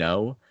Chiefs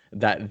know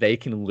that they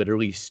can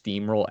literally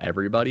steamroll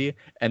everybody,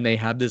 and they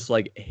have this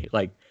like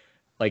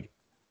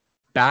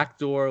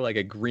backdoor like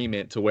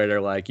agreement to where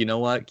they're like, you know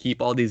what,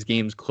 keep all these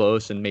games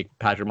close and make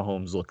Patrick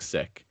Mahomes look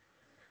sick.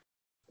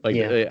 Like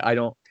I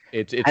don't.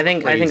 I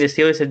think the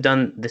Steelers have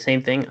done the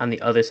same thing on the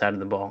other side of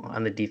the ball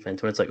on the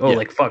defense when it's like,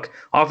 like fuck,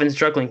 offense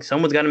struggling,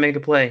 someone's got to make a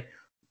play.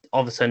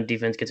 All of a sudden,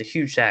 defense gets a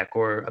huge sack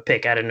or a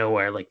pick out of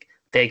nowhere. Like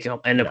they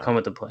end up coming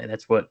with the play.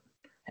 That's what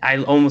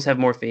I almost have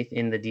more faith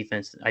in the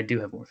defense. I do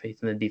have more faith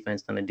in the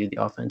defense than I do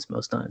the offense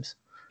most times.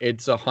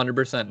 It's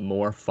 100%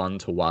 more fun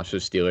to watch the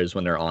Steelers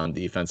when they're on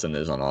defense than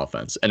it is on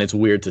offense, and it's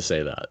weird to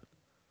say that.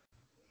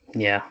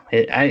 Yeah,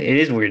 it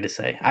is weird to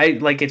say.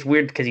 It's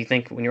weird because you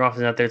think when your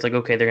offense out there, it's like,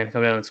 okay, they're going to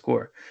come down and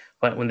score.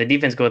 But when the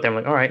defense go out there, I'm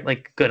like, all right,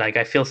 like, good. Like,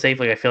 I feel safe.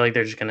 Like, I feel like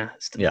they're just going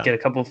to get a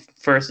couple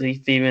first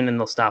even and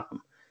they'll stop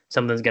them.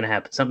 Something's going to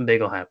happen. Something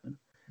big will happen.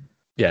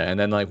 Yeah, and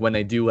then, like, when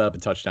they do let up a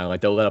touchdown, like,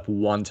 they'll let up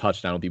one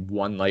touchdown. It'll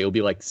be it'll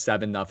be, like,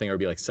 7-0 or it'll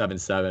be, like,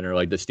 7-7 or,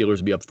 like, the Steelers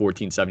will be up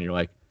 14-7. You're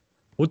like,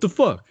 what the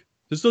fuck?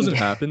 This doesn't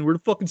happen. We're the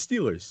fucking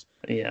Steelers.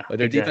 Yeah. Like,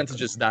 their defense is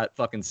just that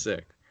fucking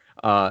sick.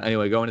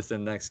 Anyway, going into the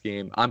next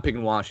game, I'm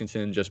picking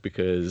Washington just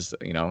because,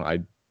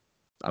 I'm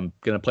going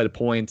to play the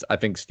points. I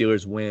think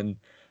Steelers win.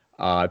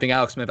 I think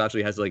Alex Smith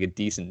actually has like a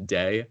decent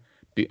day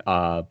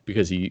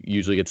because he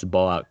usually gets the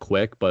ball out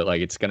quick, but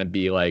like it's going to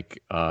be like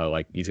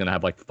he's going to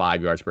have like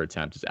 5 yards per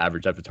attempt. His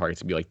average after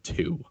target's going to be like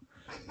 2.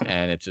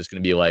 And it's just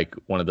going to be like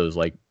one of those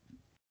like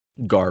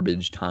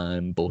garbage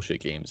time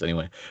bullshit games.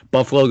 Anyway,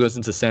 Buffalo goes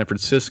into San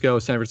Francisco.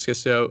 San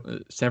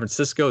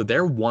Francisco,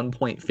 they're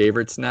 1-point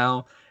favorites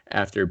now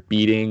after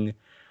beating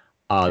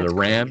the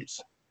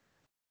Rams.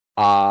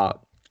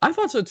 I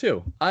thought so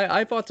too.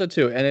 I thought so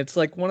too. And it's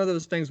like one of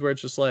those things where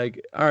it's just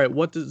like, all right,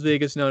 what does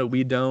Vegas know that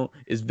we don't?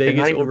 Is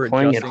Vegas over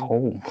playing at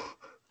home?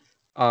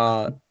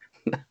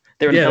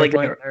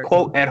 They're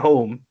quote at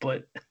home,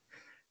 but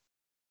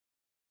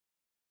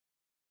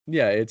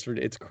yeah,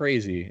 it's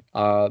crazy.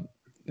 And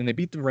they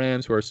beat the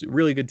Rams, who are a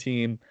really good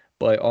team,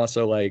 but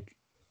also like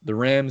the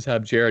Rams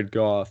have Jared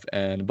Goff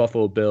and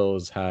Buffalo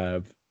Bills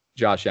have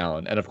Josh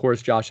Allen, and of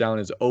course Josh Allen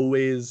is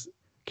always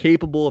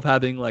capable of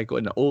having like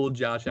an old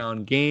Josh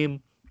Allen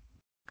game.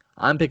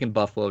 I'm picking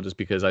Buffalo just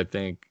because I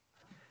think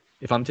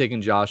if I'm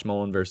taking Josh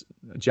Allen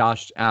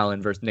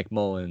versus Nick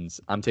Mullins,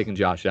 I'm taking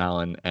Josh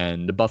Allen,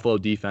 and the Buffalo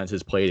defense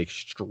has played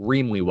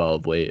extremely well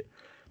of late.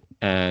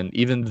 And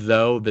even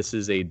though this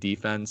is a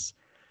defense,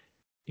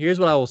 here's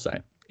what I will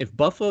say. If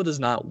Buffalo does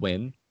not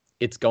win,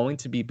 it's going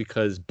to be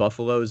because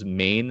Buffalo's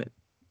main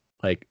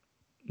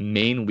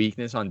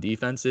weakness on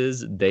defense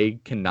is they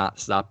cannot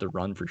stop the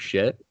run for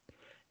shit.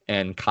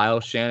 And Kyle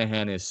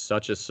Shanahan is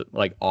such a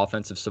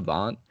offensive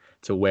savant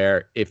to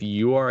where if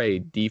you are a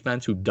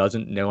defense who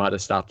doesn't know how to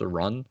stop the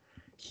run,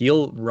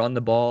 he'll run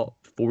the ball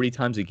 40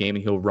 times a game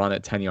and he'll run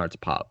at 10 yards a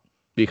pop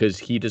because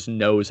he just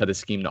knows how to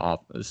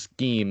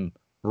scheme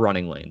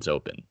running lanes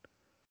open.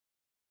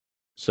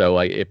 So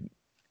like if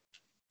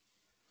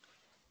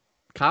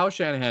Kyle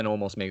Shanahan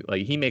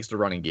makes the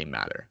running game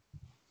matter.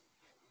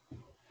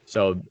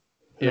 So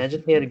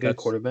imagine he had a good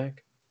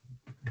quarterback.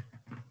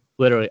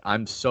 Literally,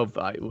 I'm so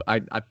I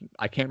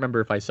can't remember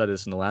if I said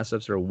this in the last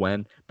episode or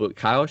when, but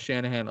Kyle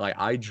Shanahan, like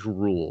I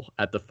drool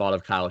at the thought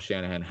of Kyle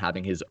Shanahan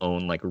having his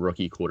own like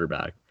rookie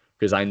quarterback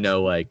because I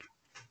know like,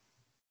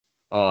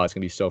 oh, it's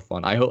gonna be so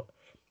fun. I hope.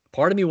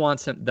 Part of me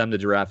wants them to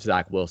draft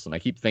Zach Wilson. I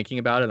keep thinking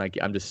about it, and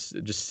I'm just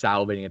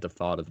salivating at the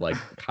thought of like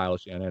Kyle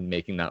Shanahan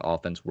making that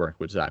offense work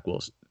with Zach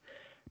Wilson.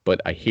 But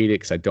I hate it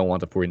because I don't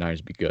want the 49ers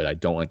to be good. I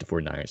don't like the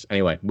 49ers.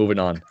 Anyway, moving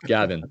on.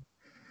 Gavin.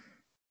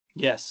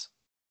 Yes.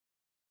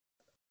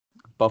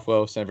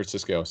 Buffalo, San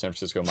Francisco. San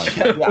Francisco minus.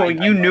 Yeah, Well, I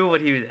you know. knew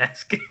what he was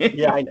asking.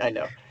 Yeah, I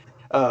know.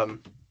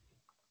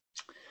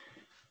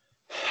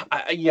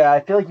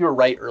 I feel like you were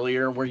right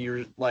earlier where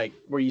you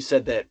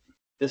said that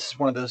this is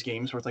one of those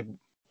games where it's like,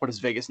 what does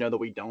Vegas know that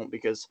we don't?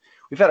 Because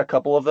we've had a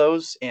couple of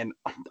those, and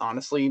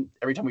honestly,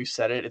 every time we've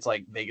said it, it's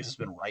like Vegas has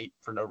been right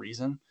for no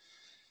reason.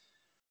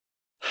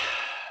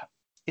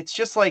 It's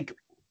just like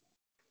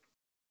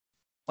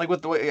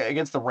with the way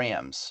against the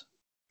Rams.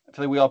 I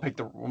feel like we all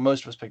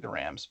most of us picked the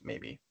Rams.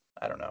 Maybe,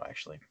 I don't know.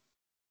 Actually,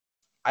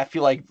 I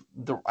feel like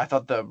I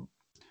thought the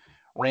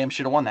Rams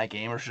should have won that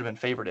game or should have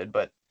been favorited,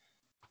 but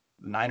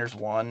the Niners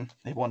won.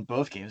 They won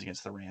both games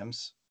against the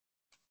Rams.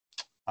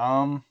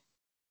 I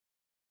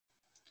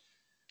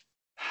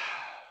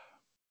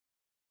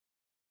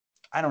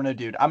don't know,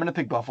 dude. I'm gonna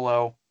pick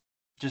Buffalo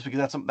just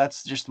because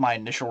that's just my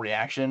initial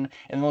reaction,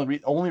 and the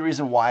only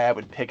reason why I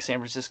would pick San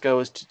Francisco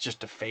is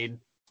to fade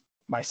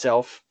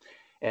myself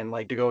and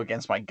like to go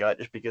against my gut,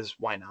 just because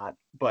why not?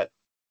 But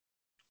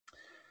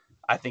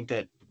I think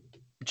that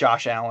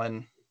Josh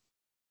Allen,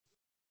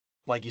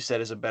 like you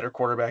said, is a better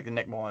quarterback than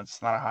Nick Mullins.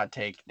 It's not a hot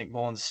take. Nick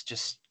Mullins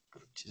just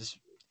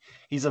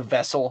he's a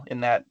vessel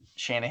in that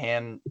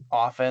Shanahan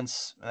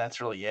offense, and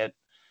that's really it.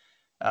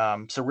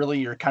 So really,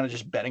 you're kind of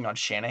just betting on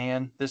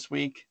Shanahan this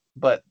week.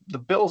 But the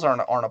Bills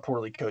aren't a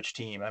poorly coached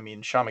team. I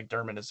mean, Sean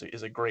McDermott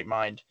is a great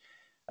mind.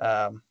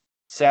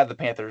 Sad the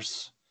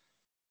Panthers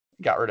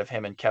got rid of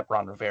him and kept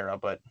Ron Rivera,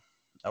 but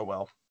oh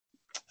well.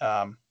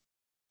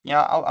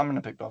 Yeah, I'm going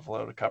to pick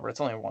Buffalo to cover.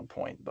 It's only 1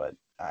 point, but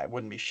I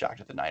wouldn't be shocked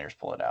if the Niners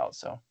pull it out.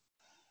 So,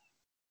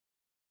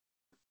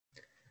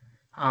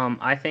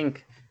 I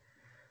think,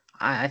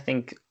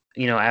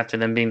 after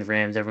them being the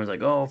Rams, everyone's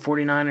like, "Oh,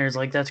 49ers,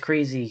 like that's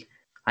crazy."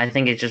 I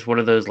think it's just one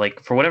of those,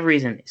 like, for whatever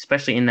reason,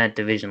 especially in that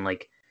division,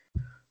 like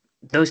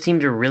those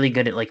teams are really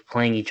good at like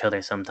playing each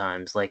other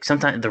sometimes. Like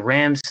sometimes the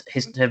Rams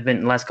have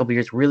been the last couple of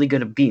years really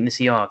good at beating the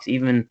Seahawks,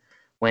 even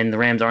when the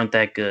Rams aren't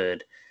that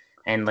good.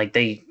 And like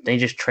they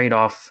just trade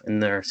off in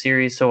their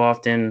series so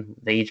often.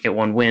 They each get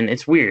one win.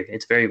 It's weird.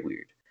 It's very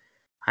weird.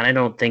 And I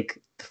don't think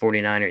the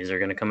 49ers are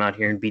going to come out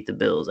here and beat the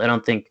Bills. I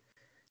think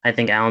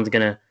Allen's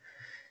going to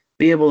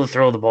be able to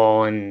throw the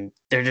ball, and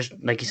they're just,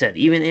 like you said,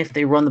 even if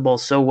they run the ball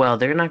so well,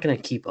 they're not going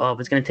to keep up.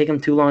 It's going to take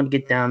them too long to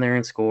get down there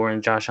and score,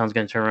 and Josh Allen's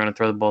going to turn around and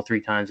throw the ball 3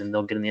 times, and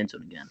they'll get in the end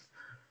zone again.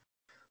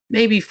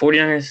 Maybe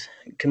 49ers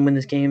can win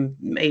this game.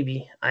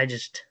 Maybe. I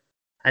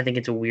think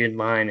it's a weird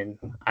line, and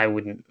I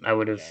would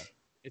have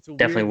it's a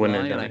definitely weird wouldn't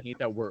line, have done and it. I hate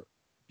that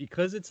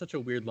because it's such a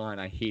weird line,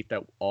 I hate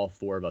that all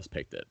 4 of us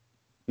picked it.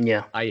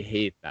 Yeah. I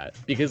hate that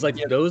because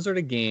those are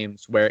the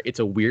games where it's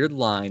a weird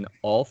line,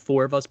 all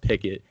 4 of us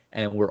pick it,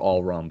 and we're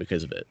all wrong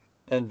because of it.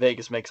 And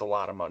Vegas makes a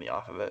lot of money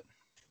off of it.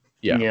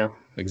 Yeah.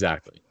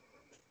 Exactly.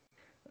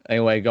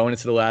 Anyway, going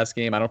into the last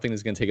game, I don't think this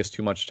is going to take us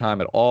too much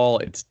time at all.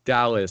 It's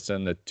Dallas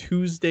on the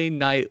Tuesday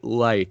night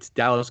light.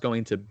 Dallas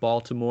going to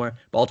Baltimore.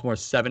 Baltimore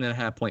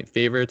 7.5-point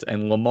favorites,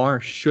 and Lamar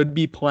should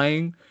be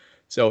playing.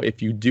 So if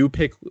you do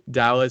pick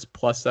Dallas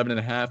plus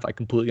 7.5, I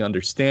completely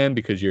understand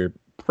because you're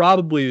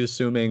probably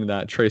assuming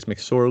that Trace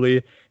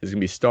McSorley is going to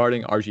be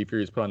starting.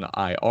 RG3 is put on the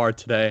IR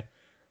today.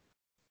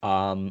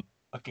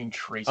 Fucking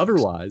Trace.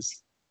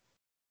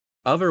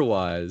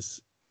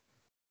 Otherwise,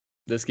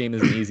 this game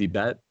is an easy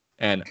bet,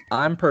 and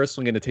I'm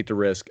personally going to take the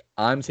risk.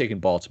 I'm taking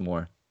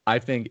Baltimore. I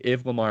think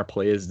if Lamar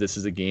plays, this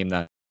is a game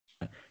that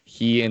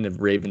he and the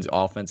Ravens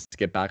offense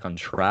get back on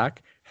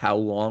track. How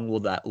long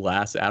will that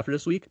last after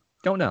this week?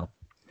 Don't know.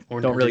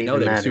 Don't really know.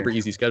 They have a super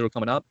easy schedule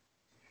coming up.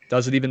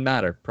 Does it even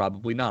matter?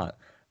 Probably not.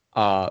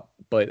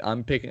 But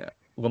I'm picking.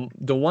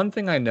 The one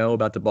thing I know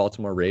about the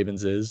Baltimore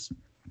Ravens is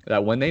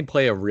that when they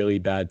play a really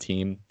bad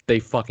team, they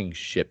fucking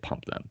shit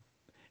pump them.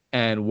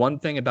 And one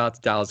thing about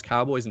the Dallas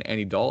Cowboys and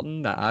Andy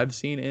Dalton that I've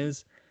seen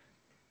is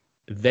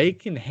they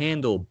can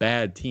handle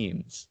bad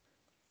teams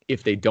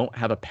if they don't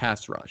have a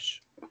pass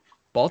rush.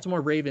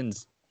 Baltimore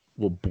Ravens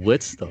will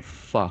blitz the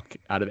fuck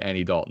out of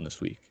Andy Dalton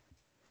this week.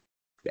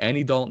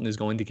 Andy Dalton is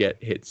going to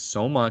get hit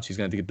so much. He's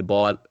going to get the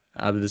ball out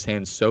of his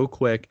hands so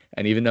quick.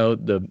 And even though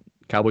the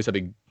Cowboys have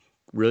a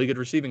really good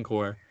receiving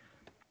core,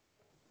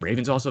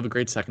 Ravens also have a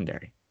great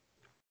secondary.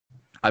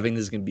 I think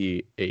this is going to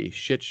be a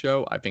shit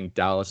show. I think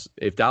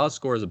if Dallas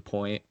scores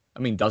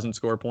doesn't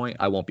score a point,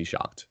 I won't be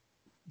shocked.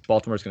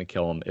 Baltimore's going to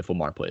kill him if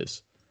Lamar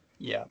plays.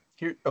 Yeah.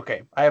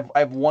 Okay. I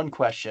have one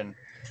question,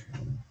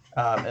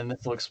 and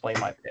this will explain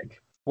my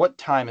pick. What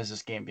time is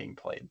this game being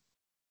played?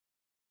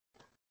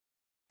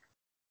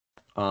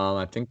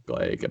 I think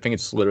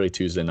it's literally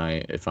Tuesday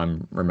night, if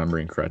I'm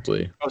remembering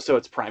correctly. Oh, so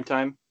it's prime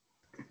time?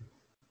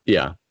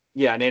 Yeah.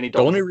 Yeah, and Andy The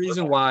only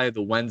reason why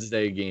the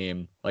Wednesday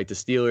game, like the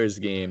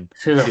Steelers game,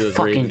 This is a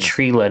fucking Ravens,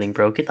 tree lighting,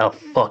 bro. Get the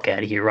fuck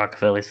out of here,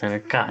 Rockefeller Center.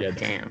 God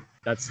damn.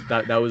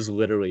 That was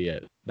literally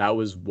it. That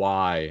was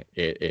why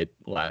it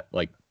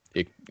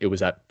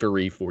was at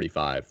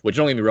 3:45. Which,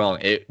 don't get me wrong,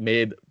 it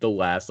made the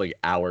last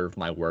hour of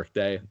my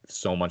workday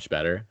so much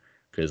better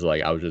because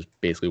I was just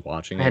basically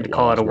watching it. I had to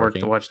call out of work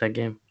to watch that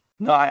game.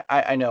 No,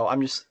 I know.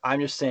 I'm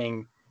just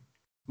saying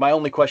My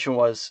only question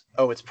was,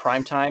 it's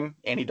prime time.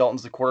 Andy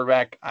Dalton's the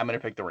quarterback. I'm gonna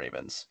pick the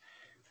Ravens.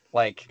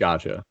 Like,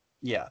 Gotcha.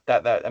 yeah,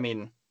 that I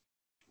mean,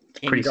 It's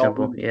Andy pretty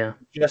simple. Dalton Yeah.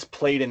 just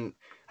played in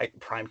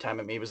prime time.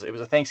 I mean, it was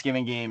a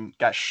Thanksgiving game.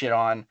 Got shit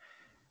on.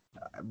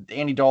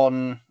 Andy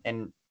Dalton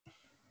and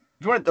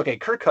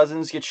Kirk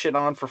Cousins gets shit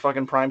on for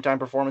fucking primetime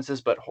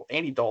performances, but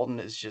Andy Dalton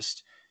is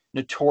just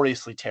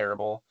notoriously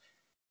terrible,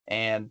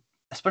 and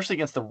especially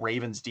against the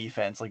Ravens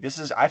defense. Like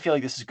I feel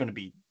like this is going to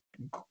be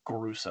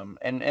gruesome,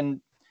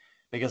 and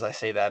because I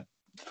say that,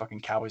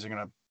 fucking Cowboys are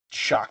going to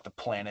shock the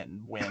planet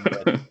and win.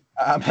 But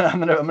I'm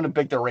gonna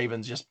pick the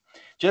Ravens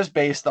just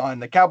based on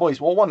the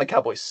Cowboys. Well, one, the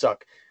Cowboys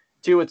suck.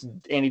 Two, it's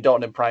Andy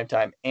Dalton in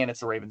primetime, and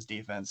it's the Ravens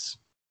defense.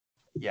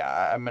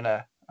 Yeah, I'm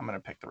gonna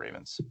pick the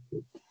Ravens.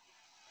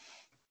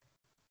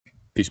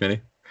 Peace,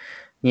 Minnie.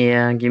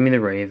 Yeah, give me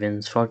the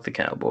Ravens. Fuck the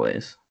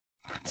Cowboys.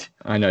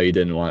 I know you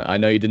did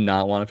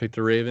not want to pick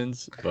the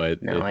Ravens,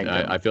 but No,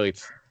 I feel like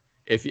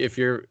if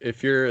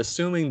you're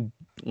assuming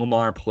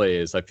Lamar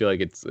plays, I feel like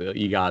it's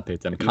you gotta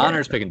pick them.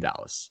 Connor's picking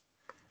Dallas,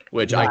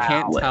 which I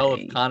can't tell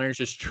if Connor's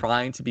just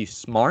trying to be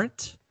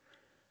smart,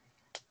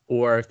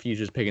 or if he's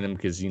just picking him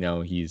because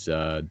he's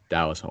a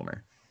Dallas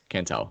homer.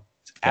 Can't tell.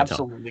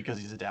 Absolutely, because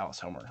he's a Dallas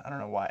homer. I don't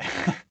know why.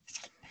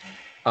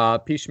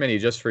 Peach Mini,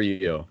 just for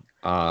you.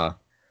 He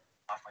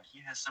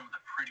has some of the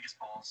prettiest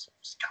balls.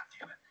 God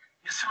damn it.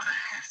 He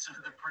has some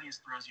of the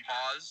prettiest throws you've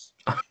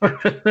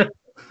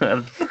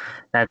Pause.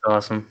 That's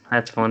awesome.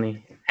 That's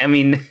funny. I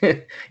mean,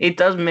 it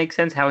does make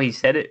sense how he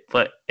said it,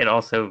 but it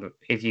also,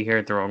 if you hear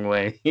it the wrong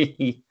way,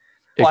 it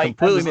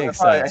completely makes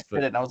sense. I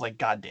said it and I was like,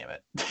 God damn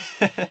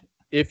it.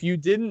 If you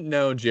didn't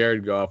know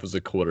Jared Goff was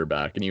a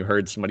quarterback and you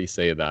heard somebody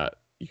say that,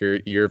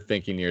 you're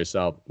thinking to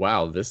yourself,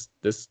 wow, this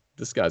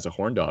guy's a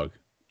horn dog.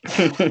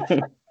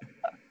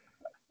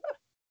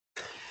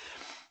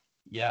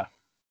 Yeah.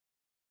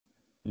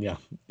 Yeah,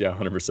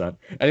 100%.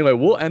 Anyway,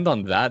 we'll end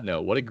on that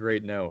note. What a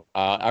great note.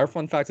 Our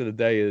fun fact of the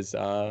day is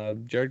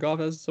Jared Goff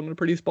has some of the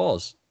prettiest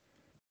balls.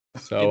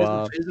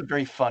 So it is a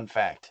very fun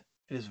fact.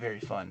 It is very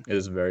fun. It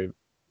is a very,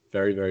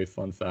 very, very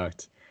fun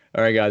fact.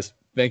 All right, guys.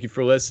 Thank you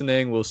for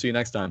listening. We'll see you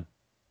next time.